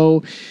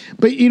Poe.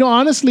 But, you know,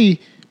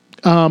 honestly,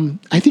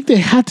 I think they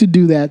had to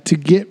do that to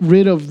get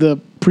rid of the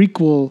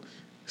prequel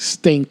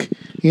stink.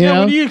 You Yeah, know?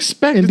 what do you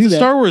expect? And It's do a that.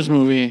 Star Wars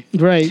movie.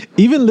 Right.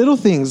 Even little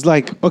things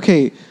like,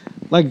 okay,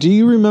 like, do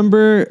you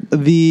remember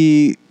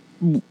the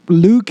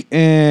Luke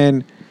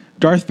and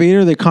Darth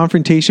Vader? The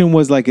confrontation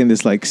was like in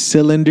this like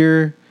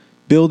cylinder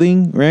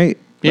building, right?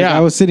 Like, Yeah.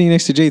 I was sitting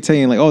next to Jade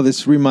saying like, oh,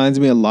 this reminds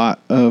me a lot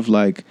of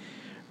like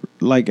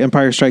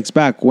Empire Strikes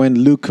Back when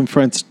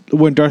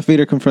Darth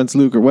Vader confronts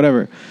Luke or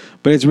whatever.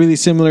 But it's really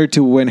similar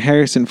to when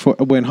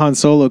when Han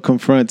Solo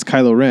confronts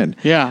Kylo Ren.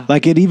 Yeah.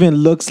 Like it even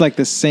looks like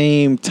the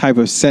same type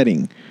of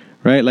setting,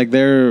 right? Like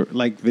they're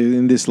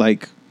in this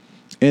like,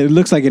 it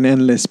looks like an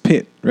endless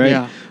pit, right?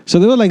 Yeah. So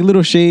there were like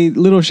little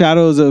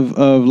shadows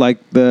of like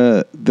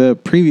the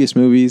previous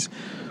movies,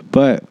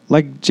 but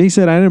like Jay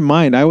said, I didn't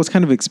mind. I was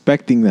kind of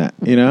expecting that,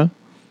 you know?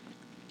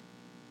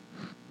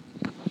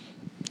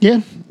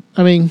 Yeah.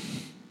 I mean,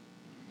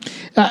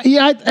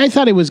 yeah, I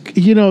thought it was,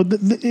 you know,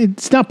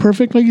 it's not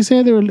perfect, like you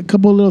said. There were a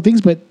couple of little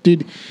things, but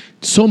dude,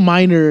 so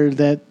minor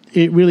that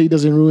it really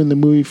doesn't ruin the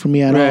movie for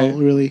me at all, Right.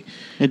 really.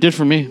 It did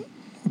for me.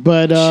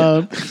 But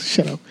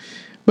shut up.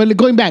 But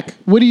going back,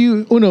 what do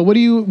you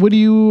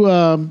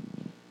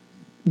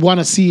want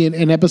to see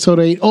in episode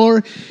 8,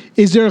 or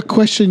is there a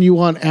question you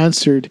want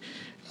answered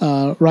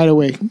right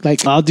away?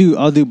 Like, I'll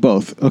do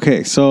both.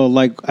 Okay, so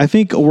like I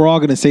think we're all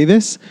gonna say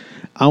this.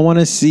 I want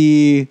to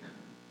see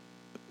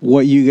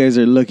what you guys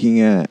are looking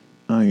at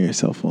on your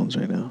cell phones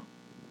right now.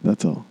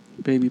 That's all.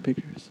 Baby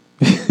pictures.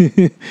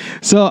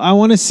 So I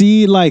want to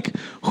see like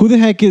who the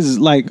heck is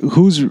like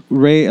who's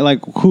Rey, like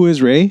who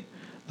is Rey,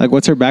 like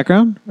what's her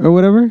background or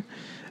whatever.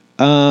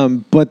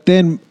 But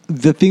then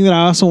the thing that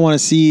I also want to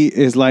see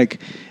is like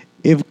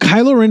if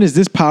Kylo Ren is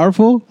this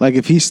powerful, like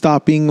if he's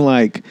stopping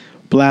like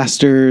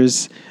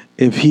blasters,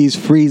 if he's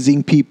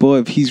freezing people,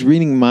 if he's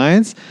reading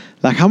minds,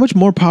 like how much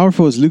more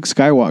powerful is Luke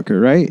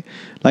Skywalker, right?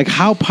 Like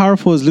how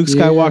powerful is Luke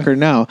Skywalker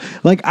now?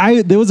 Like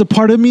there was a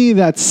part of me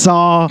that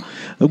saw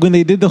when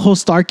they did the whole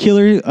Star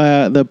Killer,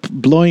 the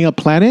blowing up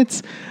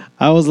planets.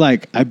 I was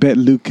like, I bet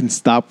Luke can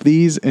stop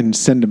these and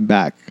send them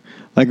back.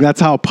 Like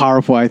that's how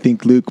powerful I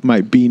think Luke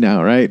might be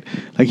now, right?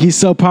 Like he's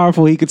so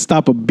powerful he could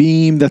stop a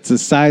beam that's the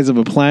size of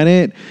a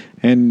planet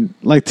and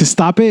like to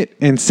stop it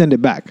and send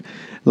it back.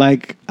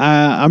 Like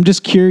I'm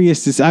just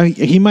curious to see,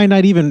 he might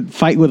not even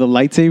fight with a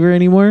lightsaber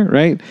anymore,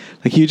 right?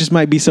 Like he just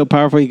might be so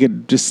powerful he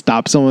could just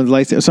stop someone's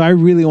lightsaber. So I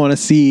really want to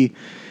see,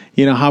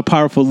 you know, how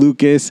powerful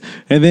Luke is,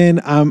 and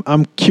then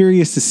I'm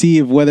curious to see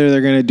if whether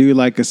they're gonna do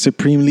like a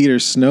Supreme Leader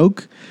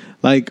Snoke.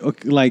 Like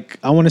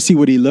I want to see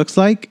what he looks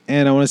like,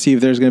 and I want to see if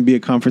there's going to be a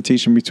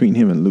confrontation between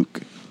him and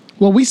Luke.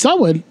 well, we saw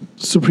what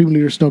Supreme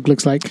Leader Snoke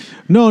looks like,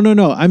 No.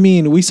 I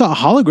mean, we saw a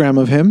hologram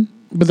of him.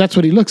 but that's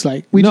what he looks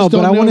like. But I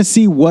know. want to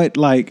see what,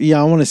 like,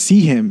 I want to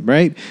see him,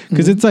 right?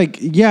 Because it's like,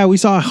 we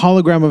saw a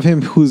hologram of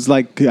him who's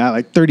like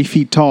 30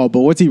 feet tall,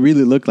 but what's he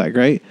really look like,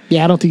 right?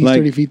 Yeah, I don't think he's Like-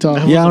 30 feet tall.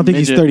 Yeah, I don't think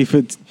he's midget. 30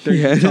 feet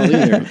tall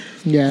either.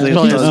 Yeah, Like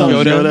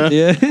Yoda.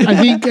 Yeah.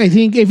 I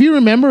think if you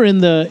remember in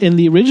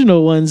the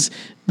original ones,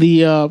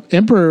 the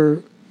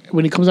Emperor,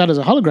 when he comes out as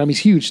a hologram, he's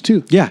huge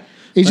too. Yeah.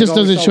 He just all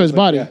we doesn't saw show his was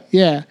like, body.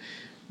 Yeah.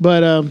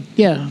 But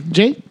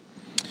Jay.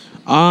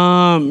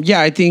 Yeah,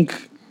 I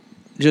think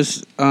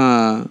just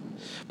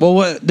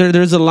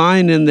there's a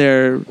line in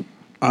there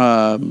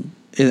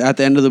at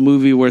the end of the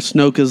movie where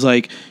Snoke is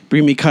like,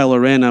 "Bring me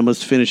Kylo Ren, I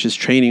must finish his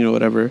training," or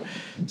whatever.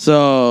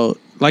 So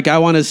like I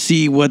want to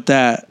see what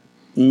that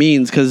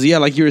means, because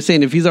like you were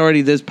saying, if he's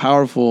already this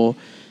powerful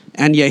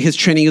and his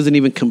training isn't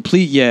even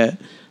complete yet,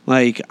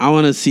 like I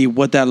want to see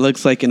what that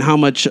looks like and how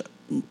much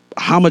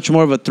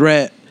more of a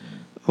threat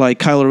like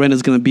Kylo Ren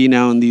is going to be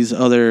now in these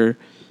other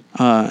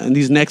in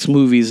these next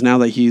movies, now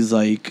that he's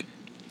like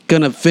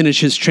gonna finish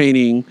his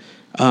training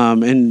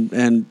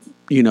and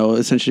you know,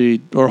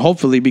 essentially or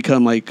hopefully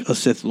become like a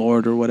Sith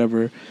Lord or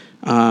whatever.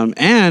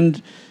 And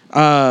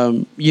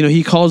you know,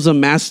 he calls them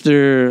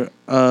Master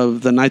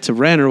of the Knights of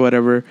Ren or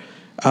whatever.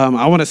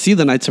 I want to see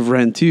the Knights of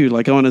Ren too.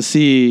 Like I want to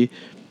see,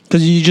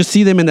 because you just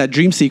see them in that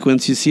dream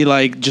sequence. You see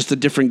like just the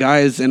different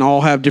guys and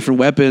all have different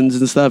weapons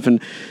and stuff.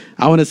 And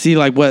I want to see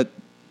like what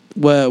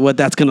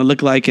that's gonna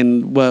look like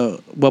and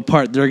what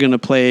part they're gonna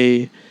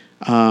play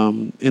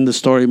in the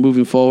story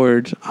moving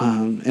forward.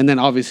 And then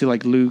obviously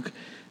like Luke,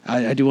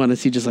 I do want to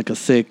see just like a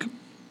sick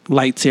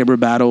lightsaber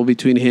battle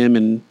between him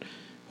and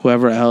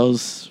whoever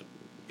else.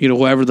 You know,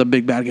 whoever the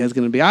big bad guy is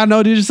going to be. I don't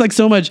know, dude. Just like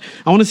so much.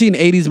 I want to see an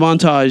 80s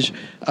montage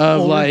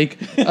of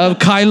of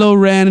Kylo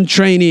Ren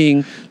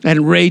training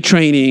and Rey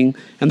training.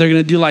 And they're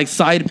going to do like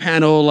side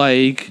panel,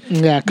 like.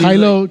 Yeah,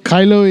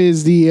 Kylo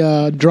is the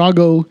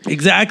Drago.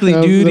 Exactly,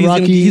 the dude.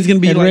 Rocky He's going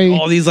to be and like Rey.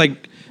 all these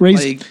like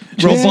Rey's-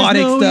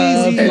 robotic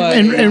stuff. And,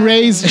 like- and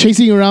Rey's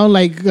chasing around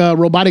like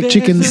robotic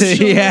chickens.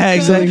 yeah,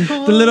 exactly.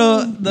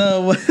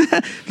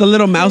 The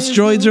little mouse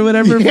droids or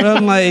whatever.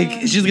 From like,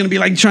 she's gonna be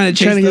like trying to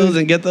chase Trying to those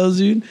and get those,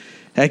 dude.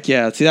 Heck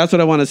yeah! See, that's what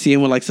I want to see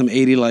him with, like some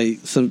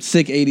some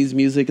sick 80s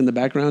music in the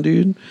background,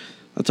 dude.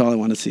 That's all I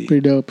want to see.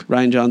 Pretty dope.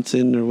 Ryan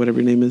Johnson or whatever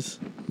your name is.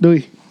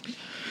 Louis.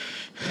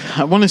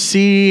 I want to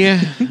see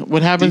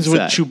what happens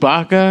with Exact.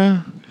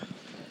 Chewbacca.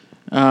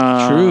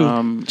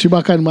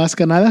 Chewbacca and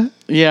Mascanada.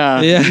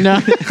 Yeah. Yeah. No.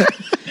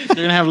 They're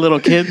gonna have little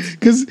kids.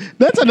 Because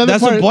that's another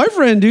That's part. her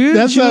boyfriend, dude.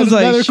 That's she was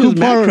another like, she cool was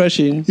mad part.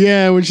 crushing.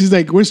 Yeah, when she's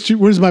like,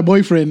 "Where's my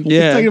boyfriend?"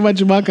 Yeah. Talking about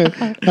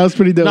Chewbacca. That was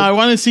pretty dope. No, I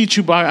want to see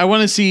Chewbacca. I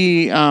want to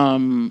see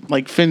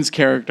like Finn's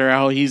character,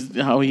 how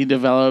he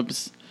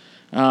develops,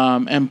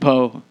 and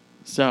Poe.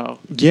 So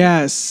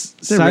Yes.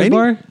 it raining?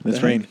 Sidebar.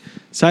 That's rain.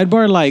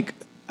 Sidebar. Like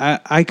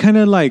I kind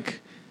of like.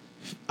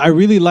 I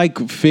really like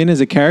Finn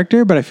as a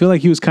character, but I feel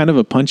like he was kind of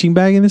a punching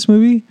bag in this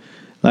movie.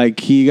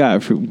 Like he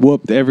got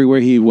whooped everywhere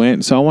he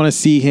went. So I want to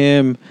see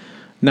him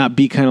not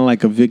be kind of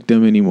like a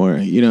victim anymore.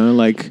 You know,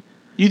 like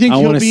you think I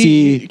he'll wanna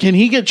be? see- Can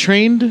he get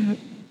trained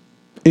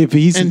if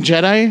he's in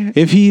Jedi?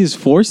 if he is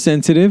force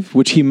sensitive,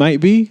 which he might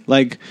be,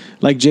 like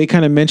Jay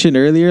kind of mentioned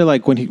earlier,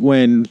 like when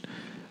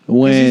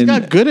He's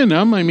got good in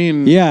him. I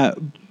mean, yeah.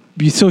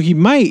 So he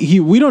might.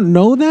 We don't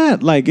know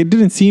that. Like it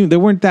didn't seem there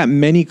weren't that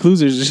many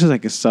clues. There's just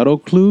like a subtle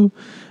clue.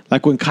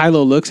 Like when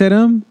Kylo looks at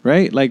him,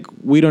 right? Like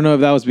we don't know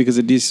if that was because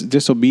of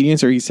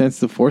disobedience or he sensed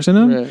the force in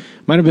him. Right.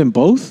 Might have been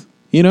both.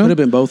 You know, Could have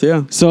been both,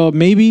 yeah. so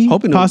maybe,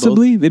 Hoping it was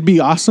possibly, it'd be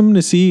awesome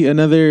to see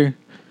another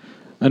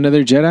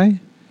Jedi.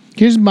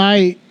 Here's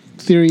my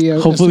theory.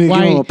 Hopefully, they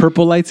give him a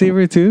purple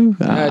lightsaber too.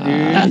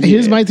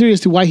 Here's my theory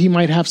as to why he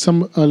might have a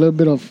little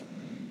bit of,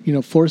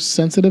 force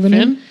sensitive in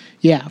him. Finn?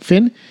 Yeah,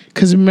 Finn.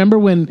 Because remember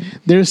when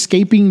they're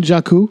escaping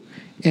Jakku,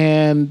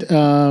 and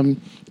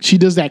she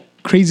does that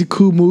crazy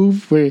cool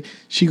move where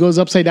she goes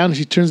upside down and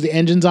she turns the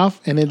engines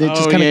off, and then it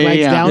just Oh, kind of yeah, glides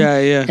yeah. down,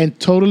 Yeah. and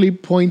totally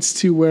points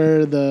to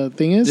where the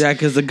thing is. Yeah,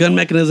 because the gun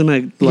mechanism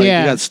had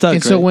got stuck.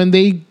 And so right? when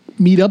they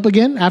meet up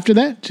again after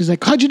that, she's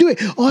like, "How'd you do it?"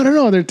 "Oh, I don't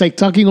know." They're like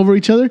talking over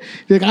each other.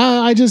 They're like,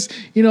 I just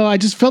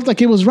felt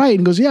like it was right.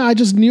 And goes, "Yeah, I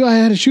just knew I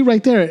had to shoot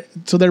right there."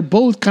 So they're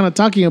both kind of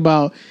talking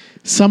about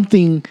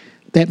something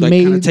that like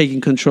made kind of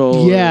taking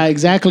control. Yeah,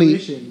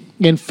 exactly.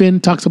 And Finn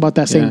talks about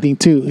that same Yeah. thing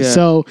too. Yeah.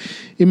 So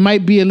it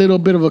might be a little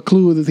bit of a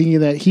clue to thinking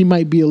that he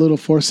might be a little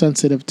force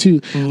sensitive too.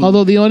 Mm-hmm.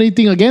 Although the only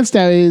thing against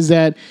that is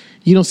that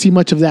you don't see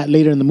much of that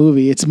later in the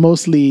movie. It's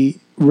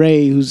mostly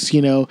Rey who's,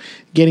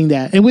 getting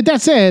that. And with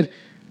that said,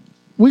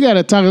 we got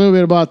to talk a little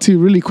bit about too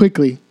really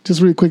quickly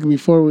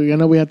before I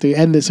know we have to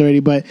end this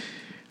already, but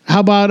how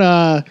about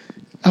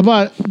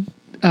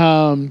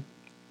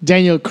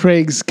Daniel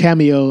Craig's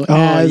cameo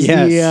as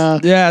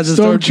yes. the as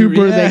a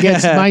stormtrooper that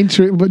gets yeah.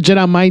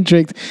 Jedi mind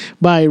tricked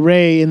by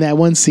Rey in that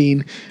one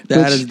scene.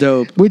 That is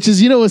dope. Which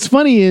is, what's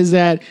funny is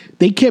that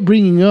they kept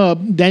bringing up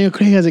Daniel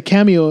Craig has a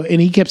cameo,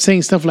 and he kept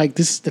saying stuff like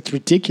this. That's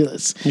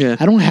ridiculous. Yeah.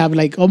 I don't have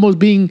almost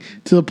being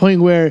to the point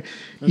where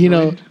Who's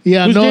Daniel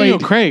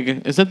annoyed.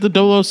 Craig? Is that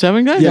the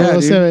 007 guy? Yeah,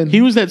 007.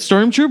 He was that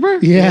stormtrooper?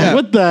 Yeah.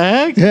 What the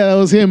heck? Yeah, that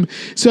was him.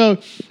 So,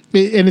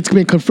 and it's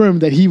been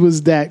confirmed that he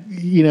was that,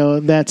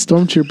 that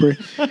stormtrooper.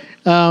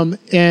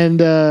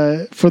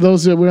 For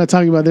those that we're not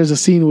talking about, there's a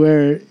scene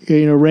where,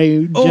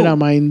 Rey Jedi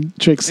mind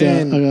tricks a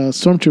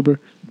stormtrooper.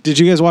 Did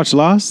you guys watch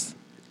Lost,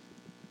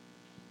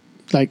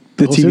 Like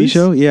the whole TV series?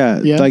 show? Yeah,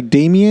 Yeah. like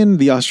Damien,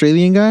 the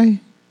Australian guy,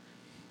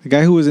 the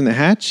guy who was in the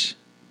hatch.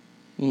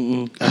 I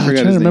I'm forgot trying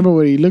his to remember name.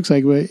 what he looks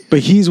like, but But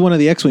he's one of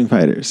the X-wing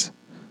fighters.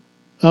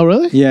 oh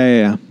really?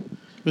 Yeah.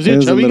 Was he a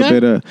There's chubby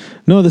guy?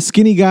 No, the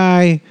skinny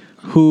guy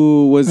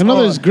who was. I know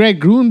there's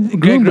Greg Greg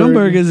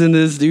Grunberg is in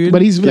this, dude.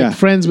 but he's Yeah.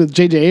 friends with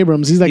J.J.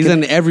 Abrams. He's He's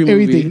in every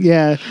movie. everything.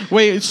 Yeah,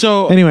 Wait,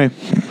 so Anyway,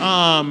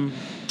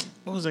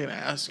 what was I going to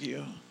ask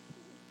you?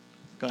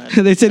 Go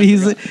ahead. they said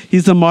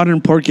he's the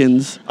modern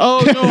Porkins.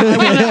 Oh no,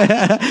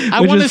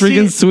 I Which wanna is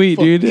freaking sweet,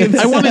 dude.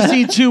 I want to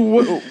see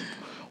too.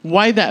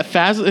 Why that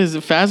is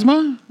it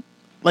Phasma?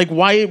 Like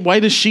why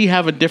does she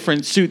have a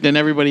different suit than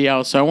everybody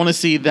else? So I want to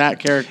see that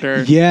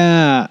character.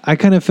 yeah, I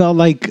kind of felt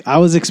like I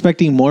was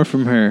expecting more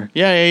from her.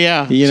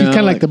 Yeah. You she's know, kind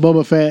of like the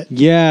Boba Fett.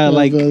 Yeah, of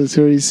like the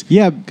series.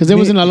 yeah, Because there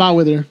wasn't a lot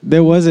with her.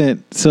 There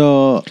wasn't.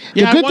 So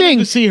Yeah, The good I wanted thing-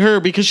 to see her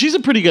because she's a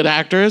pretty good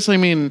actress. I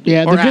mean,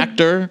 Yeah, or the good-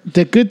 actor.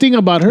 The good thing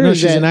about her no, is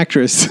she's that an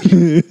actress.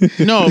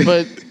 No,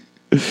 but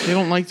they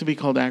don't like to be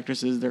called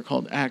actresses. They're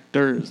called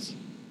actors.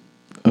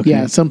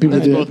 yeah, some people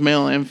That's do. both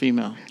male and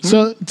female.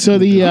 So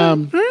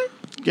the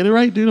Get it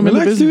right, dude. I'm in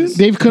Relax, the business.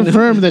 they've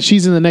confirmed that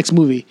she's in the next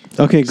movie.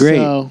 Okay, great.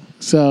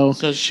 So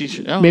So she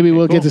should. maybe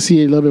we'll get to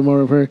see a little bit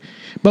more of her.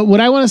 But what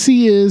I want to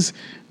see is,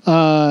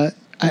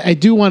 I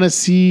do want to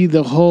see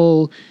the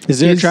whole.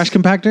 Is there a trash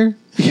compactor?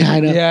 Yeah, I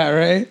know. Yeah,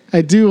 right.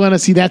 I do want to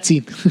see that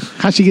scene.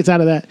 How she gets out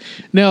of that.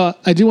 No,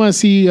 I do want to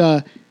see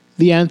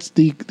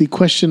the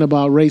question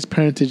about Rey's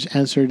parentage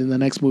answered in the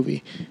next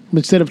movie.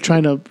 Instead of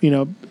trying to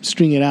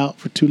string it out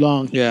for too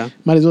long. Yeah.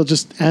 Might as well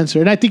just answer,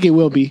 and I think it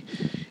will be.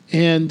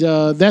 And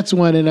that's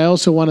one. And I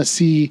also want to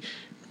see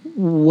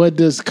what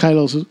does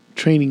Kylo's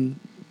training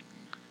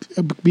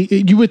be.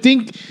 You would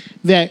think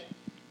that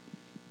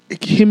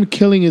him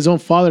killing his own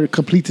father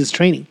completes his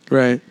training,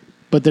 Right.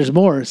 but there's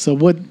more. So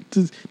what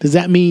does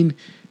that mean?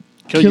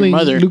 Kill your Killing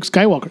mother. Luke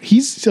Skywalker.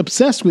 He's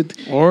obsessed with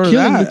Or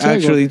killing Luke that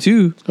actually Skywalker.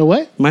 too. Or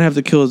what? Might have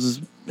to kill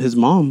his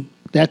mom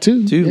That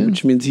too. too, Yeah.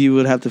 which means he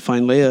would have to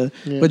find Leia,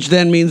 Yeah. which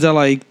then means that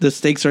like the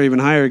stakes are even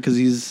higher because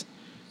he's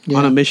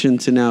on Yeah. a mission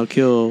to now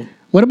kill.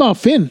 What about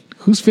Finn?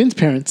 Who's Finn's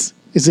parents?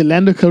 Is it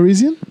Lando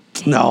Calrissian?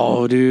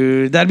 No,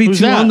 dude, that'd be Who's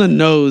too that? on the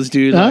nose,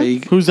 dude. Huh?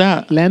 Like, Who's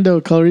that? Lando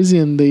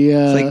Calrissian, the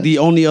like the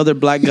only other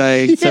black guy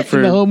except for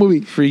in the whole movie.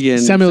 freaking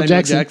Samuel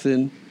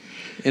Jackson.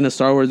 in a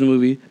Star Wars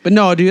movie. But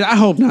no, dude, I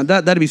hope not.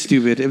 That'd be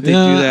stupid if they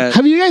Yeah. do that.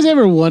 Have you guys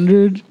ever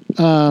wondered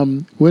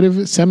what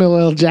if Samuel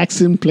L.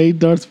 Jackson played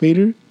Darth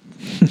Vader?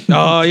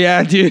 Oh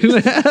yeah, dude,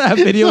 that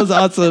video was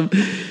awesome.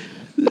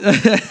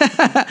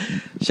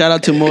 Shout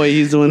out to Moy,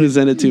 he's the one who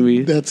sent it to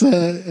me. That's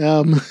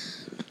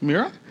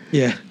Mira?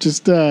 Yeah,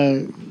 just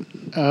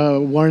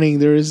warning.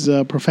 There is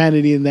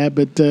profanity in that,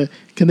 but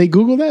can they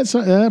Google that?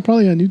 So,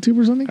 probably on YouTube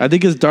or something. I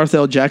think it's Darth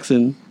L.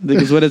 Jackson. I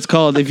think is what it's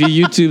called. If you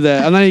YouTube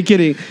that, I'm not even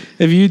kidding.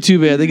 If you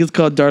YouTube it, I think it's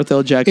called Darth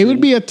L. Jackson. It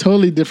would be a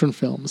totally different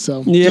film.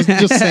 So Yeah.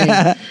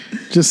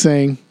 just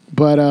saying.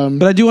 But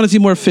But I do want to see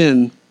more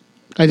Finn.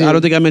 I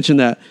don't think I mentioned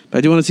that, but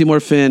I do want to see more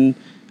Finn.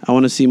 I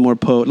want to see more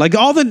Poe. Like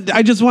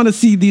I just want to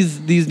see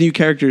these new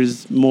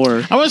characters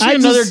more. I want to see I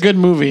another just- good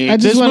movie. I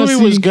just This wanna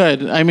movie was see-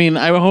 good. I mean,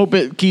 I hope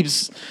it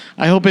keeps.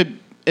 I hope it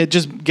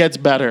just gets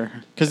better.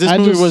 Because this I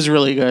movie just- was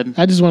really good.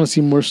 I just want to see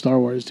more Star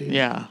Wars, dude.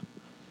 Yeah.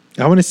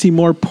 I want to see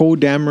more Poe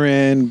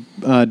Dameron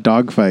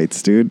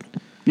dogfights, dude.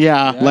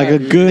 Yeah. Like a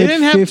good. They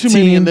didn't have 15. too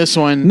many in this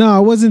one. No,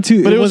 it wasn't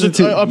too. But it was wasn't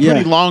too. a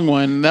pretty long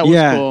one. That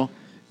was cool.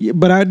 Yeah,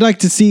 but I'd like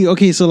to see,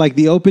 okay, so like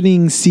the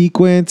opening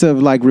sequence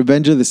of like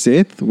Revenge of the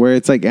Sith, where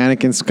it's like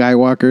Anakin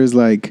Skywalker's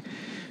like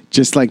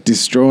just like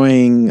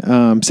destroying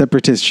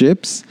separatist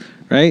ships,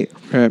 right?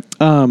 Right.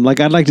 Like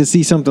I'd like to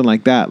see something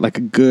like that, like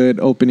a good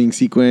opening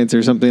sequence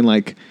or something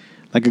like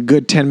a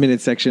good 10-minute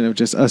section of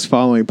just us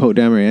following Poe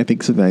Dameron. I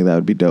think something like that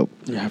would be dope.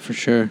 Yeah, for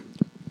sure.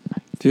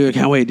 Dude, I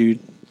can't wait, dude.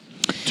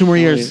 2 more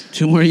years.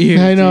 2 more years.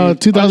 I know.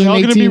 dude. Are they all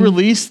 2018. going to be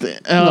released?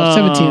 No,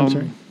 17. I'm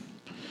sorry.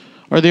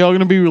 Are they all going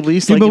to be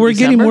released? Dude, like but in we're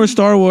getting December? more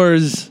Star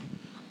Wars.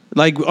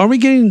 Like, aren't we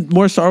getting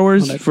more Star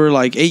Wars for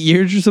like 8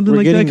 years or something We're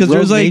like that? getting Because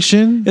there's Rogue like,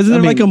 Nation? isn't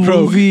there I like a mean,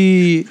 Rogue.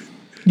 movie?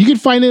 You can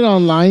find it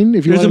online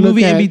if you There's want a to look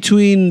movie at. in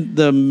between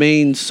the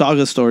main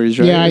saga stories,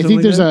 right? Yeah, Or I something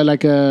think there's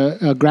like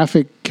a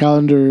graphic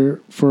calendar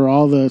for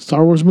all the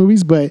Star Wars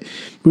movies. But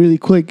really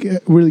quick,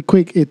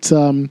 it's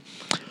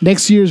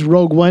next year's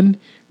Rogue One.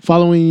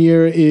 Following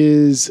year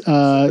is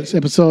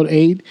Episode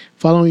 8.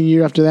 Following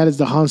year after that is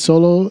the Han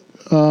Solo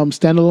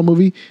standalone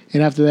movie,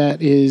 and after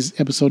that is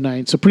Episode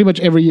 9. So pretty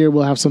much every year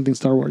we'll have something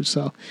Star Wars.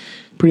 So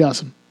pretty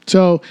awesome.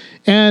 So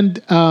and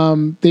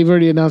they've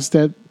already announced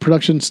that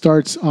production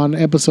starts on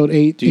Episode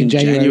 8 Dude, in in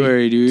January.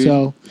 January, dude.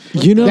 So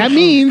You know, that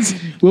means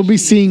we'll be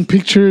seeing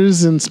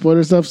pictures and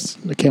spoiler stuff.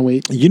 I can't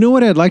wait. you know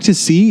what I'd like to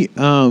see?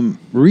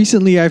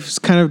 Recently,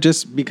 I've kind of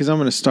just because I'm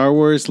in a Star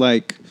Wars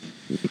like.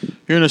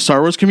 You're in a Star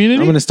Wars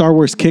community? I'm in a Star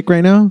Wars kick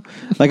right now.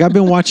 Like I've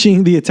been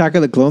watching the Attack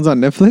of the Clones on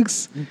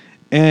Netflix,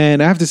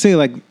 and I have to say,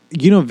 like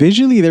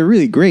visually they're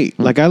really great.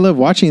 Like I love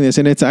watching this,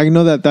 and I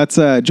know that's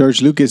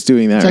George Lucas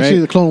doing that. It's actually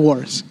right? the Clone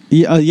Wars.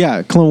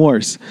 Yeah, Clone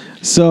Wars.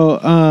 So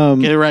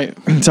Get it right.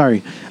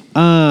 sorry.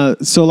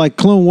 So like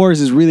Clone Wars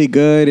is really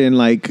good, and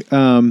like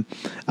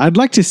I'd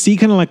like to see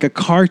kind of like a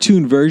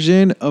cartoon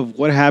version of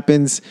what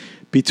happens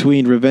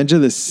between Return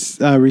of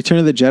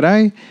the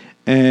Jedi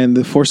and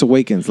The Force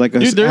Awakens, like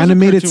Dude, there's a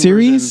animated cartoon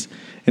series. version.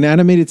 An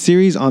animated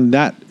series on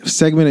that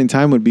segment in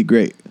time would be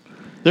great.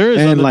 There is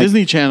And on the like-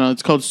 Disney Channel.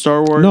 It's called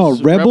Star Wars. No,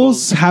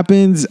 Rebels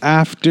happens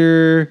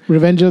after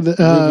Revenge of the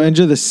Revenge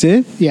of the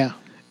Sith. Yeah.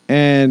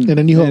 and And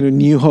A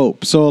New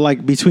Hope. So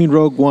like between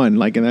Rogue One,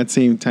 like in that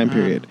same time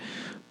period.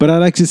 But I'd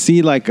like to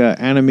see like an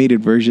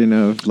animated version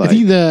of like I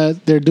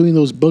think they're doing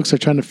those books are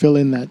trying to fill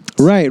in that.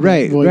 right.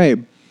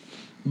 void.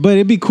 But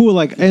it'd be cool,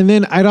 like, and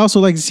then I'd also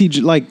like to see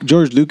like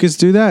George Lucas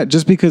do that,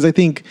 just because I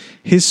think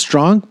his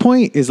strong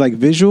point is like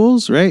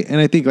visuals, right? And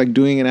I think like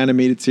doing an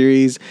animated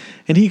series,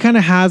 and he kind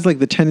of has like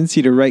the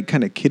tendency to write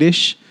kind of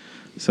kiddish,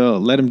 so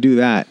let him do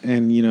that.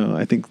 And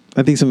I think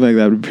something like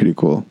that would be pretty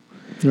cool.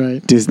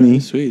 Right. Disney,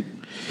 Sweet.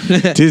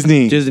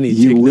 Disney, Disney,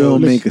 you take will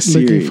notes. make a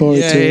series. Looking forward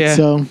Yeah, to it. yeah.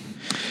 So,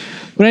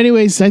 but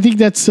anyways, I think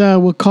that's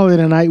we'll call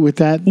it a night with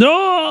that.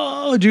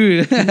 No,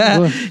 dude.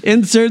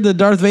 Insert the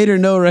Darth Vader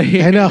no right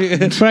here. I know.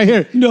 It's right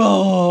here.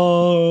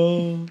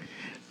 No.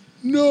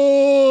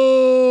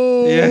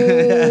 No.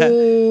 Yeah.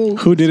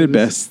 Who did it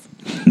best?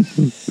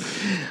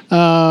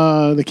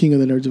 The King of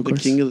the Nerds, of The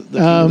course. king of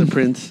the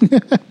prince.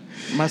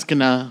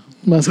 Maskana.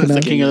 Maskana. That's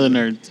the king of the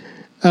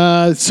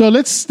nerds. So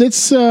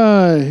let's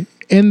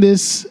end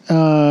this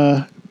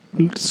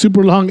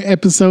super long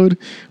episode,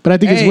 but I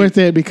think it's Hey. worth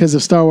it because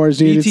of Star Wars,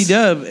 dude. BT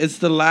Dub. It's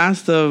the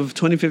last of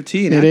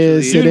 2015. It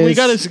is, Dude, it we is.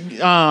 got to.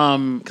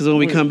 Because when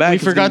we come back, we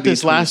it's gonna forgot be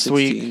this last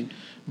 2016. week,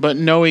 but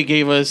Noe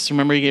gave us.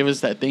 Remember, he gave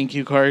us that thank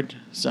you card.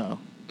 So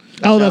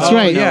Oh, that's Oh,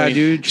 right. Yeah,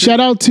 dude.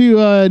 Shout out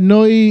to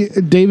Noe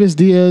Davis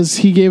Diaz.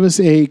 He gave us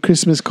a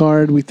Christmas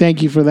card. We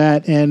thank you for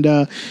that, and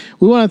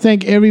we want to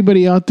thank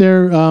everybody out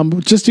there.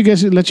 Just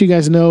to let you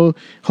guys know,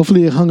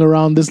 hopefully you hung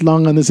around this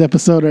long on this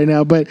episode right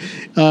now. But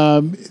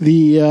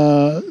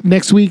the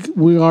next week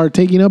we are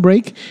taking a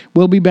break.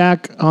 We'll be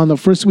back on the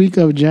first week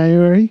of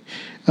January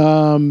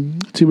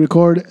to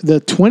record the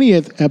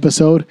 20th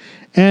episode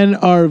and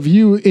our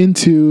view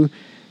into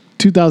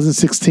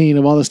 2016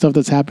 of all the stuff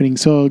that's happening.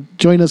 So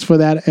join us for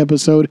that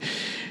episode.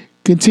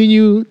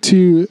 Continue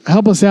to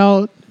help us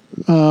out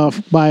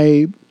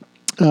by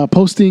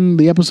posting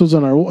the episodes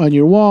on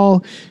your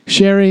wall,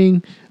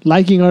 sharing,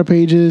 liking our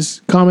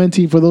pages,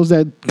 commenting. For those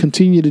that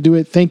continue to do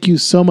it, thank you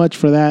so much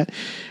for that.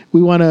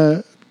 We want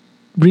to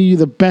bring you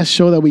the best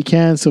show that we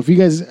can. So if you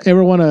guys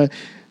ever want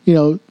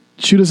to,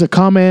 shoot us a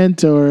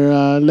comment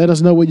or let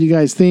us know what you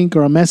guys think,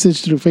 or a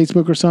message through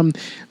Facebook or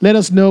something. Let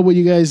us know what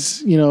you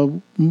guys,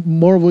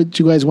 more of what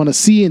you guys want to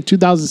see in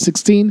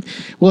 2016.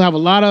 We'll have a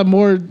lot of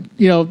more,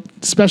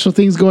 special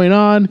things going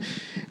on.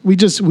 We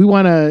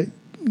want to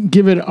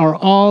give it our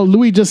all.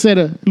 Louis just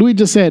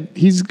said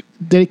he's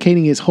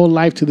dedicating his whole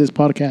life to this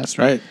podcast.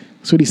 Right.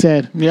 That's what he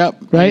said. yep,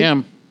 Right? I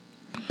am.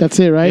 That's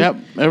it, right? Yep.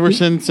 Ever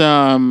since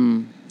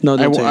No,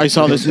 don't say I it.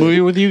 saw this movie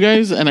with you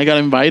guys and I got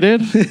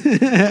invited.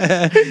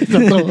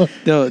 Don't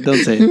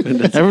say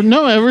it.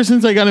 Ever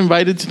since I got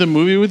invited to the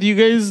movie with you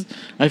guys,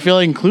 I feel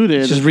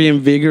included. Just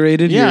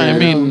reinvigorated. yeah, your- I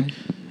mean,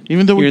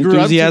 even though we your grew up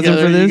enthusiasm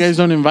together, for you this? guys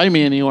don't invite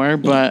me anywhere.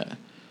 But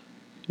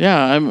Yeah,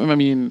 I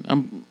mean,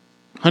 I'm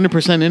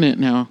 100% in it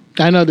now.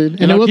 I know,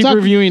 dude. And I'll we'll keep talk.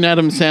 reviewing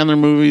Adam Sandler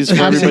movies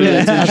for everybody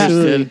that's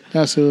Absolutely, interested.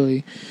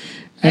 absolutely.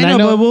 And And I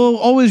know, but we'll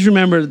always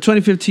remember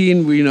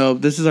 2015.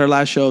 This is our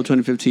last show of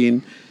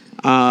 2015.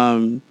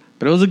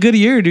 But it was a good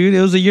year, dude.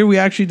 It was a year we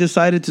actually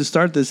decided to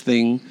start this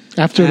thing.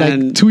 After like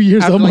And 2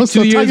 years after almost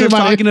like 2 of years of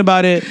talking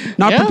about it.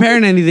 Not Yeah.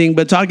 preparing anything,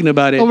 but talking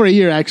about it. over a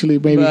year actually,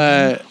 maybe.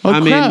 But Oh, I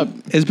mean, crap.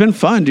 it's been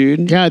fun,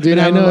 dude. Yeah, dude, Been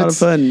I having know a lot of it's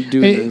fun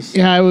doing it- this.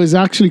 Yeah, it was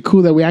actually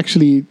cool that we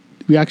actually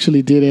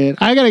did it.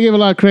 I gotta give a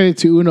lot of credit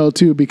to Uno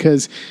too,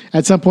 because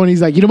at some point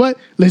he's like, you know what?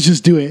 Let's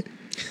just do it.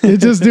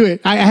 Let's just do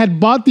it. I had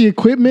bought the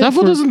equipment. That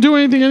fool doesn't do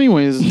anything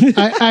anyways.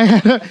 I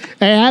had What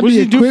the does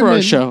he do for our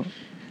equipment show?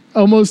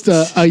 almost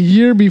a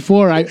year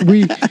before.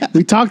 We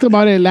talked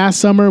about it last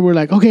summer. We're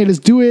like, okay, let's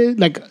do it.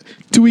 Like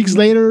 2 weeks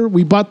later,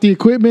 we bought the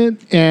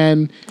equipment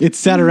and It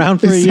sat around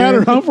for a it year. sat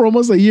around for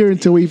almost a year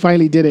until we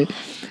finally did it.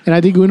 And I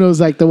think Uno's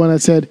like the one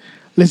that said,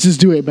 let's just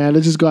do it, man.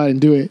 Let's just go out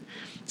and do it.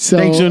 So,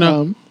 Thanks,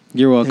 Uno.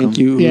 You're welcome. Thank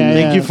you. Yeah,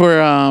 Thank you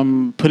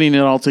for putting it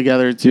all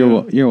together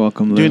too. You're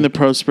welcome. Lou. Doing the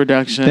post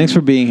production. Thanks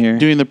for being here.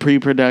 doing the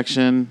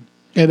pre-production.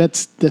 Yeah,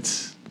 that's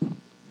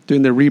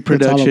Doing the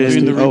That's all of us.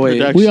 reproduction. Doing the Oh, wait.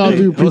 reproduction. we all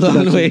do Hold on,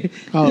 pre-production. wait.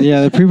 Oh,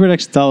 Yeah, the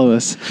pre-production's all of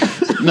us.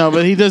 No,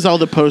 but he does all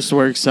the post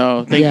work.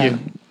 So thank Yeah. you.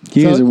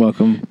 You guys So- are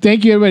welcome.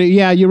 Thank you, everybody.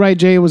 Yeah, you're right,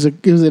 Jay. It was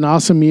an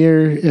awesome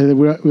year.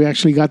 We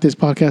actually got this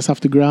podcast off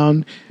the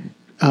ground.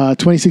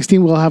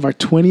 2016, we'll have our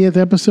 20th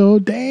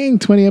episode. Dang,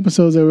 20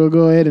 episodes that we'll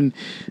go ahead and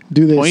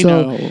do this.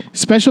 So Bueno.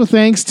 special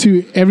thanks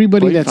to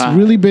everybody that's 45.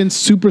 really been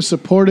super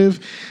supportive.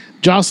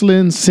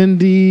 Jocelyn,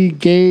 Cindy,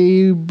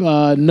 Gabe,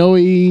 Noe,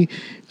 Hugo,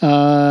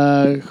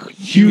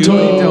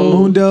 Tony Del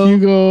Mundo.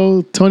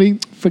 Hugo, Tony.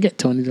 Forget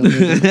Tony Del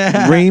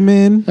Mundo.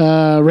 Raymond.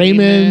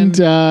 Raymond,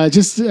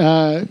 just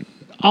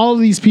all of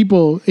these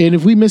people. And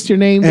if we missed your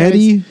name, guys-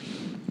 Eddie.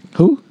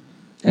 who?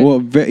 Well,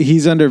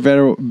 he's under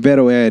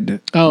Veto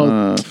Ed.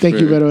 Oh, thank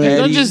you, for- Beto. Don't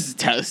Eddie.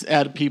 just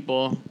add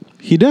people.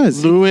 He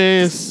does.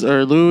 Louis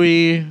or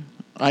Louis.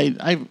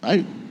 I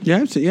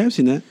Yeah, I've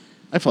seen that.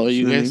 follow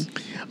you guys.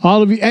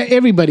 All of you,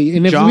 everybody.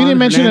 And if John we didn't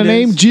mention a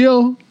name, Hernandez.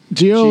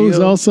 Gio is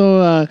Gio.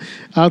 also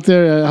out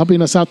there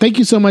helping us out. Thank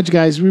you so much,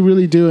 guys. We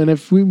really do. And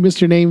if we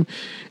missed your name,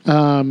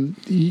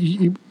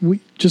 we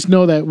just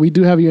know that we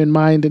do have you in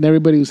mind, and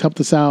everybody who's helped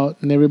us out,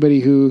 and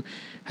everybody who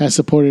has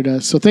supported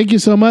us. So thank you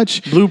so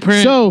much.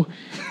 Blueprint. So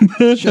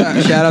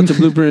Shout out to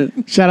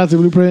Blueprint. shout out to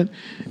Blueprint,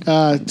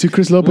 to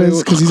Chris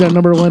Lopez, because he's our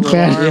number one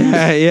fan.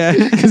 Yeah,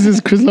 yeah.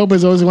 Because Chris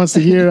Lopez always wants to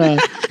hear.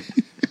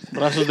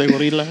 Brazos de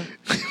gorila.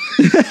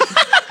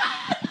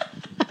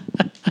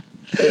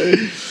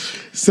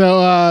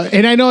 So,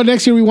 and I know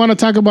next year we want to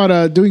talk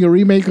about doing a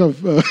remake of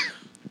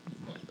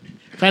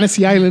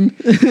Fantasy Island.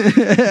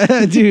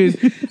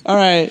 Dude. All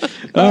right.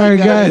 All right,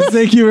 guys.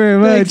 Thank you very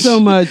much. Thanks so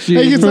much, dude.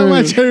 Thank you so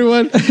much,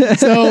 everyone.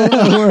 So,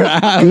 We're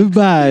out.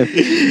 Goodbye.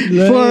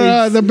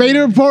 for the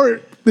Beta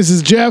Report, this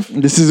is Jeff.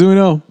 This is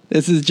Uno.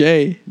 This is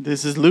Jay.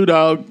 This is Lou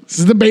Dog. This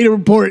is the Beta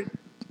Report.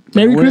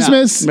 Merry We're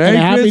Christmas. Merry and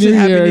Happy Christmas, New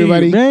Happy Year, New Year.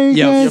 everybody. Merry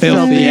Yo, Christmas.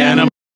 filthy animal.